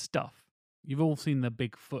 hybrid stuff. You've all seen the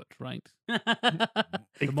Bigfoot, right?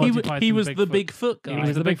 He was the Bigfoot guy. He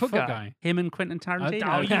was the Bigfoot guy. Him and Quentin Tarantino.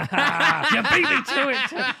 Oh, yeah. You beat me to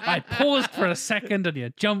it. I paused for a second and you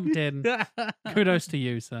jumped in. Kudos to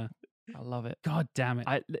you, sir. I love it. God damn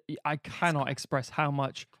it. I cannot express how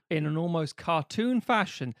much, in an almost cartoon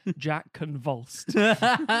fashion, Jack convulsed.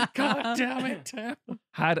 God damn it.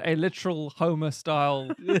 Had a literal Homer-style,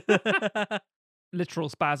 literal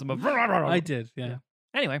spasm of... I did, yeah.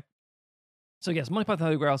 Anyway, so yes, Monty Python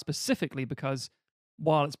Holy Grail specifically because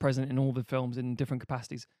while it's present in all the films in different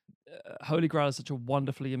capacities, Holy Grail is such a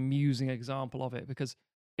wonderfully amusing example of it because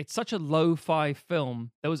it's such a lo-fi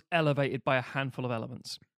film that was elevated by a handful of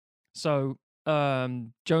elements. So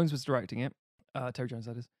Jones was directing it, Terry Jones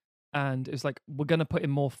that is, and it was like, we're going to put in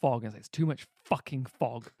more fog. And it's like, it's too much fucking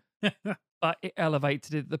fog. But it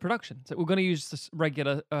elevated the production. So we're going to use this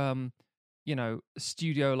regular,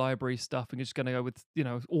 studio library stuff and you're just going to go with,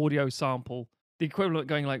 audio sample, the equivalent of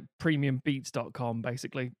going like premiumbeats.com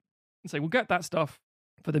basically. And say, we'll get that stuff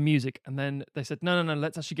for the music. And then they said, no,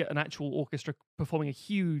 let's actually get an actual orchestra performing a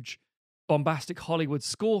huge bombastic Hollywood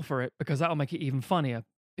score for it because that'll make it even funnier.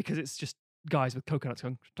 Because it's just guys with coconuts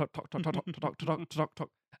going talk, talk, talk, talk, talk, talk, talk, talk, talk,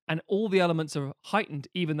 and all the elements are heightened,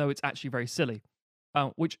 even though it's actually very silly.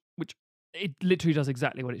 Which it literally does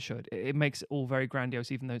exactly what it should. It makes it all very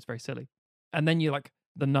grandiose, even though it's very silly. And then you like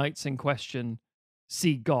the knights in question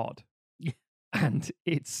see God, and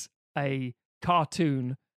it's a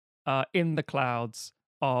cartoon in the clouds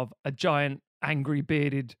of a giant, angry,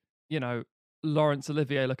 bearded, Laurence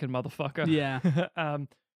Olivier looking motherfucker. Yeah.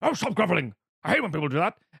 Oh, stop groveling! I hate when people do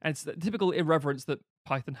that. And it's the typical irreverence that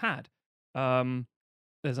Python had.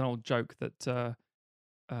 There's an old joke that the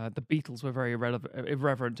Beatles were very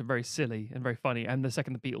irreverent and very silly and very funny. And the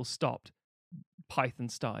second the Beatles stopped, Python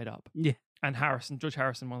started up. Yeah. And George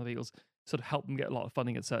Harrison, one of the Beatles, sort of helped them get a lot of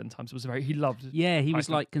funding at certain times. It was he loved. Yeah, he was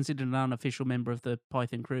Python. like considered an unofficial member of the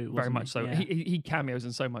Python crew. Very much he? so. Yeah. He cameos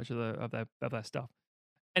in so much of their stuff.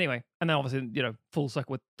 Anyway, and then obviously, full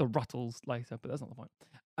circle with the Ruttles later, but that's not the point.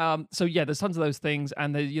 So yeah, there's tons of those things,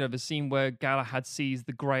 and the the scene where Galahad sees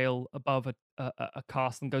the Grail above a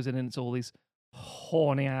castle and goes in, and it's all these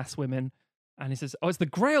horny ass women, and he says, "Oh, it's the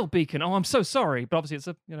Grail beacon. Oh, I'm so sorry," but obviously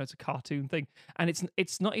it's a cartoon thing, and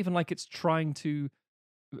it's not even like it's trying to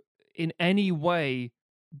in any way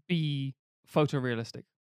be photorealistic.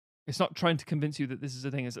 It's not trying to convince you that this is a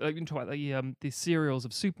thing. It's like you can talk about the serials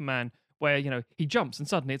of Superman where he jumps and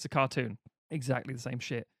suddenly it's a cartoon. Exactly the same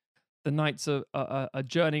shit. The knights are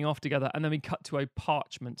journeying off together, and then we cut to a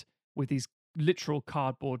parchment with these literal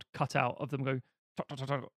cardboard cutout of them going, tock, tock, tock,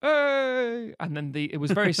 tock, hey! And then it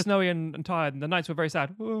was very snowy and tired, and the knights were very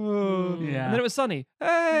sad. Whoa. Yeah. And then it was sunny.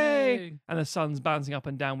 Hey! And the sun's bouncing up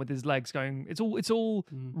and down with his legs going. It's all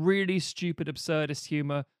really stupid, absurdist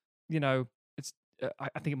humor. It's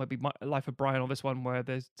I think it might be Life of Brian or this one where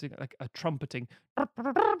there's like a trumpeting.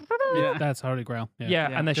 Yeah, that's Holy Grail. Yeah,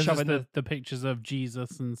 and they're shoving the pictures of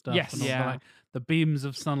Jesus and stuff. Yes, and all the beams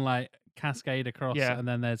of sunlight cascade across, and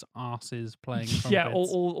then there's arses playing trumpets. Yeah,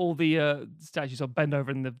 all the statues sort of bend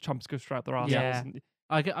over and the trumpets go straight out their arses. Yeah.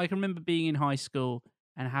 I can remember being in high school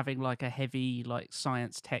and having like a heavy like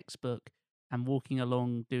science textbook and walking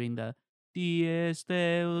along doing the Dies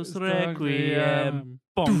Deus Requiem.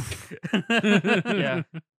 Bonk.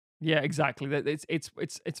 Yeah, exactly.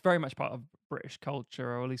 It's very much part of British culture,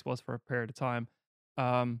 or at least was for a period of time.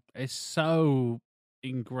 It's so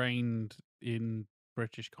ingrained in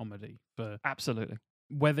British comedy for Absolutely.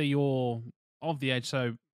 whether you're of the age.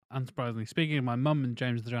 So, unsurprisingly speaking, my mum and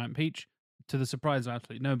James the Giant Peach, to the surprise of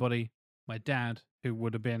absolutely nobody, my dad, who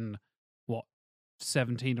would have been,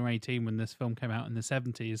 17 or 18 when this film came out in the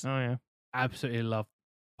 70s, Oh yeah. absolutely loved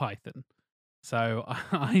Python. So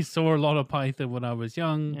I saw a lot of Python when I was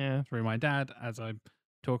young through my dad, as I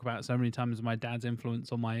talk about so many times, my dad's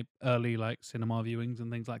influence on my early cinema viewings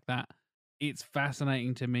and things like that. It's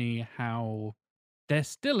fascinating to me how there's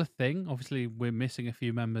still a thing. Obviously, we're missing a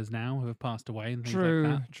few members now who have passed away and things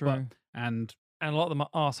like that. True. And a lot of them are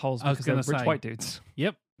assholes because they're rich white dudes.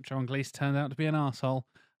 Yep, John Cleese turned out to be an asshole.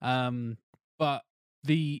 But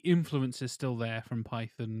the influence is still there from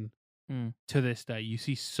Python to this day. You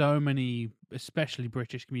see so many, especially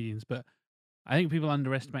British comedians, but I think people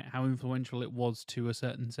underestimate how influential it was to a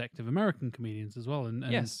certain sect of American comedians as well, and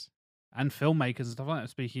filmmakers and stuff like that.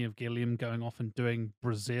 Speaking of Gilliam going off and doing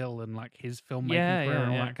Brazil and his filmmaking career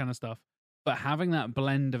and all that kind of stuff, but having that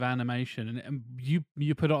blend of animation, and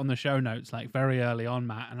you put it on the show notes very early on,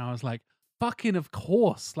 Matt, and I was like, fucking of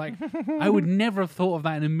course, I would never have thought of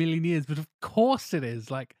that in a million years, but of course it is.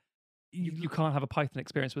 You can't have a Python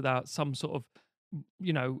experience without some sort of,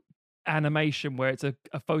 animation where it's a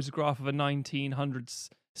photograph of a 1900s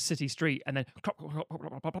city street, and then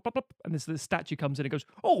and this statue comes in and goes,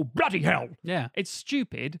 oh bloody hell! Yeah, it's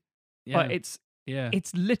stupid, but it's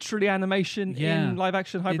literally animation Yeah. in live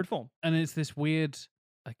action hybrid form, and it's this weird.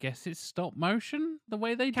 I guess it's stop motion the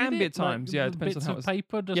way they can did be it. at times. Yeah, it depends bits on how of it's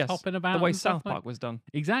paper just hopping about. The way and stuff South Park was done.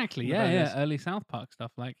 Exactly. The Yeah, very least. early South Park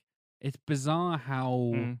stuff. It's bizarre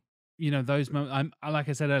how those moments. Like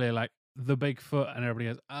I said earlier, the Bigfoot, and everybody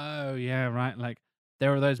goes, "Oh yeah, right."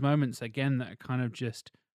 There are those moments again that are kind of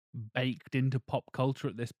just baked into pop culture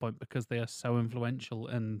at this point because they are so influential.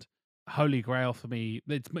 And Holy Grail for me,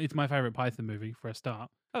 it's my favorite Python movie for a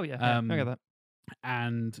start. Oh yeah, I get that.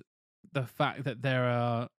 And the fact that there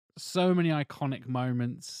are so many iconic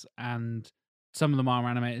moments, and some of them are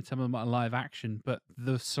animated, some of them are live action, but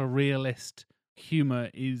the surrealist humor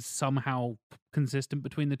is somehow consistent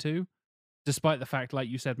between the two, despite the fact, like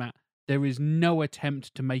you said, Matt, there is no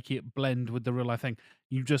attempt to make it blend with the real life thing.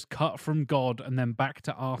 You just cut from God and then back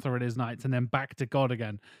to Arthur and his knights and then back to God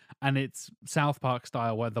again. And it's South Park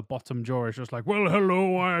style, where the bottom jaw is just like, well,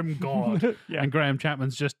 hello, I'm God. Yeah. And Graham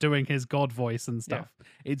Chapman's just doing his God voice and stuff.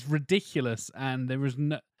 It's ridiculous. And there is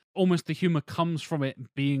almost the humor comes from it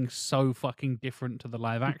being so fucking different to the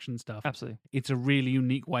live action stuff. Absolutely. It's a really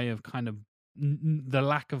unique way of kind of the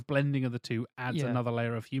lack of blending of the two adds another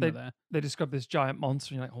layer of humor there. They describe this giant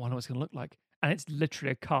monster, and you're like, oh, I know what it's going to look like. And it's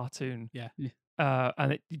literally a cartoon. Yeah.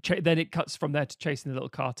 And then it cuts from there to chasing the little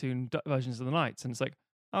cartoon versions of the knights. And it's like,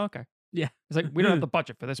 oh, okay. Yeah. It's like, we don't have the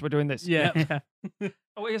budget for this. We're doing this. Yeah.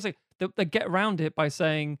 Oh, it's like, they get around it by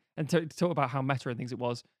saying, and to talk about how meta and things it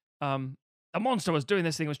was, a monster was doing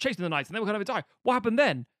this thing, was chasing the knights, and they were going to die. What happened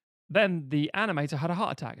then? Then the animator had a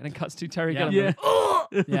heart attack, and it cuts to Terry Gilliam.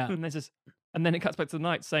 Yeah. And then it cuts back to the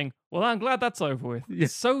knights saying, well, I'm glad that's over with.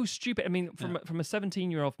 It's so stupid. I mean, from a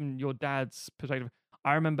 17-year-old, from your dad's perspective,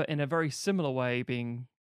 I remember in a very similar way being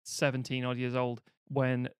 17 odd years old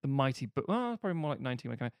when the Mighty Boosh, well, probably more like 19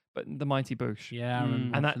 when it came out, but the Mighty Boosh. Yeah, I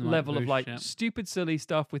remember and that watching the level Mighty of Boosh, stupid, silly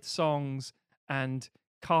stuff with songs and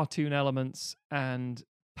cartoon elements and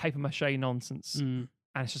paper mache nonsense. And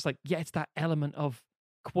it's just it's that element of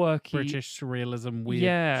quirky British surrealism,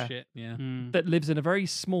 weird shit. Yeah. that lives in a very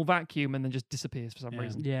small vacuum and then just disappears for some Yeah.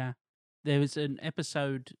 reason. Yeah. There was an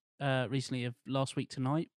episode recently of Last Week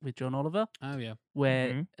Tonight with John Oliver. Oh, yeah.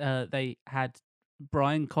 Where they had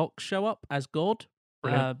Brian Cox show up as God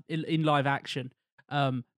in live action.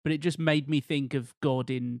 But it just made me think of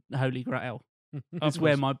God in Holy Grail. That's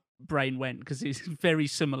where my brain went, because it's very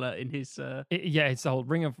similar in his... it's the whole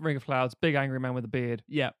Ring of Clouds, big angry man with a beard.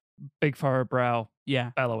 Yeah. Big furrowed brow.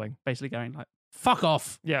 Yeah. Bellowing. Basically going like, fuck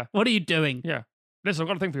off. Yeah. What are you doing? Yeah. Listen, I've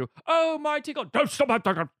got a thing for you. Oh, mighty God. Don't stop that.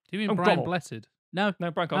 Do you mean Brian Blessed? No,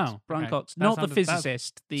 Brian Cox. Oh, Brian okay. Cox. That Not the sounded-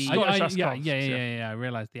 physicist. The Scottish I Cox, I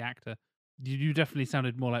realised the actor. You definitely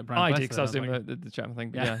sounded more like Brian I Blessed. did, because I was then. doing the Chapman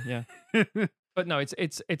thing. But yeah. But no,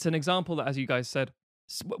 it's an example that, as you guys said,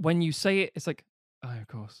 when you say it, it's like, oh, of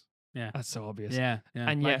course. Yeah. That's so obvious. Yeah.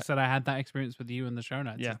 And like yet- I said, I had that experience with you in the show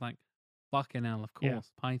notes. Yeah. It's like, fucking hell, of Yeah.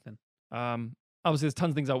 course, Python. Obviously, there's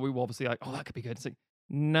tons of things that we were obviously like, oh, that could be good. It's like,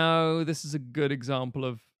 no, this is a good example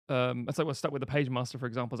of. It's like we're stuck with the Page Master, for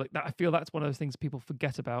example. It's like that. I feel that's one of those things people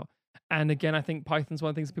forget about. And again, I think Python's one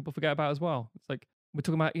of the things that people forget about as well. It's like we're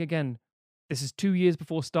talking about again. This is 2 years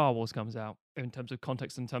before Star Wars comes out in terms of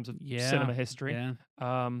context, in terms of cinema history. Yeah.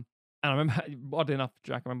 And I remember, oddly enough,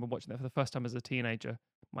 Jack, I remember watching that for the first time as a teenager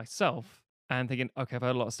myself. and thinking, okay, I've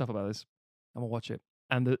heard a lot of stuff about this. I'm gonna watch it.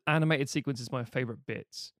 And the animated sequence is my favorite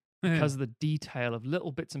bits because of the detail of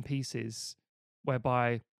little bits and pieces,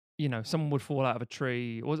 whereby someone would fall out of a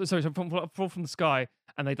tree, or sorry, fall from the sky,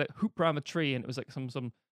 and they'd like hoop around the tree, and it was like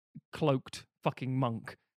some cloaked fucking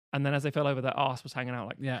monk, and then as they fell over, their ass was hanging out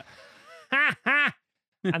like ha ha,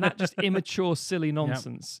 and that just immature, silly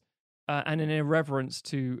nonsense, and an irreverence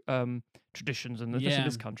to traditions and especially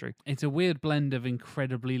this country. It's a weird blend of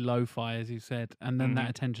incredibly lo-fi, as you said, and then that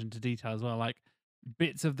attention to detail as well, like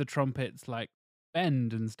bits of the trumpets like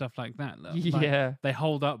bend and stuff like that. Like, they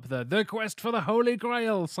hold up the quest for the Holy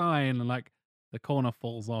Grail sign, and like the corner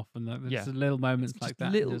falls off, and there's little moments like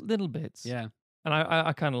that. Little bits. Yeah. And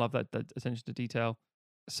I kind of love that attention to detail.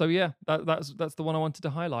 So yeah, that's the one I wanted to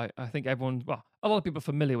highlight. I think a lot of people are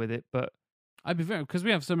familiar with it, but I'd be because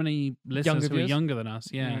we have so many listeners who are younger than us.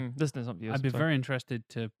 Yeah, listeners, not viewers. I'd be very interested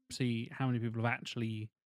to see how many people have actually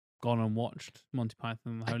gone and watched Monty Python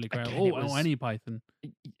and the Holy Grail, or any Python.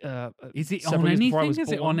 Is it on anything?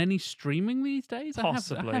 Is it on any streaming these days?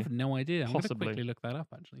 Possibly. I have no idea. I'm going to quickly look that up,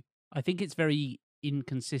 actually. I think it's very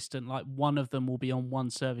inconsistent. Like, one of them will be on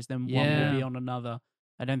one service, then one will be on another.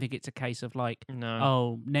 I don't think it's a case of like,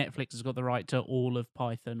 Netflix has got the right to all of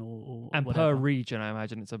Python or and whatever. Per region, I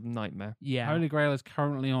imagine it's a nightmare. Yeah. Holy Grail is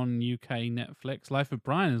currently on UK Netflix. Life of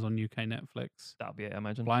Brian is on UK Netflix. That'll be it, I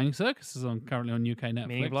imagine. Flying Circus is currently on UK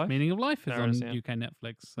Netflix. Meaning of Life is on UK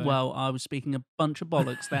Netflix. So. Well, I was speaking a bunch of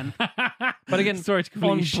bollocks then. But again, sorry to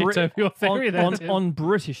completely shit over your theory on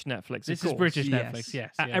British Netflix. This is British Netflix,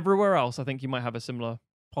 yes. Everywhere else, I think you might have a similar.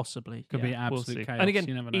 Possibly. Could be absolute chaos. And again,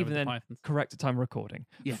 you never know even with then, Pythons. correct the time of recording.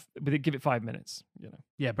 Yeah. Give it 5 minutes.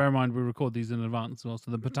 Yeah, bear in mind we record these in advance as well.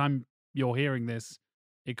 So the time you're hearing this,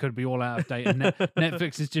 it could be all out of date. And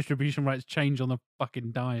Netflix's distribution rights change on the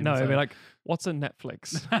fucking dime. No, it'd be like, what's a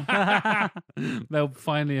Netflix? They'll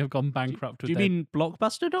finally have gone bankrupt. Do you mean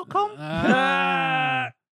Blockbuster.com?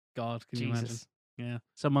 God, can you imagine? Yeah.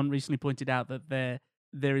 Someone recently pointed out that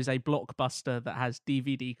there is a Blockbuster that has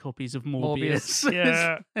DVD copies of Morbius.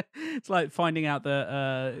 Yeah. It's like finding out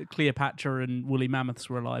that Cleopatra and woolly mammoths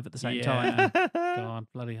were alive at the same time. God,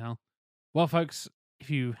 bloody hell. Well, folks, if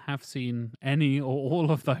you have seen any or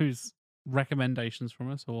all of those recommendations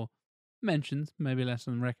from us, or mentions, maybe less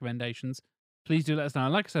than recommendations, please do let us know.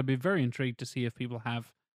 Like I said, I'd be very intrigued to see if people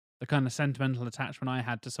have the kind of sentimental attachment I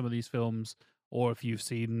had to some of these films, or if you've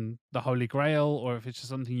seen The Holy Grail, or if it's just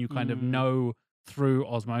something you kind of know through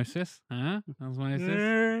osmosis.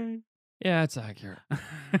 Osmosis? Yeah, it's accurate.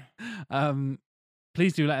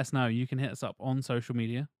 Please do let us know. You can hit us up on social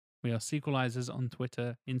media. We are Sequelizers on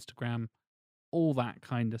Twitter, Instagram, all that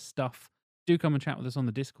kind of stuff. Do come and chat with us on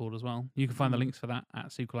the Discord as well. You can find the links for that at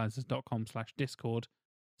sequelizers.com/Discord.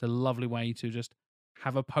 It's a lovely way to just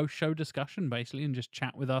have a post-show discussion, basically, and just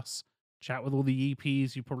chat with us, chat with all the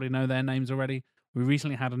EPs. You probably know their names already. We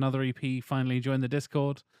recently had another EP finally join the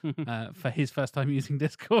Discord for his first time using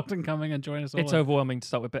Discord and coming and join us all. It's overwhelming to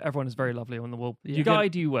start with, but everyone is very lovely on the wall. You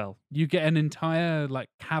guide you well. You get an entire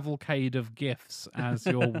cavalcade of gifts as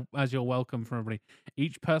your welcome from everybody.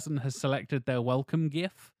 Each person has selected their welcome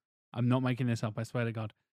gif. I'm not making this up, I swear to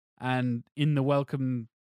God. And in the welcome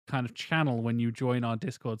kind of channel when you join our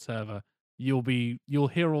Discord server, you'll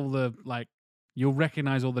hear all the you'll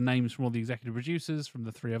recognize all the names from all the executive producers, from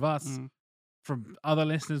the three of us. From other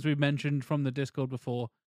listeners we've mentioned from the Discord before.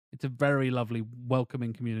 It's a very lovely,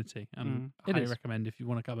 welcoming community. And I highly recommend if you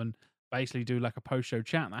want to come and basically do like a post-show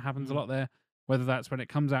chat. That happens a lot there, whether that's when it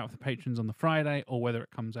comes out for the patrons on the Friday or whether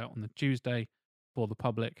it comes out on the Tuesday for the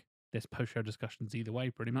public. There's post-show discussions either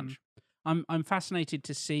way, pretty much. I'm fascinated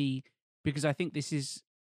to see, because I think this is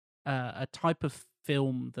a type of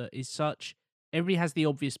film that is such... Everybody has the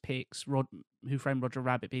obvious picks, Who Framed Roger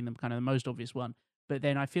Rabbit being the kind of the most obvious one. But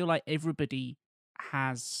then I feel like everybody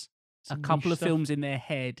has a couple of films in their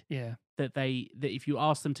head that if you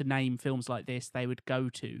ask them to name films like this, they would go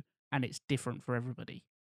to, and it's different for everybody.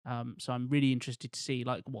 So I'm really interested to see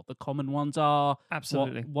what the common ones are.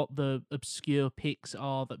 Absolutely. What the obscure picks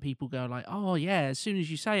are that people go like, oh yeah, as soon as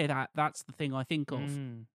you say that, that's the thing I think of.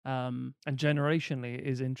 And generationally it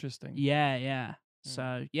is interesting. Yeah.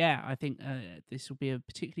 So yeah, I think this will be a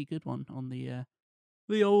particularly good one on the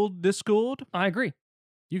old Discord. I agree.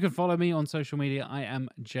 You can follow me on social media. I am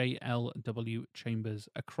JLW Chambers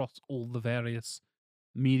across all the various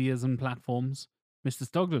medias and platforms. Mr.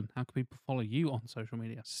 Stogden, how can people follow you on social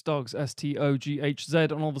media? Stogs,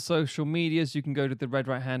 STOGHZ on all the social medias. You can go to the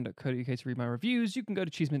redrighthand.co.uk to read my reviews. You can go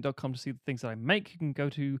to cheesemint.com to see the things that I make. You can go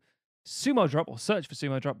to Sumo Drop or search for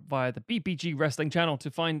Sumo Drop via the BPG Wrestling channel to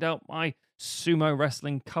find out my sumo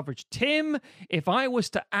wrestling coverage. Tim, if I was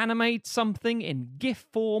to animate something in GIF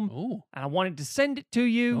form and I wanted to send it to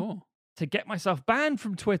you to get myself banned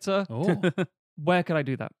from Twitter, where could I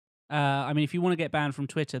do that? I mean, if you want to get banned from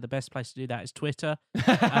Twitter, the best place to do that is Twitter.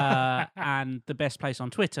 And the best place on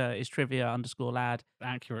Twitter is trivia_lad.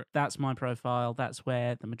 Accurate. That's my profile. That's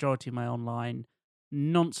where the majority of my online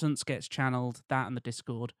nonsense gets channeled, that and the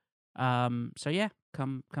Discord. So yeah,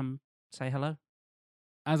 come say hello.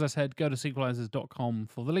 As I said, go to sequelizers.com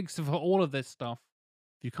for the links for all of this stuff.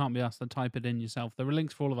 If you can't be asked to type it in yourself, there are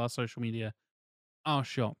links for all of our social media, our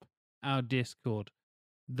shop, our Discord,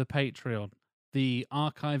 the Patreon, the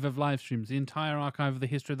archive of live streams, the entire archive of the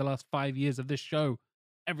history of the last 5 years of this show.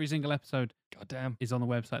 Every single episode is on the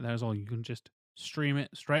website there as well. You can just stream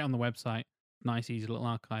it straight on the website. Nice, easy little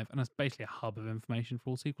archive. And it's basically a hub of information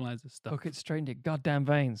for all Sequelizers stuff. Hook it straight into your goddamn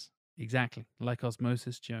veins. Exactly. Like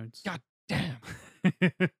Osmosis Jones. God damn.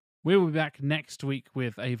 We will be back next week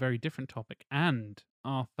with a very different topic and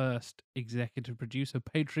our first executive producer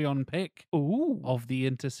Patreon pick of the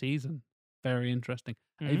interseason. Very interesting.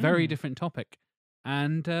 A very different topic.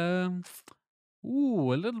 And a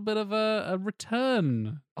little bit of a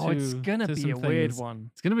return. It's going to be a weird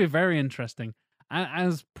one. It's going to be very interesting.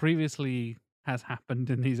 As previously has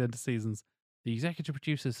happened in these interseasons, the executive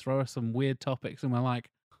producers throw us some weird topics and we're like,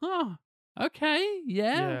 okay,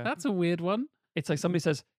 yeah, that's a weird one. It's like somebody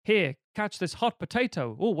says, here, catch this hot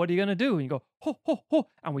potato. Oh, what are you going to do? And you go, ho, ho, ho.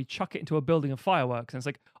 And we chuck it into a building of fireworks. And it's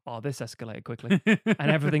like, oh, this escalated quickly. And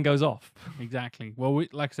everything goes off. Exactly. Well,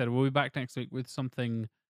 like I said, we'll be back next week with something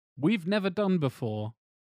we've never done before.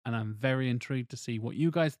 And I'm very intrigued to see what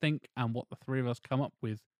you guys think and what the three of us come up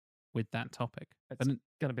with that topic. It's going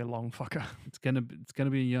to be a long fucker. It's going to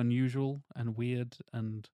be unusual and weird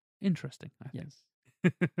and interesting, I think. Yes.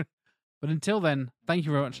 But until then, thank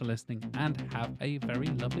you very much for listening and have a very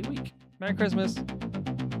lovely week. Merry Christmas.